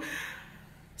 So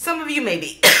some of you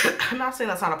maybe. I'm not saying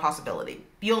that's not a possibility.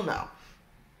 You'll know.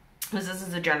 Because this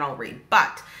is a general read.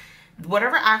 But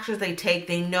whatever actions they take,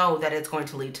 they know that it's going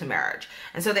to lead to marriage.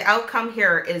 And so the outcome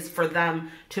here is for them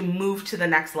to move to the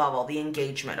next level, the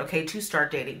engagement, okay? To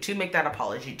start dating, to make that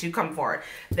apology, to come forward.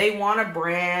 They want a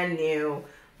brand new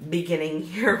beginning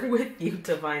here with you,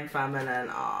 Divine Feminine.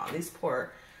 Aw, these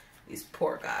poor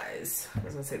guys. I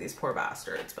was gonna say these poor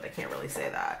bastards, but I can't really say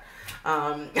that.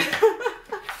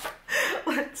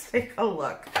 Let's take a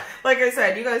look. Like I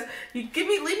said, you guys,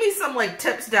 leave me some like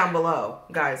tips down below,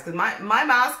 guys, because my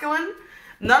masculine,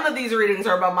 none of these readings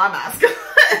are about my masculine.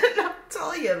 I'll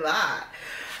tell you that.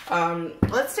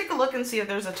 Let's take a look and see if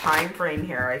there's a time frame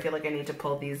here. I feel like I need to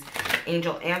pull these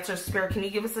angel answers. Spirit, can you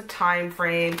give us a time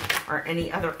frame or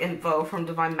any other info from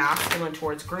Divine Masculine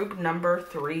towards group number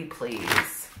 3,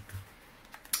 please?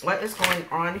 What is going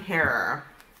on here?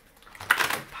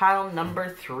 Pile number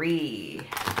 3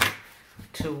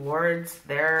 towards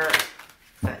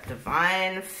that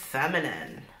Divine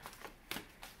Feminine.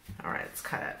 All right, let's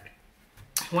cut it.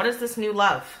 What is this new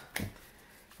love?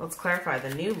 Let's clarify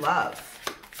the new love.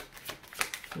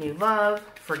 New love,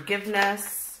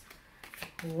 forgiveness,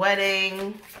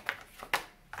 wedding,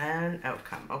 and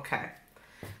outcome. Okay.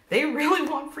 They really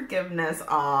want forgiveness.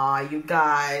 Aw, you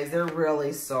guys, they're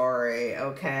really sorry,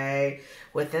 okay?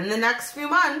 Within the next few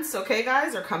months, okay,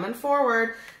 guys, they're coming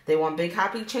forward. They want big,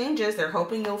 happy changes. They're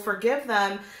hoping you'll forgive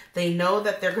them. They know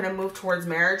that they're going to move towards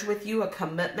marriage with you, a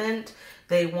commitment.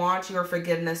 They want your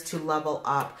forgiveness to level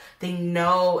up. They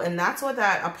know, and that's what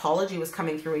that apology was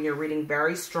coming through in your reading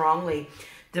very strongly.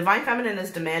 Divine Feminine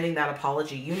is demanding that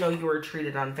apology. You know you were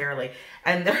treated unfairly.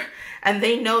 And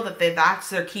they know that that's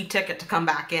their key ticket to come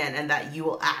back in, and that you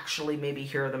will actually maybe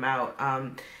hear them out.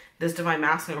 This Divine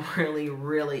Masculine really,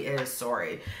 really is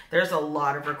sorry. There's a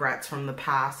lot of regrets from the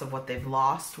past of what they've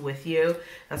lost with you.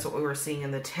 That's what we were seeing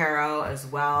in the tarot as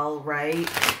well, right?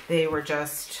 They were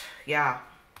just, yeah.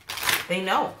 They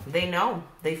know. They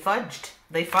fudged.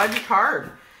 They fudged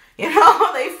hard. You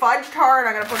know, they fudged hard.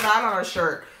 I'm going to put that on a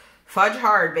shirt. Fudge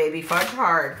hard, baby. Fudge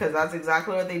hard. Because that's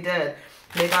exactly what they did.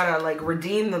 They got to, like,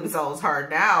 redeem themselves hard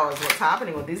now is what's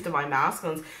happening with these Divine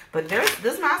Masculines. But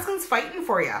this Masculine's fighting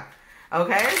for you.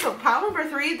 Okay? So, pile number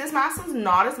 3, this Masculine's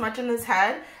not as much in his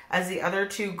head as the other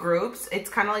 2 groups. It's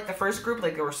kind of like the first group,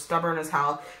 like, they were stubborn as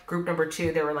hell. Group number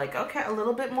 2, they were like, okay, a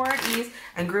little bit more at ease.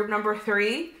 And group number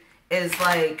 3 is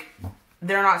like,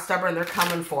 they're not stubborn. They're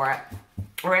coming for it.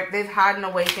 All right? They've had an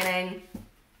awakening.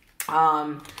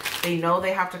 They know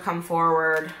they have to come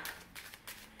forward.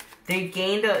 They've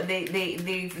gained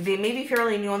they may be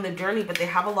fairly new on the journey, but they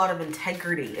have a lot of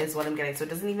integrity is what I'm getting. So it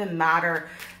doesn't even matter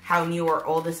how new or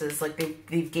old this is. Like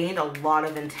they've gained a lot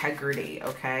of integrity,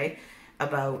 okay,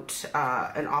 about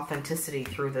an authenticity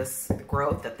through this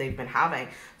growth that they've been having.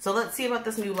 So let's see about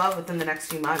this new love within the next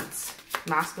few months.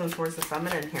 Masculine towards the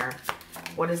feminine here.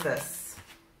 What is this?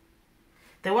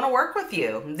 They want to work with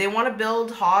you. They want to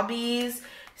build hobbies.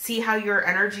 See how your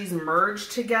energies merge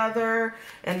together.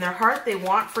 In their heart, they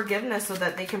want forgiveness so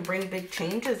that they can bring big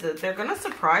changes. They're going to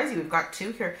surprise you. We've got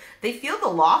 2 here. They feel the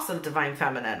loss of Divine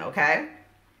Feminine, okay?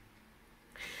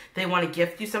 They want to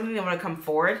gift you something. They want to come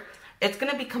forward. It's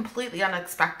going to be completely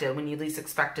unexpected when you least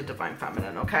expect a Divine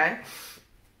Feminine, okay?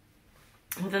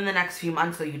 Within the next few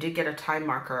months, though, you did get a time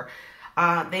marker.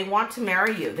 They want to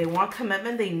marry you. They want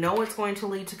commitment. They know it's going to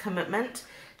lead to commitment.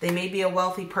 They may be a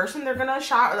wealthy person. They're going to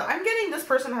shop. I'm getting this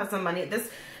person has some money.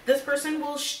 This person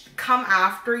will come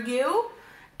after you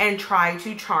and try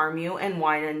to charm you and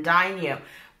wine and dine you.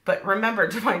 But remember,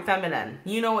 Divine Feminine,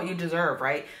 you know what you deserve,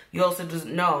 right? You also just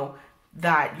know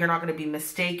that you're not going to be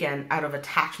mistaken out of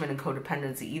attachment and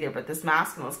codependency either. But this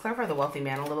Masculine, let's clarify the wealthy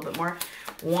man a little bit more,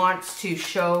 wants to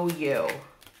show you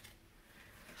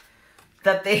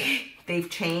that they've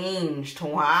changed.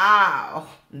 Wow.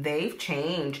 They've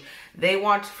changed. They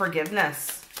want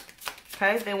forgiveness.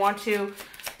 Okay? They want to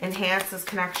enhance this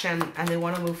connection and they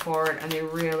want to move forward and they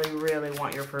really, really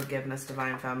want your forgiveness,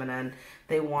 Divine Feminine.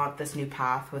 They want this new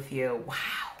path with you.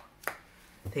 Wow.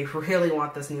 They really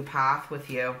want this new path with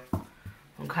you.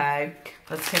 Okay?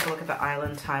 Let's take a look at the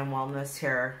Island Time Wellness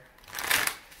here.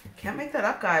 Can't make that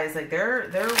up, guys. Like they're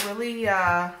really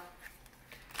they're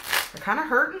kind of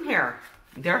hurting here.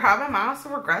 They're having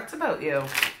massive regrets about you.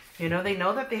 You know, they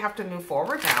know that they have to move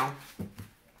forward now.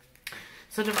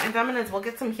 So Divine Feminines, we'll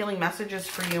get some healing messages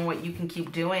for you and what you can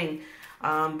keep doing.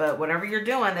 But whatever you're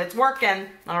doing, it's working.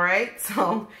 All right.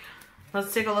 So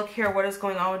let's take a look here. What is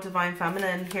going on with Divine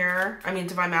Feminine here? I mean,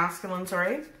 Divine Masculine,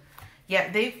 sorry. Yeah,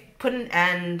 they've put an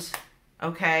end.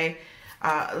 Okay.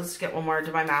 Let's get one more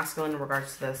Divine Masculine in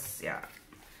regards to this. Yeah.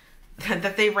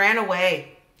 That they ran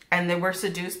away and they were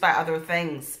seduced by other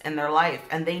things in their life.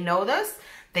 And they know this.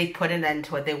 They put an end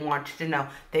to it. They want you to know.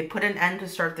 They put an end to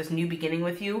start this new beginning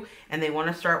with you. And they want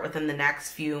to start within the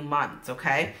next few months.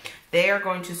 Okay. They are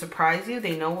going to surprise you.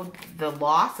 They know the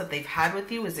loss that they've had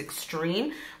with you is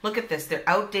extreme. Look at this. They're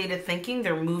outdated thinking.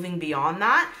 They're moving beyond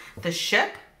that. The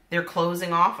ship. They're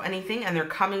closing off anything and they're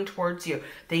coming towards you.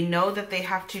 They know that they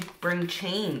have to bring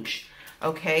change,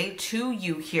 okay, to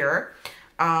you here.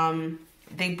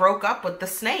 They broke up with the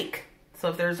snake. So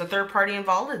if there's a third party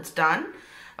involved, it's done.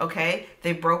 Okay,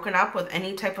 they've broken up with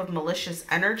any type of malicious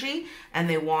energy and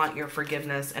they want your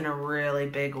forgiveness in a really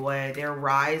big way. They're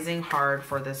rising hard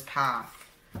for this path.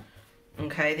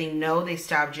 Okay, they know they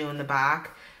stabbed you in the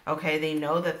back. Okay, they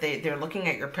know that they're looking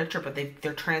at your picture, but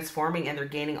they're transforming and they're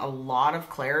gaining a lot of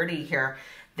clarity here.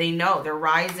 They know they're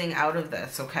rising out of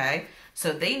this, okay?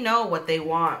 So they know what they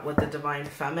want with the Divine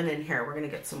Feminine here. We're going to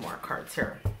get some more cards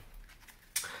here.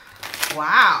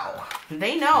 Wow.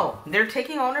 They know. They're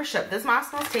taking ownership. This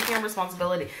masculine is taking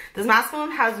responsibility. This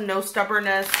masculine has no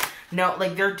stubbornness. No,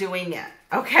 like they're doing it.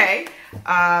 Okay.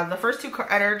 The first two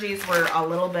energies were a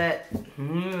little bit,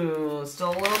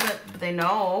 still a little bit, they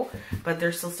know, but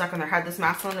they're still stuck in their head. This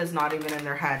masculine is not even in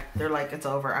their head. They're like, it's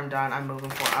over. I'm done. I'm moving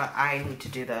forward. I need to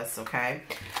do this. Okay.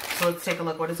 So let's take a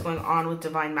look. What is going on with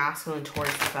Divine Masculine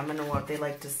towards the Feminine? What they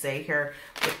like to say here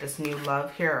with this new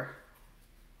love here.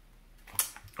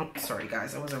 Oh, sorry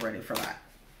guys. I wasn't ready for that.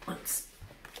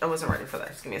 I wasn't ready for that.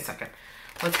 Just give me a second.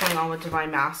 What's going on with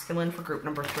Divine Masculine for group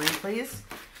number 3, please?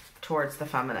 Towards the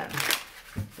Feminine.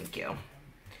 Thank you.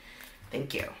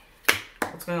 Thank you.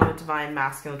 What's going on with Divine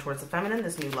Masculine towards the Feminine?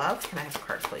 This new love. Can I have a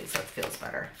card, please? That feels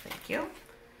better. Thank you.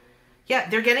 Yeah,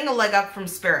 they're getting a leg up from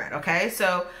Spirit, okay?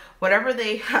 So whatever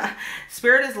they...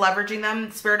 Spirit is leveraging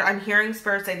them. Spirit, I'm hearing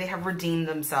Spirit say they have redeemed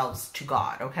themselves to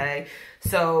God, okay?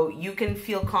 So you can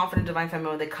feel confident, Divine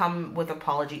Feminine, when they come with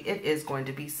apology. It is going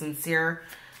to be sincere,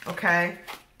 okay?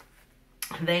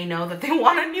 They know that they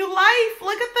want a new life.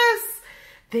 Look at this.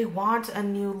 They want a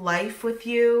new life with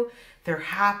you. They're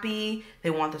happy. They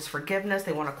want this forgiveness.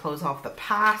 They want to close off the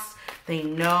past. They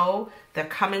know they're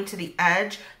coming to the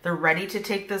edge. They're ready to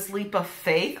take this leap of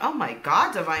faith. Oh my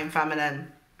God, Divine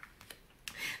Feminine.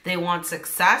 They want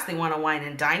success. They want to wine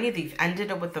and dine you. They've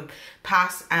ended it with the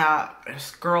past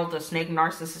girl, the snake,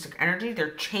 narcissistic energy.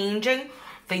 They're changing.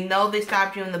 They know they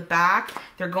stabbed you in the back.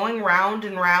 They're going round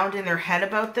and round in their head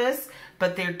about this,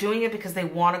 but they're doing it because they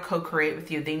want to co-create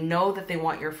with you. They know that they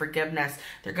want your forgiveness.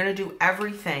 They're going to do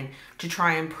everything to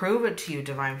try and prove it to you,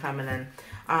 Divine Feminine.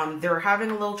 They're having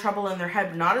a little trouble in their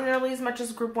head, not nearly as much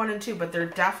as group 1 and 2, but they're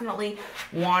definitely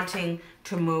wanting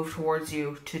to move towards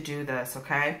you to do this,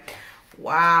 okay?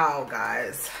 Wow,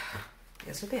 guys.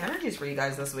 Guess what the energies for you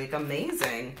guys this week?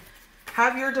 Amazing.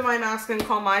 Have your Divine Masculine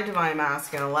call my Divine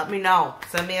Masculine. Let me know.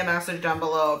 Send me a message down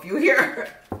below if you hear.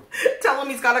 Tell him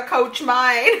he's got to coach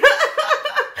mine.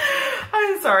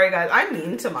 I'm sorry, guys. I'm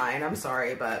mean to mine. I'm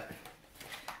sorry, but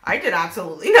I did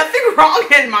absolutely nothing wrong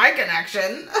in my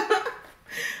connection.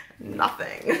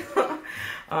 Nothing.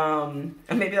 And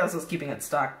maybe that's what's keeping it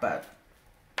stuck, but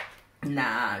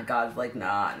nah, God's like,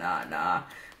 nah.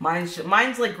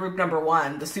 Mine's like group number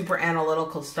 1, the super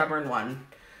analytical, stubborn one.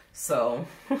 So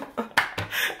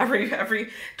every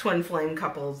twin flame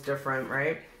couple is different,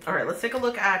 right? All right, let's take a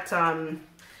look at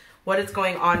what is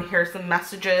going on here. Some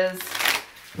messages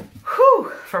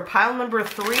for pile number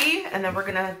 3, and then we're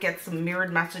gonna get some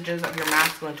mirrored messages of your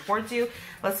masculine towards you.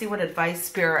 Let's see what advice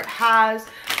Spirit has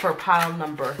for pile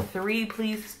number 3,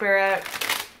 please, Spirit.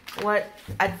 What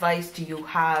advice do you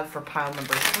have for pile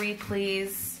number 3,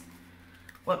 please?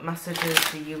 What messages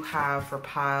do you have for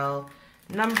pile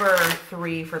number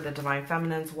 3 for the Divine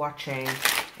Feminines watching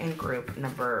in group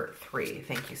number 3?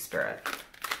 Thank you, Spirit.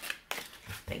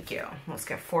 Thank you. Let's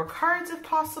get 4 cards if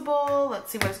possible.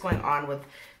 Let's see what's going on with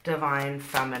Divine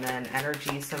Feminine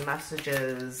energy. Some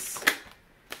messages.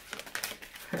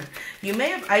 You may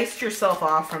have iced yourself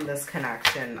off from this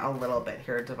connection a little bit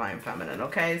here, Divine Feminine.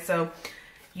 Okay, so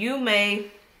you may...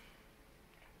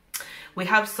 We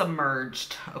have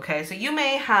submerged. Okay, so you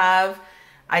may have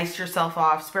iced yourself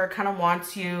off. Spirit kind of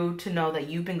wants you to know that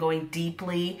you've been going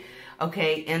deeply,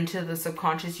 okay, into the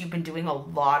subconscious. You've been doing a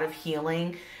lot of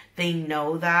healing. They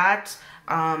know that.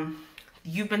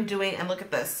 You've been doing, and look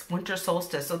at this, winter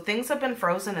solstice. So things have been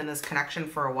frozen in this connection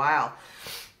for a while.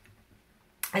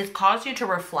 It's caused you to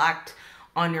reflect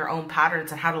on your own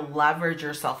patterns and how to leverage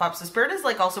yourself up. So Spirit is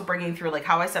like also bringing through, like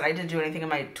how I said, I didn't do anything in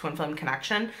my twin flame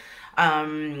connection.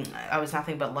 I was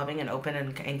nothing but loving and open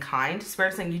and kind.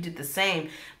 Spirit saying you did the same,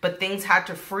 but things had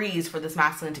to freeze for this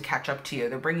masculine to catch up to you.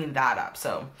 They're bringing that up.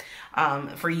 So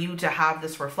for you to have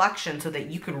this reflection so that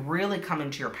you can really come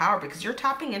into your power, because you're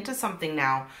tapping into something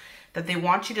now that they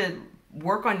want you to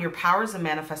work on your powers of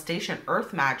manifestation,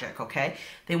 earth magic, okay?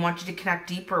 They want you to connect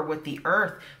deeper with the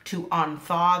earth to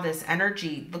unthaw this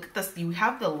energy. Look at this. You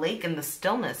have the lake and the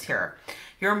stillness here.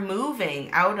 You're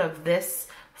moving out of this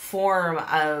form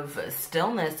of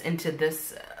stillness into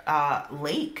this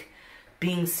lake,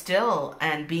 being still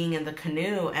and being in the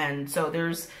canoe. And so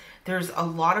there's There's a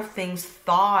lot of things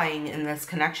thawing in this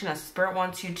connection as Spirit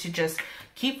wants you to just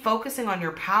keep focusing on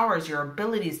your powers, your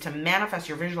abilities to manifest,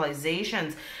 your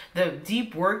visualizations, the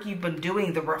deep work you've been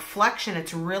doing, the reflection.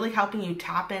 It's really helping you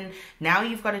tap in. Now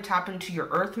you've got to tap into your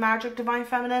earth magic, Divine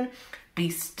Feminine. Be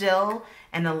still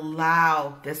and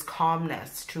allow this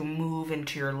calmness to move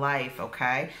into your life,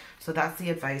 okay? So that's the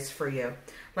advice for you.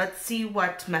 Let's see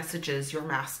what messages your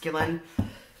masculine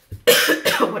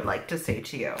would like to say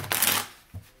to you.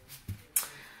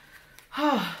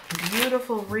 Oh,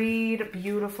 beautiful read,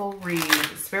 beautiful read.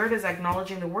 Spirit is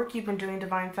acknowledging the work you've been doing,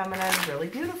 Divine Feminine. Really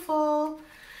beautiful.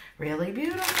 Really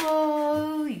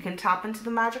beautiful. You can tap into the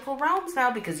magical realms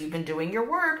now because you've been doing your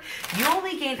work. You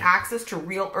only gain access to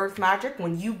real earth magic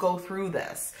when you go through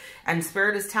this. And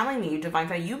Spirit is telling me, Divine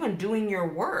Feminine, you've been doing your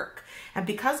work. And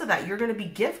because of that, you're going to be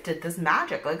gifted this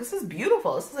magic. Like, this is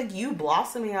beautiful. This is like you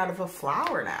blossoming out of a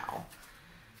flower now.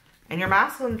 And your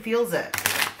masculine feels it.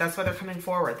 That's why they're coming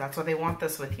forward. That's why they want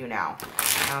this with you now.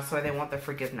 That's why they want the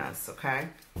forgiveness, okay?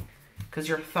 Because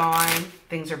you're thawing.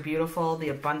 Things are beautiful. The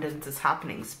abundance is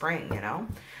happening. Spring, you know?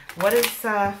 What is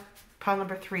pile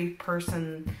number 3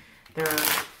 person,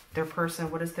 their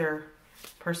person, what is their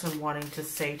person wanting to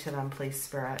say to them, please,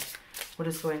 Spirit? What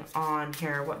is going on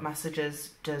here? What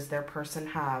messages does their person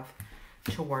have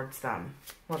towards them?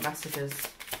 What messages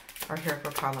are here for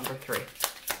pile number 3?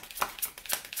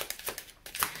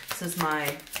 This is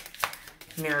my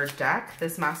mirrored deck.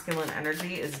 This masculine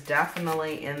energy is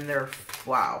definitely in their,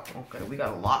 wow, okay, we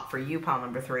got a lot for you, pile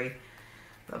number 3.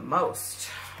 The most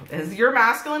is your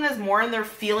masculine is more in their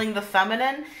feeling the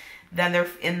feminine than they're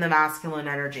in the masculine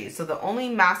energy. So the only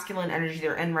masculine energy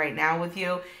they're in right now with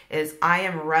you is I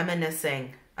am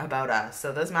reminiscing about us.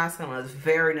 So this masculine is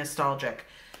very nostalgic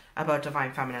about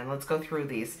Divine Feminine. Let's go through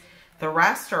these. The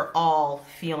rest are all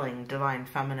feeling Divine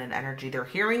Feminine energy. They're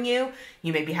hearing you.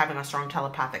 You may be having a strong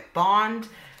telepathic bond.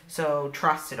 So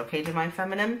trust it, okay, Divine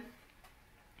Feminine?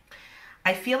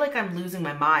 I feel like I'm losing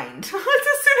my mind as soon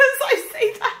as I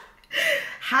say that.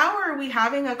 How are we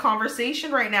having a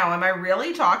conversation right now? Am I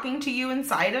really talking to you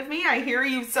inside of me? I hear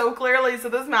you so clearly. So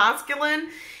this masculine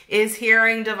is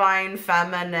hearing Divine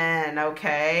Feminine,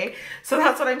 okay? So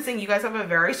that's what I'm saying. You guys have a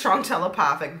very strong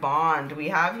telepathic bond. We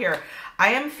have here, I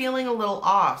am feeling a little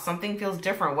off. Something feels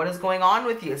different. What is going on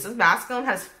with you? So this masculine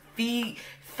has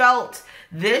felt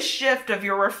this shift of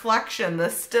your reflection,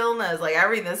 this stillness, like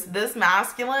everything. This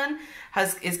masculine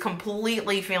is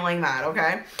completely feeling that,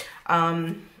 okay?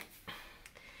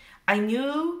 I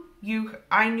knew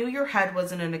your head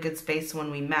wasn't in a good space when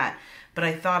we met, but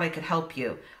I thought I could help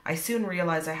you. I soon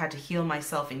realized I had to heal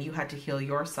myself and you had to heal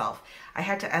yourself. I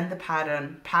had to end the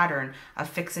pattern of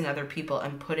fixing other people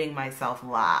and putting myself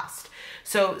last.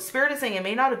 So Spirit is saying it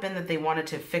may not have been that they wanted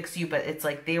to fix you, but it's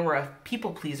like they were a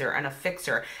people pleaser and a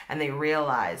fixer, and they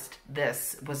realized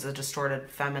this was a distorted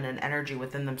feminine energy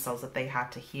within themselves that they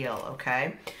had to heal,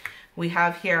 okay? We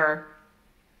have here,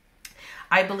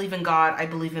 I believe in God, I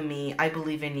believe in me, I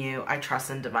believe in you, I trust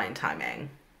in divine timing.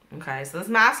 Okay, so this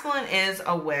masculine is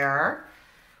aware.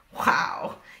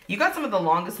 Wow, you got some of the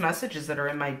longest messages that are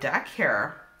in my deck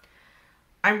here.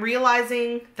 I'm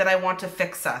realizing that I want to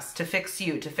fix us, to fix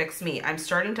you, to fix me. I'm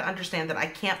starting to understand that I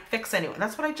can't fix anyone.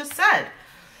 That's what I just said.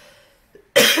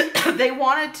 They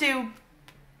wanted to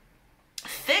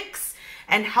fix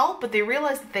and help, but they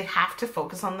realized that they have to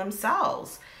focus on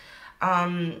themselves.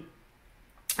 I'm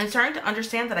starting to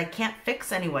understand that I can't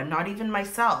fix anyone, not even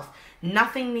myself.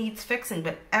 Nothing needs fixing,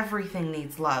 but everything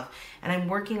needs love. And I'm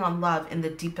working on love in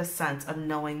the deepest sense of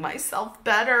knowing myself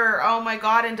better. Oh my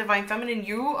God, in Divine Feminine,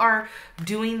 you are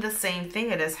doing the same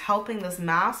thing. It is helping this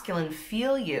masculine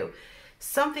feel you.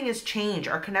 Something has changed.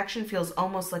 Our connection feels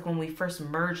almost like when we first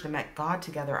merged and met God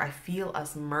together. I feel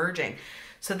us merging.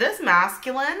 So this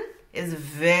masculine is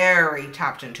very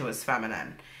tapped into his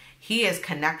feminine. He is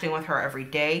connecting with her every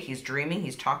day. He's dreaming.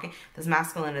 He's talking. This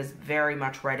masculine is very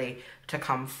much ready to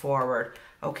come forward.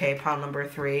 Okay, pile number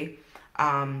 3.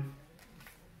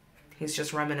 He's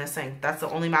just reminiscing. That's the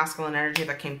only masculine energy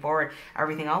that came forward.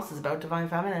 Everything else is about Divine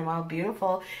Feminine. Wow,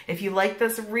 beautiful. If you like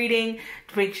this reading,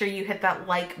 make sure you hit that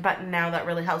like button now. That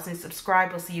really helps me. Subscribe.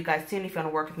 We'll see you guys soon. If you want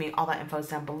to work with me, all that info is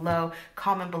down below.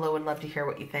 Comment below. Would love to hear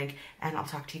what you think. And I'll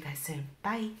talk to you guys soon.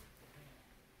 Bye.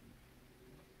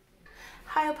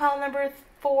 Hi, pile number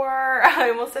 4. I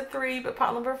almost said 3, but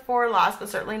pile number 4, last but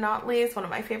certainly not least, one of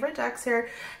my favorite decks here.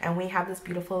 And we have this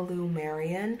beautiful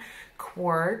Lumerian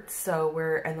Quartz. So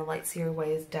we're in the Light Seer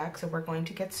Ways deck. So we're going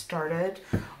to get started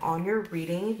on your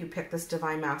reading. You pick this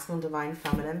Divine Masculine, Divine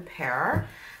Feminine pair.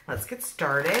 Let's get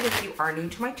started. If you are new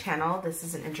to my channel, this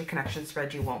is an interconnection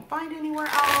spread you won't find anywhere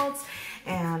else.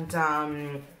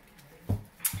 And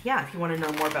yeah, if you want to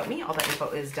know more about me, all that info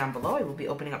is down below. I will be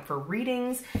opening up for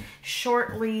readings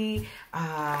shortly.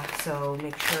 So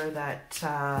make sure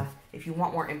that if you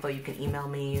want more info, you can email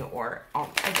me, or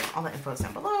again, all that info is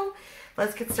down below.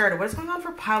 Let's get started. What is going on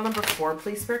for pile number 4,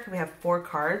 please, Spirit? Can we have 4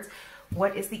 cards?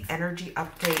 What is the energy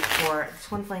update for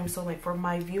Twin Flame Soulmate for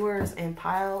my viewers in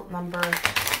pile number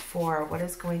 4? What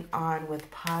is going on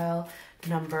with pile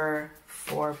number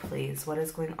 4, please? What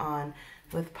is going on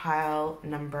with pile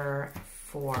number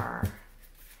 4?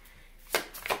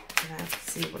 Let's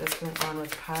see what is going on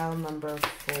with pile number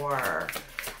 4.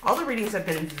 All the readings have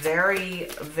been very,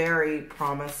 very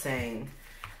promising.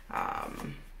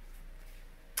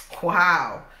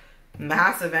 Wow.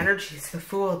 Massive energies. The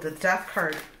Fool, the Death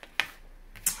card,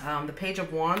 the Page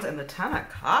of Wands, and the Ten of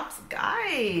Cups.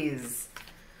 Guys.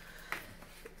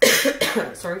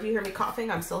 Sorry if you hear me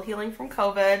coughing. I'm still healing from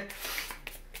COVID.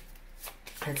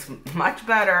 It's much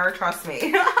better. Trust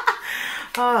me.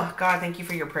 Oh, God, thank you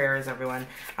for your prayers, everyone.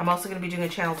 I'm also going to be doing a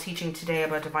channel teaching today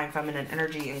about divine feminine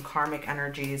energy and karmic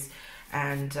energies,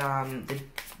 and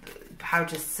how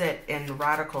to sit in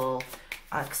radical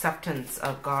acceptance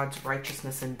of God's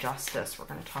righteousness and justice. We're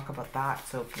going to talk about that.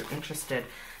 So if you're interested,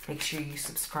 make sure you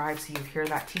subscribe so you hear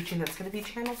that teaching that's going to be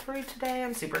channeled through today.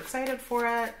 I'm super excited for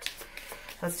it.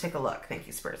 Let's take a look. Thank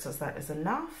you, Spirit. Says that is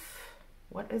enough.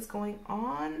 What is going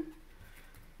on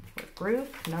with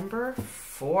group number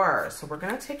 4? So we're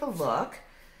going to take a look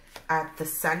at the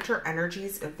center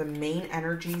energies of the main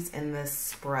energies in this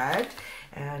spread,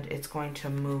 and it's going to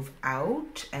move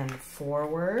out and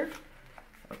forward.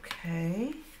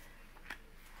 Okay.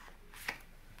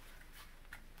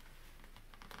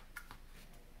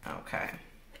 Okay.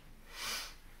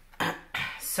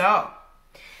 So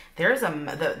there's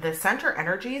the center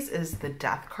energies is the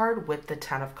Death card with the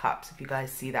Ten of Cups. If you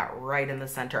guys see that right in the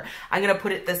center, I'm going to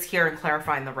put this here and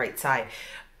clarify on the right side.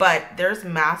 But there's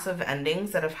massive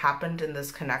endings that have happened in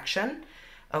this connection.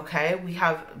 Okay, we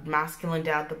have masculine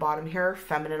down at the bottom here,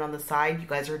 feminine on the side. You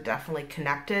guys are definitely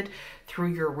connected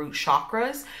through your root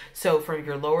chakras. So from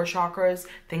your lower chakras,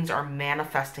 things are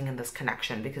manifesting in this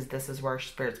connection, because this is where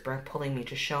Spirit's pulling me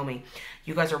to show me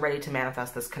you guys are ready to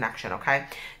manifest this connection. Okay,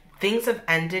 things have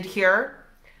ended here.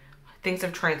 Things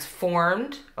have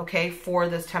transformed, okay, for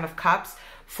this Ten of Cups,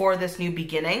 for this new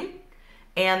beginning,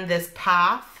 and this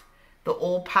path, the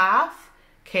old path.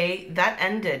 Okay, that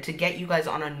ended to get you guys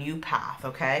on a new path,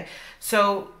 okay?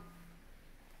 So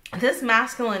this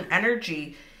masculine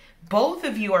energy, both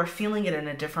of you are feeling it in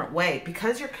a different way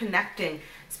because you're connecting.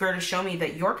 Spirit is showing me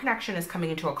that your connection is coming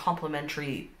into a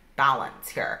complementary balance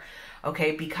here,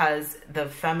 okay? Because the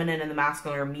feminine and the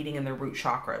masculine are meeting in the root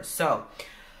chakras. So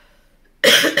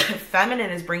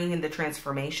feminine is bringing in the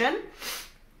transformation.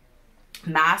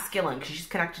 Masculine, because she's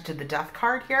connected to the Death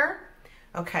card here,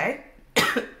 okay?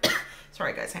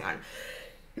 Sorry, guys, hang on.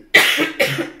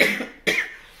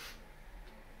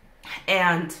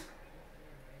 And,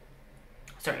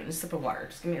 sorry, just a sip of water.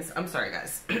 Just give me I'm sorry,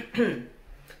 guys.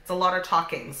 It's a lot of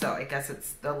talking, so I guess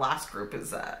it's the last group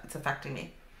is, it's affecting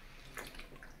me.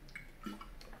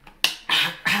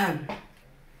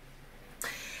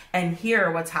 And here,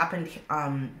 what's happened,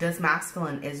 this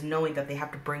masculine is knowing that they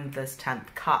have to bring this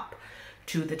 10th cup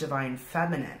to the divine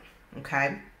feminine,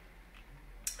 okay?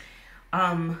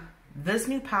 This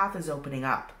new path is opening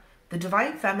up. The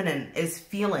divine feminine is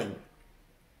feeling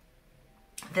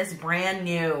this brand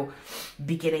new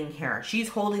beginning here. She's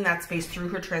holding that space through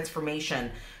her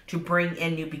transformation to bring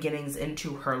in new beginnings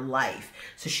into her life.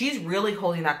 So she's really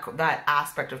holding that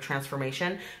aspect of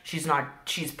transformation. She's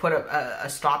put a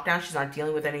stop down. She's not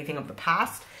dealing with anything of the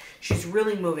past. She's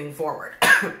really moving forward.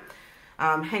 Hang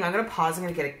on, I'm going to pause. I'm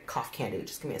going to get a cough candy.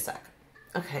 Just give me a sec.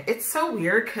 Okay, it's so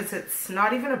weird because it's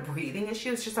not even a breathing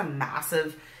issue. It's just a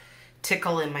massive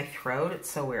tickle in my throat.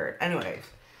 It's so weird. Anyways,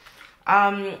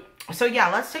 so yeah,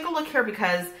 let's take a look here,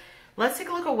 because let's take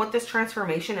a look at what this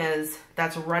transformation is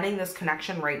that's running this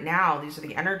connection right now. These are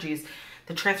the energies,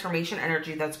 the transformation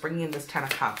energy that's bringing in this Ten of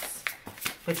Cups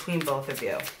between both of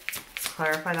you. Let's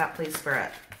clarify that, please,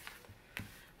 Spirit.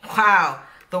 Wow,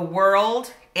 the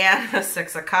World and the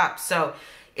Six of Cups. So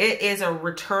it is a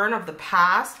return of the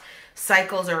past.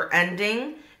 Cycles are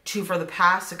ending for the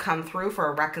past to come through for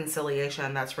a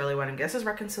reconciliation. That's really what I'm guessing is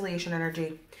reconciliation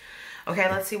energy. Okay,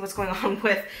 let's see what's going on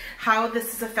with how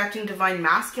this is affecting divine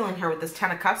masculine here with this Ten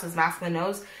of Cups. As masculine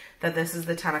knows that this is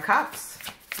the Ten of Cups.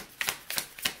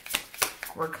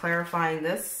 We're clarifying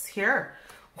this here.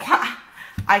 Wow.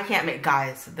 I can't make,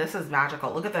 guys, this is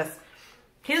magical. Look at this.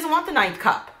 He doesn't want the 9th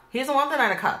cup. He doesn't want the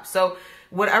 9 of Cups. So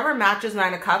whatever matches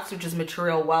 9 of Cups, which is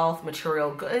material wealth,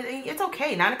 material good, it's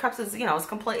okay. 9 of Cups is, you know, it's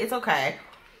complete. It's okay.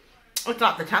 It's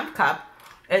not the 10th cup.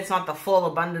 It's not the full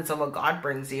abundance of what God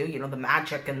brings you, you know, the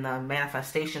magic and the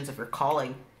manifestations of your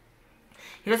calling.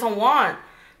 He doesn't want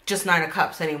just 9 of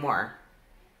Cups anymore.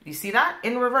 You see that?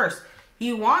 In reverse.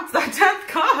 He wants that 10th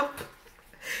cup.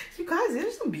 You guys,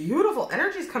 there's some beautiful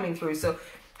energies coming through. So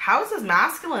how is this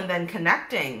masculine then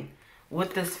connecting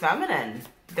with this feminine?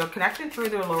 They're connecting through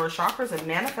their lower chakras and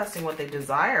manifesting what they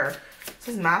desire. This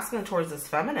is masculine towards this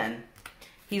feminine.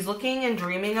 He's looking and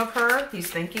dreaming of her. He's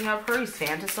thinking of her. He's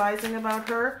fantasizing about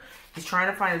her. He's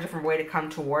trying to find a different way to come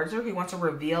towards her. He wants to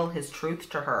reveal his truth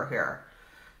to her here.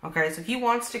 Okay, so he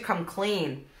wants to come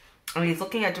clean. And he's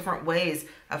looking at different ways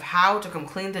of how to come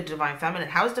clean the divine feminine.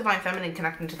 How is divine feminine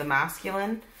connecting to the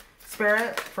masculine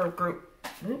spirit for group?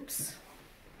 Oops.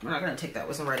 We're not going to take that.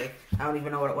 Wasn't ready. I don't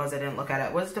even know what it was. I didn't look at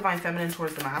it. What is divine feminine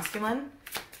towards the masculine?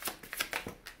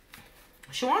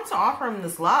 She wants to offer him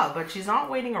this love, but she's not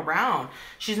waiting around.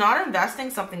 She's not investing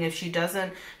something if she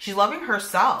doesn't. She's loving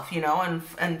herself, you know,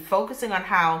 and focusing on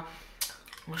how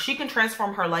she can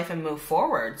transform her life and move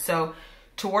forward. So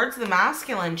towards the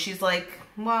masculine, she's like,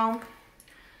 well,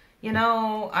 you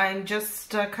know, I'm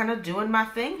just kind of doing my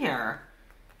thing here,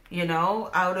 you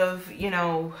know, out of, you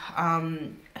know,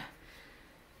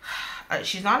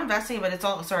 she's not investing, but it's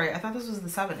all, sorry, I thought this was the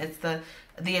 7. It's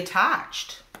the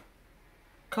attached.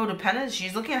 Codependent.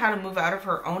 She's looking at how to move out of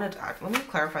her own attack. Let me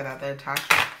clarify that. The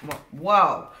attachment.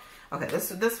 Whoa. Okay, this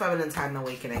feminine's had an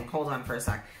awakening. Hold on for a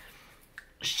sec.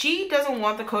 She doesn't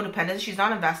want the codependence. She's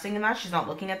not investing in that. She's not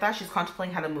looking at that. She's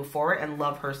contemplating how to move forward and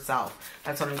love herself.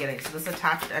 That's what I'm getting. So this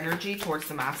attached energy towards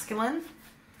the masculine.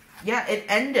 Yeah, it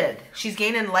ended. She's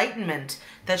gained enlightenment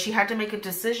that she had to make a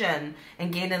decision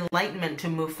and gain enlightenment to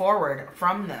move forward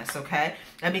from this, okay?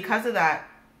 And because of that,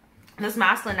 this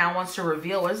masculine now wants to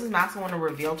reveal. What does this masculine want to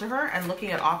reveal to her? And looking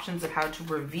at options of how to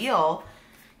reveal.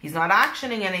 He's not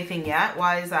actioning anything yet.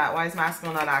 Why is that? Why is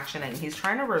masculine not actioning? He's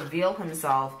trying to reveal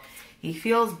himself. He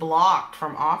feels blocked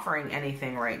from offering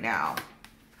anything right now.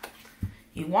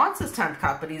 He wants his 10th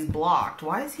cup, but he's blocked.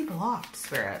 Why is he blocked,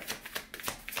 Spirit?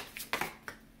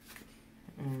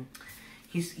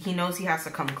 He knows he has to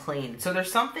come clean. So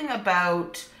there's something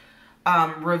about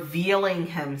revealing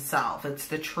himself. It's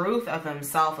the truth of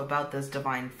himself about this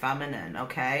divine feminine,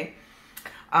 okay?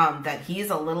 That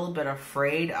he's a little bit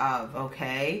afraid of,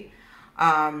 okay?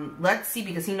 Let's see,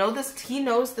 because he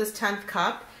knows this 10th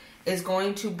cup is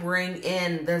going to bring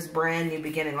in this brand new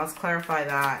beginning. Let's clarify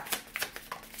that.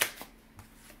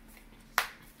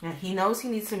 Yeah, he knows he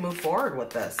needs to move forward with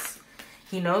this.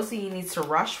 He knows he needs to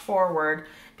rush forward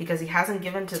because he hasn't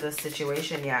given to this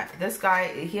situation yet. This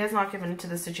guy, he has not given into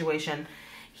this situation.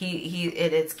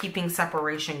 It's keeping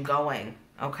separation going.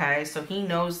 Okay, so he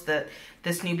knows that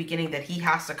this new beginning, that he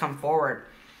has to come forward.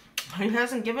 He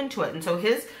hasn't given to it, and so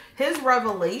his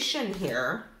revelation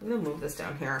here. I'm gonna move this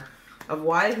down here. Of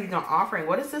why he's not offering.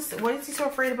 What is this? What is he so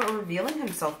afraid about revealing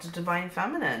himself to divine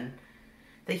feminine?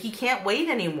 That he can't wait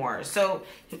anymore. So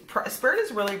Spirit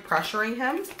is really pressuring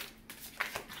him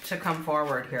to come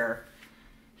forward here.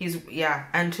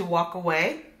 And to walk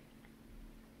away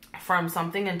from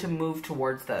something and to move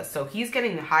towards this. So he's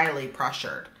getting highly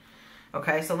pressured.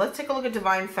 Okay, so let's take a look at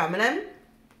divine feminine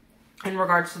in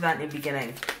regards to that new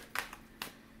beginning.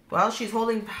 Well, she's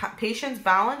holding patience,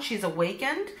 balance. She's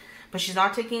awakened, but she's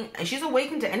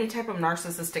awakened to any type of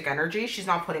narcissistic energy. She's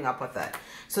not putting up with it.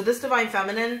 So this divine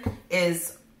feminine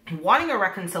is wanting a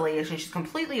reconciliation. She's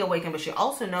completely awakened, but she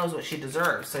also knows what she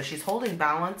deserves. So she's holding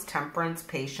balance, temperance,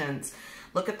 patience.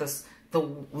 Look at this, the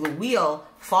wheel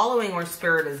following where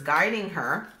Spirit is guiding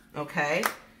her, okay,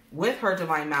 with her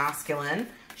divine masculine.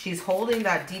 She's holding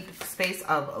that deep space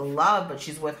of love, but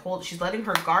she's letting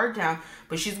her guard down,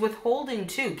 but she's withholding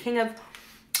too. King of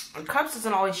Cups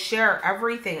doesn't always share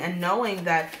everything, and knowing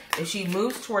that if she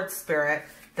moves towards Spirit,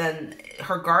 then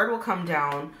her guard will come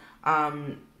down.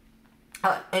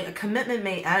 A commitment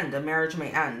may end, a marriage may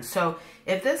end. So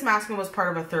if this masculine was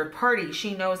part of a third party,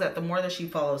 she knows that the more that she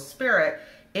follows Spirit,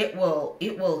 it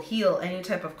will heal any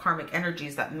type of karmic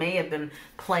energies that may have been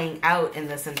playing out in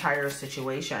this entire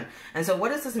situation. And so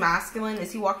what is this masculine?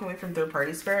 Is he walking away from third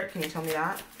party, Spirit? Can you tell me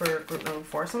that for group number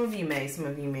 4? Some of you may, some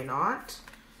of you may not.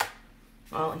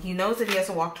 Well, he knows that he has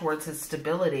to walk towards his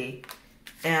stability,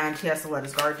 and he has to let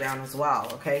his guard down as well,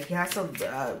 okay? He has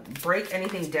to break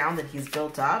anything down that he's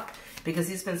built up, because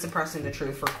he's been suppressing the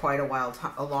truth for quite a while,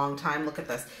 a long time. Look at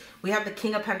this. We have the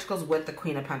King of Pentacles with the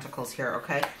Queen of Pentacles here,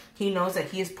 okay? He knows that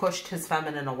he has pushed his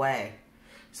feminine away.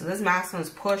 So this masculine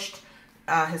has pushed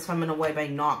his feminine away by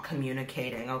not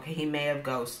communicating, okay? He may have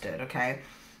ghosted, okay?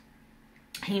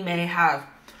 He may have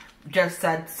just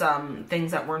said some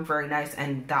things that weren't very nice,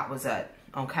 and that was it,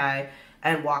 okay?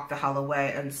 And walked the hell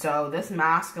away. And so this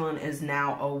masculine is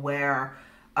now aware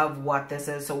of what this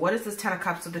is. So what is this 10 of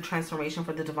Cups with the transformation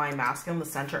for the Divine Masculine, the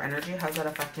center energy? How's that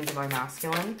affecting Divine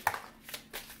Masculine?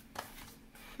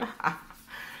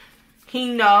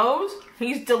 He knows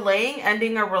he's delaying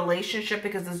ending a relationship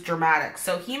because it's dramatic.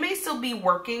 So he may still be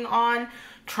working on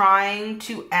trying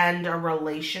to end a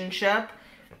relationship.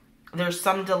 There's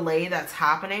some delay that's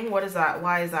happening. What is that?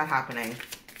 Why is that happening?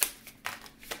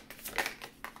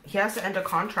 He has to end a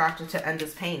contract to end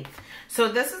his pain. So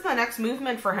this is the next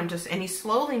movement for him, and he's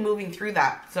slowly moving through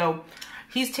that. So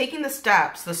he's taking the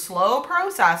steps, the slow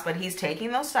process, but he's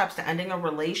taking those steps to ending a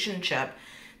relationship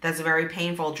that's very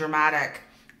painful, dramatic,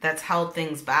 that's held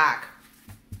things back.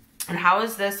 And how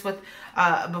is this with,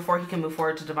 before he can move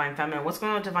forward to Divine Feminine? What's going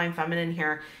on with Divine Feminine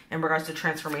here in regards to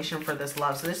transformation for this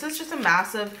love? So this is just a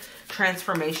massive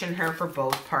transformation here for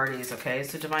both parties, okay?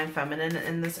 So Divine Feminine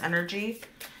in this energy,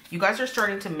 you guys are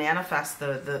starting to manifest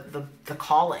the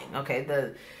calling,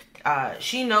 okay?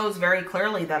 She knows very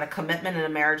clearly that a commitment in a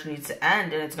marriage needs to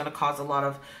end, and it's going to cause a lot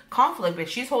of conflict, but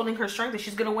she's holding her strength that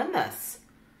she's going to win this.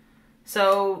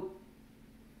 So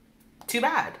too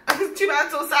bad. Too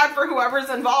bad, so sad for whoever's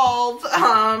involved.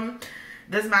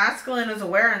 This masculine is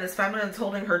aware and this feminine is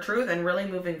holding her truth and really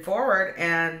moving forward,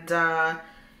 and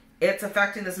it's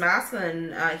affecting this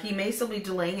masculine. He may still be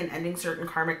delaying and ending certain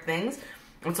karmic things.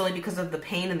 It's only because of the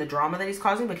pain and the drama that he's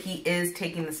causing, but he is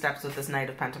taking the steps with this Knight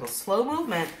of Pentacles. Slow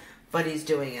movement, but he's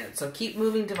doing it. So keep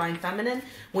moving, Divine Feminine.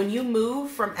 When you move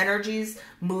from energies,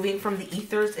 moving from the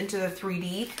ethers into the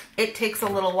 3D, it takes a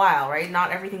little while, right?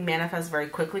 Not everything manifests very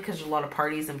quickly because there's a lot of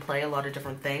parties in play, a lot of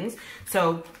different things.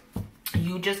 So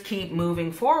you just keep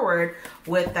moving forward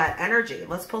with that energy.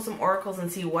 Let's pull some oracles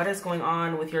and see what is going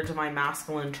on with your Divine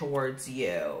Masculine towards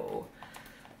you.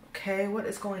 Okay, what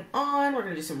is going on? We're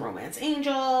going to do some Romance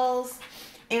Angels,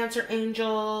 Answer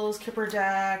Angels, Kipper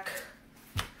deck.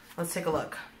 Let's take a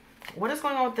look. What is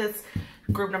going on with this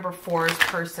group number 4's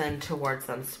person towards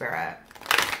them, Spirit?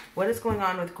 What is going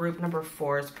on with group number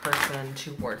 4's person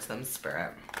towards them,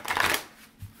 Spirit?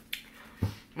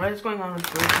 What is going on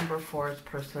with group number 4's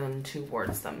person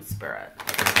towards them, Spirit?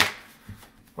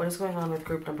 What is going on with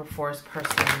group number 4's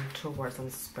person towards them,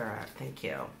 Spirit? Thank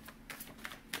you.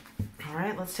 All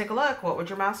right, let's take a look. What would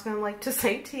your masculine like to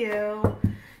say to you?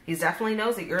 He definitely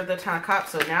knows that you're the 10 of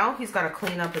Cups, so now he's got to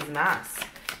clean up his mess.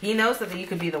 He knows that you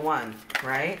could be the one,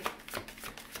 right?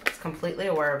 He's completely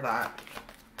aware of that.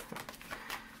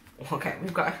 Okay,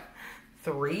 we've got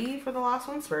 3 for the last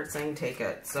one. Spirit's saying take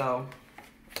it. So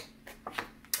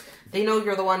they know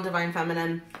you're the one, Divine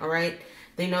Feminine, all right?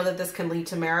 They know that this can lead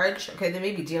to marriage. Okay, they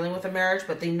may be dealing with a marriage,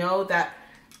 but they know that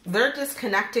they're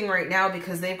disconnecting right now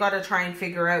because they've got to try and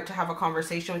figure out to have a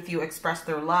conversation with you, express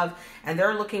their love, and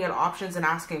they're looking at options and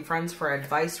asking friends for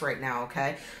advice right now,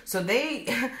 okay? So they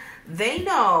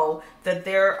know that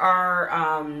there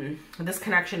are, this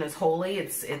connection is holy,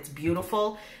 it's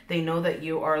beautiful. They know that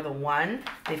you are the one.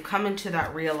 They've come into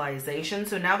that realization.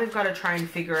 So now they've got to try and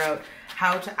figure out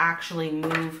how to actually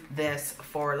move this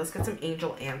forward. Let's get some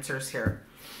angel answers here.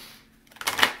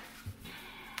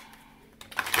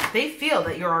 They feel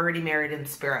that you're already married in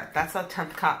spirit. That's the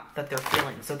 10th cup that they're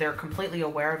feeling. So they're completely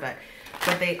aware of it.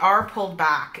 But they are pulled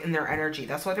back in their energy.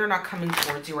 That's why they're not coming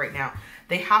towards you right now.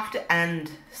 They have to end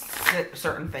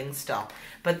certain things still.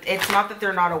 But it's not that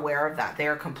they're not aware of that. They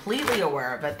are completely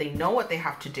aware of it. They know what they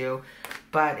have to do.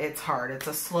 But it's hard. It's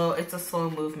a slow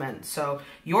movement. So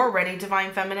you're ready,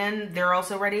 Divine Feminine. They're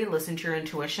also ready. Listen to your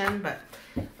intuition. But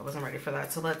I wasn't ready for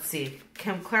that. So let's see.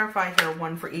 Can clarify here,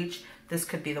 one for each. This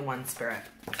could be the one, Spirit.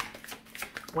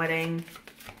 Wedding,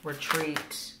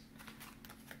 retreat.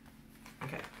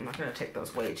 Okay, I'm not going to take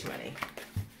those way too many.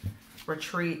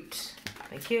 Retreat.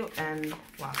 Thank you. And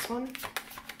last one.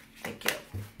 Thank you.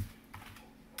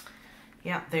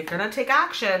 Yeah, they're going to take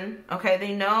action. Okay,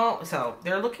 they know. So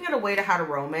they're looking at a way to how to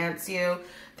romance you.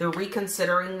 They're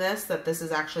reconsidering this, that this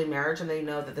is actually marriage, and they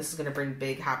know that this is going to bring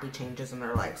big, happy changes in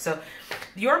their life. So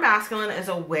your masculine is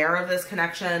aware of this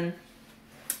connection.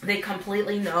 They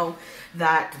completely know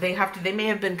that they may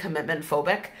have been commitment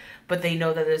phobic, but they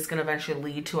know that it's going to eventually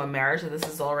lead to a marriage, and this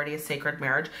is already a sacred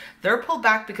marriage. They're pulled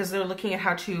back because they're looking at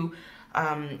how to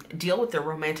deal with their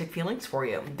romantic feelings for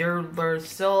you. They're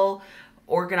still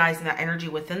organizing that energy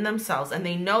within themselves, and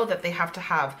they know that they have to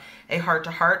have a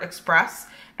heart-to-heart express,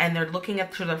 and they're looking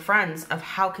at to their friends of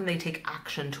how can they take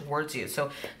action towards you. So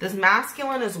this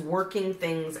masculine is working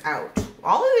things out.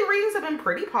 All of the readings have been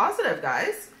pretty positive,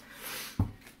 guys.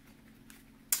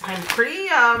 I'm pretty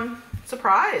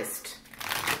surprised.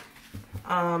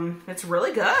 It's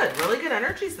really good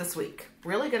energies this week.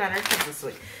 Really good energies this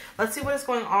week. Let's see what is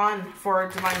going on for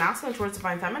Divine Masculine towards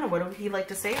Divine Feminine. What would he like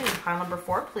to say in pile number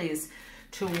 4, please?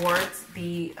 towards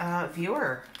the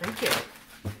viewer. Thank you.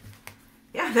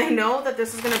 Yeah, they know that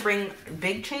this is going to bring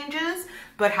big changes,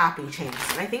 but happy changes.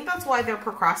 And I think that's why they're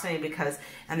procrastinating, because,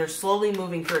 and they're slowly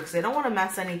moving through, because they don't want to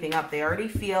mess anything up. They already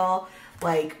feel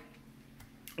like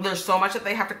there's so much that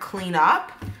they have to clean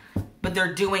up, but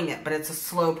they're doing it, but it's a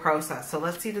slow process. So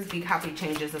let's see this big happy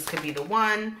changes. This could be the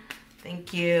one.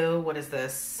 Thank you. What is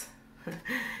this?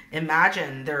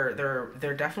 Imagine.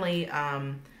 They're definitely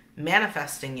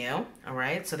manifesting you. All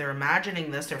right. So they're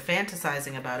imagining this. They're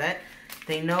fantasizing about it.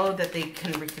 They know that they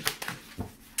can,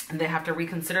 they have to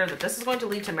reconsider that this is going to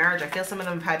lead to marriage. I feel some of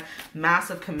them have had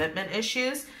massive commitment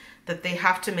issues, that they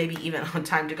have to, maybe even on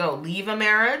time to go, leave a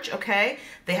marriage, okay?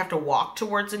 They have to walk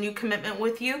towards a new commitment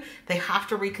with you. They have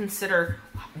to reconsider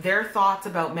their thoughts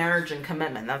about marriage and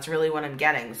commitment. That's really what I'm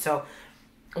getting. So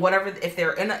whatever, if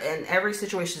they're in every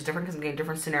situation is different because I'm getting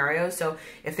different scenarios. So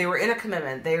if they were in a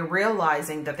commitment, they're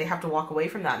realizing that they have to walk away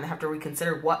from that, and they have to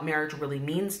reconsider what marriage really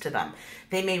means to them.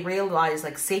 They may realize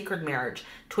like sacred marriage,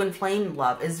 twin flame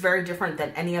love is very different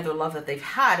than any other love that they've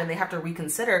had. And they have to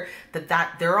reconsider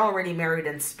that they're already married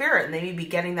in spirit, and they may be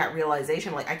getting that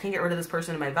realization, like, I can't get rid of this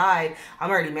person in my vibe. I'm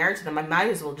already married to them. I might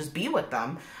as well just be with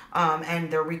them.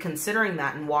 And they're reconsidering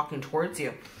that and walking towards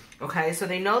you. Okay. So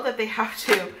they know that they have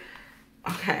to,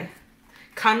 okay,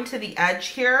 come to the edge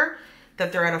here,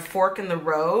 that they're at a fork in the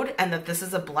road, and that this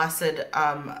is a blessed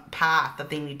path that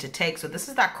they need to take. So this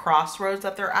is that crossroads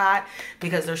that they're at,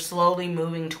 because they're slowly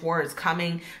moving towards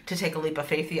coming to take a leap of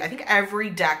faith. I think every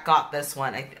deck got this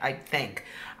one, I think.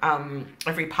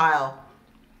 Every pile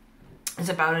is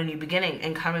about a new beginning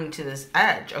and coming to this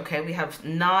edge. Okay, we have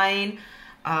 9,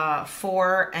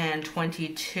 4, and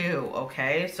 22.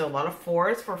 Okay, so a lot of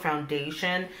 4s for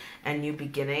foundation and new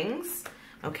beginnings.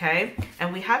 Okay,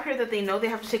 and we have here that they know they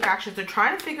have to take actions. They're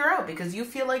trying to figure out, because you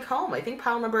feel like home. I think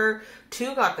pile number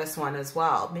 2 got this one as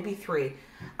well, maybe 3.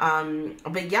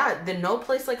 But yeah, the no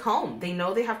place like home. They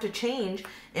know they have to change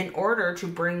in order to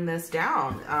bring this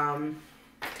down.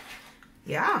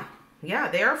 Yeah,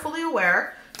 they are fully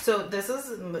aware. So this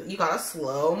is, you got a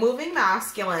slow moving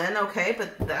masculine, okay,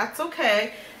 but that's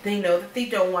okay. They know that they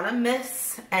don't want to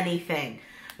miss anything.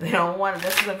 They don't want,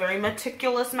 this is a very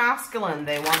meticulous masculine.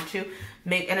 They want to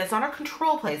make, and it's not a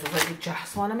control place. It's like, they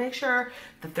just want to make sure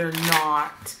that they're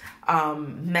not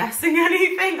messing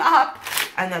anything up,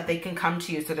 and that they can come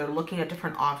to you. So they're looking at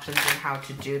different options on how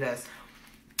to do this.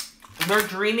 They're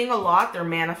dreaming a lot. They're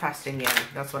manifesting you.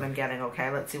 That's what I'm getting.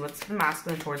 Okay, let's see what's the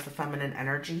masculine towards the feminine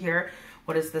energy here.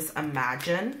 What is this?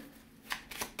 Imagine.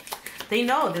 They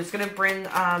know there's going to bring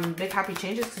big happy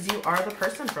changes, because you are the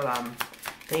person for them.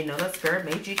 They know that spirit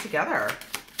made you together.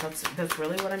 That's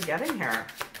really what I'm getting here.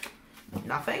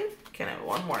 Nothing? Can I have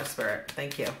one more, spirit?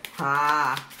 Thank you.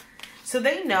 So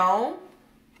they know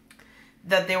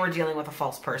that they were dealing with a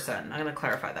false person. I'm going to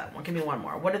clarify that one. Give me one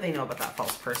more. What do they know about that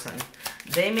false person?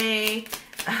 They may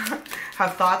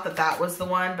have thought that that was the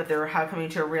one, but they're coming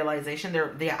to a realization.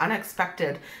 They're the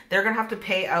unexpected. They're going to have to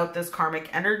pay out this karmic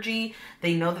energy.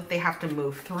 They know that they have to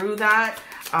move through that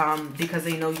because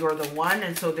they know you're the one.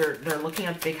 And so they're looking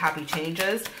at big happy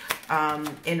changes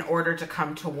in order to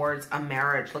come towards a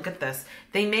marriage. Look at this.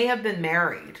 They may have been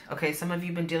married. Okay. Some of you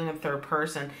have been dealing with third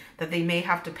person, that they may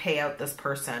have to pay out this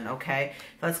person. Okay.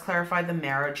 Let's clarify the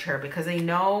marriage here, because they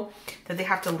know that they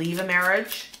have to leave a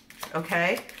marriage.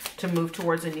 Okay, to move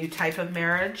towards a new type of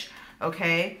marriage.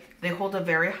 Okay, they hold a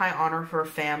very high honor for a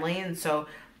family, and so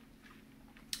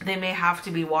they may have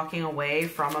to be walking away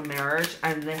from a marriage,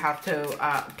 and they have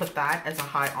to put that as a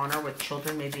high honor, with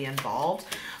children may be involved.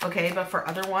 Okay, but for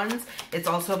other ones, it's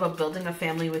also about building a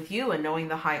family with you and knowing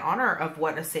the high honor of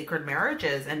what a sacred marriage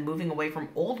is, and moving away from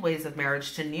old ways of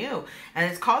marriage to new. And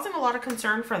it's causing a lot of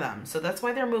concern for them. So that's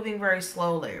why they're moving very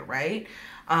slowly, right?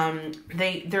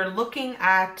 They're looking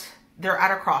at, they're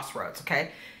at a crossroads.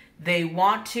 Okay. They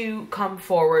want to come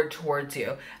forward towards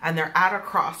you, and they're at a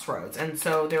crossroads. And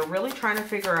so they're really trying to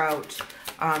figure out,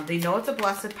 they know it's a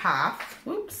blessed path.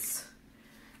 Whoops.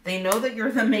 They know that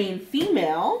you're the main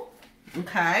female.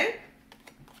 Okay.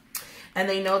 And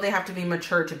they know they have to be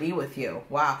mature to be with you.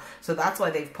 Wow. So that's why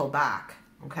they've pulled back.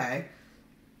 Okay.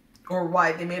 Or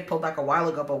why they may have pulled back a while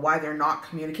ago, but why they're not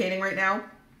communicating right now.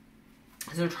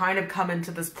 So they're trying to come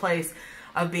into this place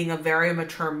of being a very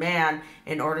mature man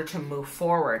in order to move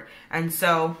forward. And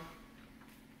so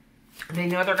they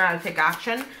know they're going to take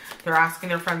action. They're asking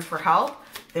their friends for help.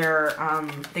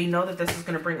 They know that this is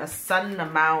going to bring a sudden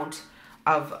amount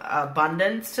of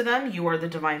abundance to them. You are the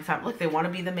divine feminine. Look, they want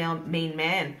to be the main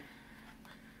man.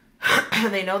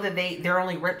 They know that they're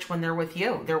only rich when they're with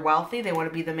you. They're wealthy. They want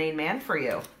to be the main man for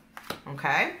you.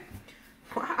 Okay?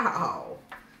 Wow.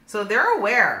 So they're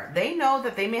aware. They know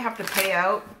that they may have to pay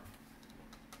out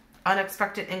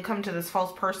unexpected income to this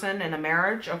false person in a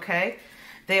marriage, okay?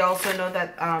 They also know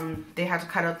that they had to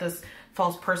cut out this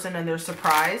false person, and they're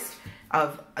surprised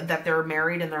of that they're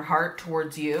married in their heart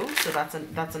towards you. So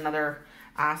that's another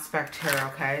aspect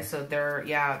here, okay? So they're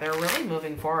really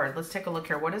moving forward. Let's take a look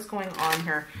here. What is going on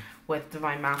here with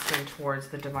Divine Masculine towards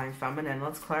the Divine Feminine?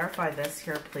 Let's clarify this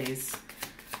here, please,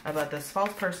 about this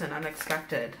false person,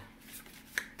 unexpected.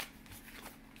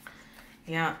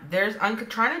 Yeah, there's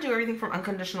trying to do everything from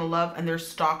unconditional love, and they're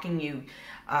stalking you,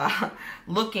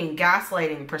 looking,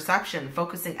 gaslighting, perception,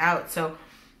 focusing out. So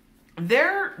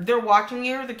they're watching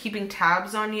you, they're keeping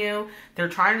tabs on you. They're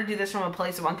trying to do this from a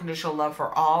place of unconditional love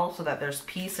for all, so that there's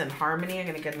peace and harmony. I'm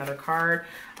going to get another card.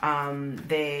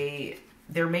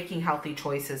 They're making healthy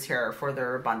choices here for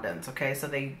their abundance, okay? So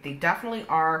they definitely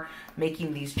are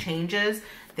making these changes.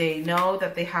 They know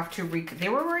that they have to, they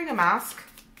were wearing a mask,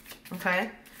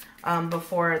 okay,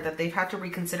 before, that they've had to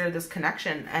reconsider this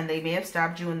connection, and they may have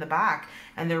stabbed you in the back,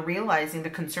 and they're realizing the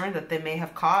concern that they may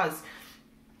have caused.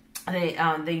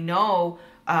 They know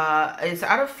it's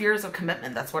out of fears of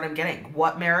commitment. That's what I'm getting.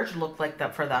 What marriage looked like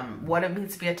that for them, what it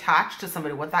means to be attached to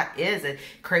somebody, what that is. It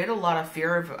created a lot of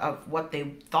fear of what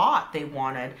they thought they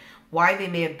wanted, why they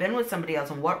may have been with somebody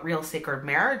else, and what real sacred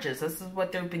marriage is. This is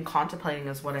what they've been contemplating,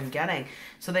 is what I'm getting.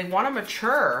 So they want to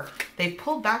mature. They've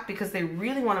pulled back because they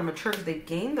really want to mature, because they've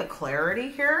gained the clarity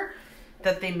here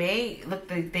that they may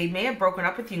have broken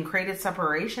up with you and created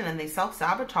separation, and they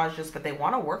self-sabotage this, but they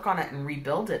want to work on it and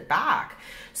rebuild it back.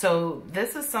 So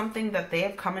this is something that they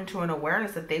have come into an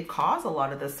awareness that they've caused a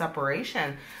lot of this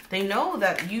separation. They know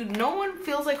that no one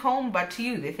feels like home but to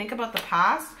you. They think about the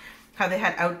past, how they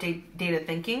had outdated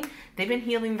thinking. They've been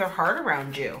healing their heart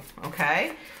around you,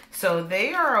 okay? So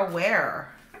they are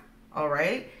aware, all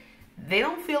right? They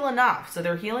don't feel enough. So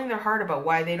they're healing their heart about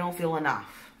why they don't feel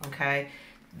enough, okay?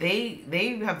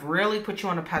 They have really put you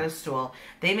on a pedestal.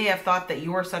 They may have thought that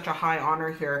you were such a high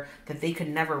honor here that they could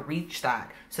never reach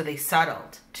that. So they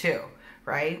settled too,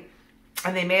 right?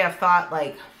 And they may have thought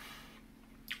like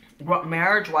what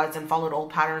marriage was and followed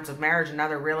old patterns of marriage, and now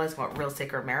they're realizing what real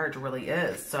sacred marriage really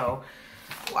is. So,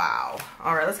 wow.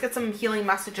 All right, let's get some healing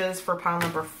messages for pile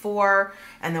number 4,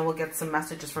 and then we'll get some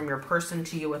messages from your person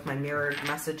to you with my mirrored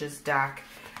messages deck,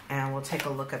 and we'll take a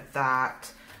look at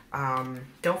that.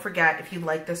 Don't forget, if you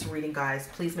like this reading, guys,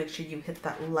 please make sure you hit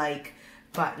that like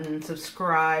button,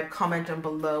 subscribe, comment down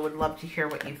below. Would love to hear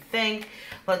what you think.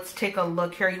 Let's take a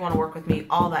look here. You want to work with me,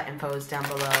 all that info is down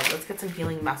below. Let's get some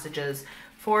healing messages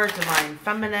for Divine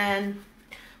Feminine.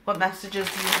 What messages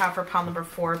do you have for pile number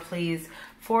 4, please,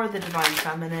 for the Divine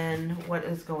Feminine? What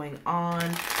is going on?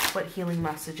 What healing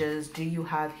messages do you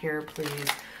have here, please,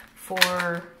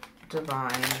 for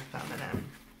Divine Feminine?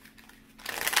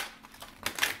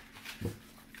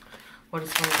 What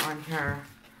is going on here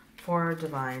for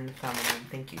Divine Feminine?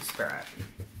 Thank you, Spirit.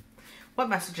 What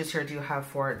messages here do you have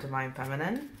for Divine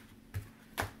Feminine?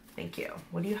 Thank you.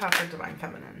 What do you have for Divine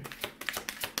Feminine?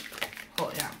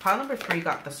 Oh, yeah. Pile number 3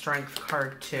 got the Strength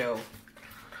card, too.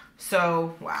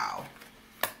 So, wow.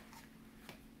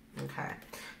 Okay.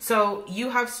 So, you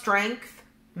have Strength,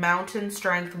 Mountain,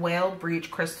 Strength, Whale,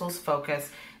 Breach, Crystals, Focus,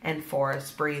 and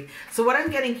Forest, Breathe. So what I'm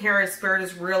getting here is Spirit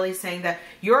is really saying that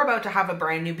you're about to have a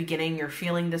brand new beginning. You're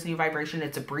feeling this new vibration.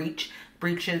 It's a breach.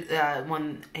 Breach is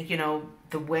when, you know,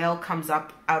 the whale comes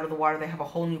up out of the water. They have a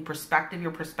whole new perspective.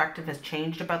 Your perspective has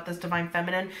changed about this Divine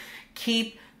Feminine.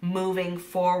 Keep moving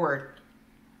forward.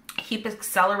 Keep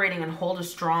accelerating and hold a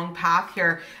strong path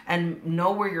here, and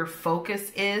know where your focus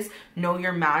is, know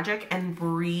your magic, and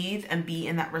breathe and be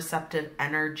in that receptive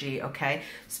energy, okay?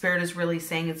 Spirit is really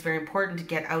saying it's very important to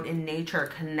get out in nature,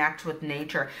 connect with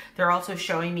nature. They're also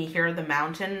showing me here the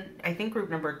mountain. I think group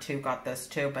number 2 got this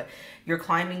too, but you're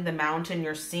climbing the mountain.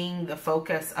 You're seeing the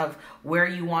focus of where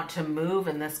you want to move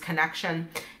in this connection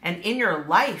and in your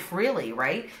life, really,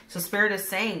 right? So Spirit is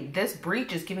saying this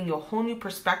breach is giving you a whole new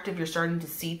perspective. You're starting to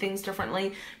see things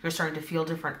differently. You're starting to feel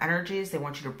different energies. They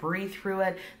want you to breathe through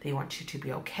it. They want you to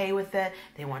be okay with it.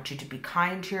 They want you to be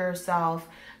kind to yourself.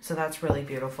 So that's really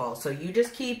beautiful. So you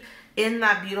just keep in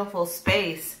that beautiful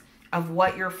space of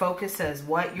what your focus is,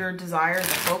 what your desires.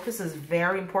 The focus is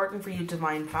very important for you,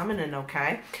 Divine Feminine,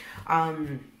 okay?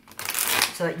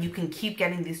 So that you can keep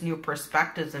getting these new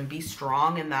perspectives and be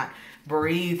strong in that.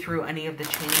 Breathe through any of the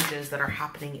changes that are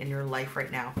happening in your life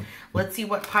right now. Let's see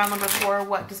what pile number 4,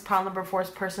 what does pile number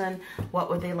 4's person, what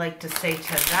would they like to say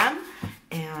to them?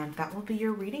 And that will be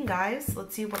your reading, guys.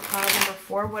 Let's see what pile number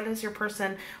 4, what is your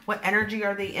person, what energy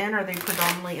are they in? Are they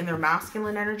predominantly in their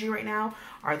masculine energy right now?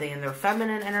 Are they in their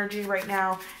feminine energy right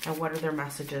now? And what are their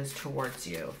messages towards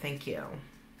you? Thank you.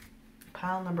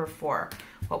 Pile number 4.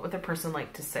 What would the person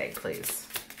like to say, please?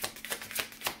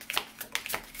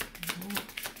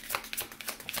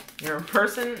 Your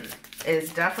person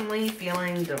is definitely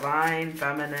feeling divine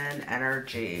feminine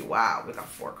energy. Wow, we got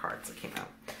 4 cards that came out.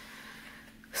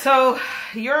 So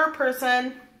your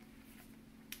person,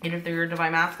 even if they're your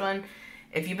divine masculine,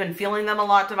 if you've been feeling them a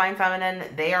lot, divine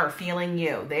feminine, they are feeling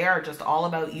you. They are just all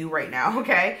about you right now,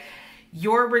 okay?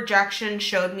 Your rejection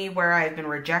showed me where I've been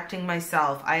rejecting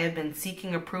myself. I have been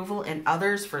seeking approval in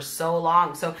others for so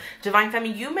long. So divine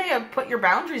feminine, you may have put your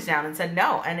boundaries down and said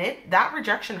no, and that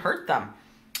rejection hurt them.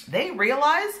 They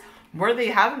realize where they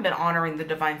haven't been honoring the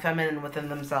divine feminine within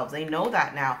themselves. They know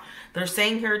that now. They're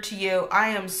saying here to you, I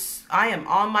am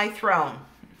on my throne.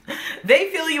 They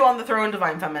feel you on the throne,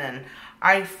 divine feminine.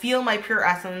 I feel my pure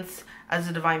essence as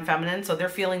a divine feminine. So they're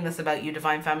feeling this about you,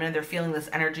 divine feminine. They're feeling this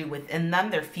energy within them.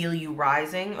 They feel you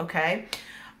rising, okay?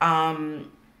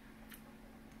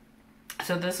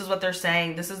 So this is what they're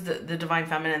saying. This is the divine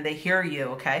feminine. They hear you,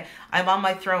 okay? I'm on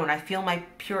my throne. I feel my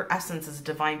pure essence as a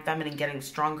divine feminine getting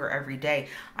stronger every day.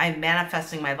 I'm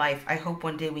manifesting my life. I hope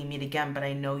one day we meet again, but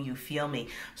I know you feel me.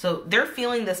 So they're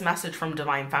feeling this message from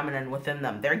divine feminine within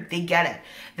them. They get it.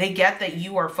 They get that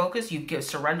you are focused. You've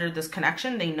surrendered this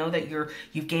connection. They know that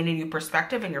you've gained a new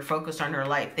perspective and you're focused on your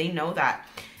life. They know that.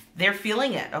 They're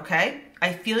feeling it, okay?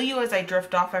 I feel you as I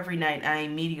drift off every night and I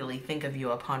immediately think of you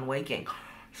upon waking.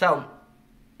 So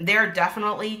they're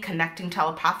definitely connecting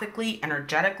telepathically,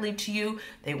 energetically to you.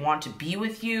 They want to be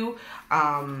with you.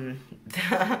 They're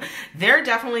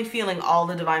definitely feeling all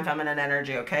the divine feminine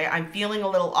energy, okay? I'm feeling a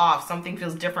little off. Something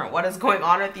feels different. What is going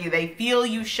on with you? They feel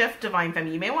you shift, divine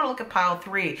feminine. You may want to look at pile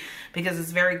 3 because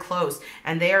it's very close.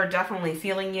 And they are definitely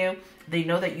feeling you. They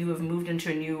know that you have moved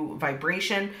into a new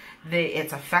vibration.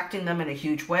 It's affecting them in a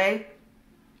huge way.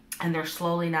 And they're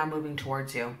slowly now moving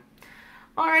towards you.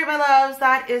 All right, my loves,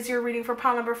 that is your reading for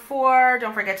pile number 4.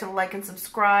 Don't forget to like and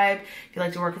subscribe. If you'd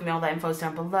like to work with me, all that info is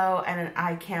down below. And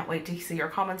I can't wait to see your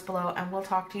comments below. And we'll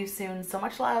talk to you soon. So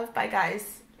much love. Bye,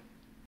 guys.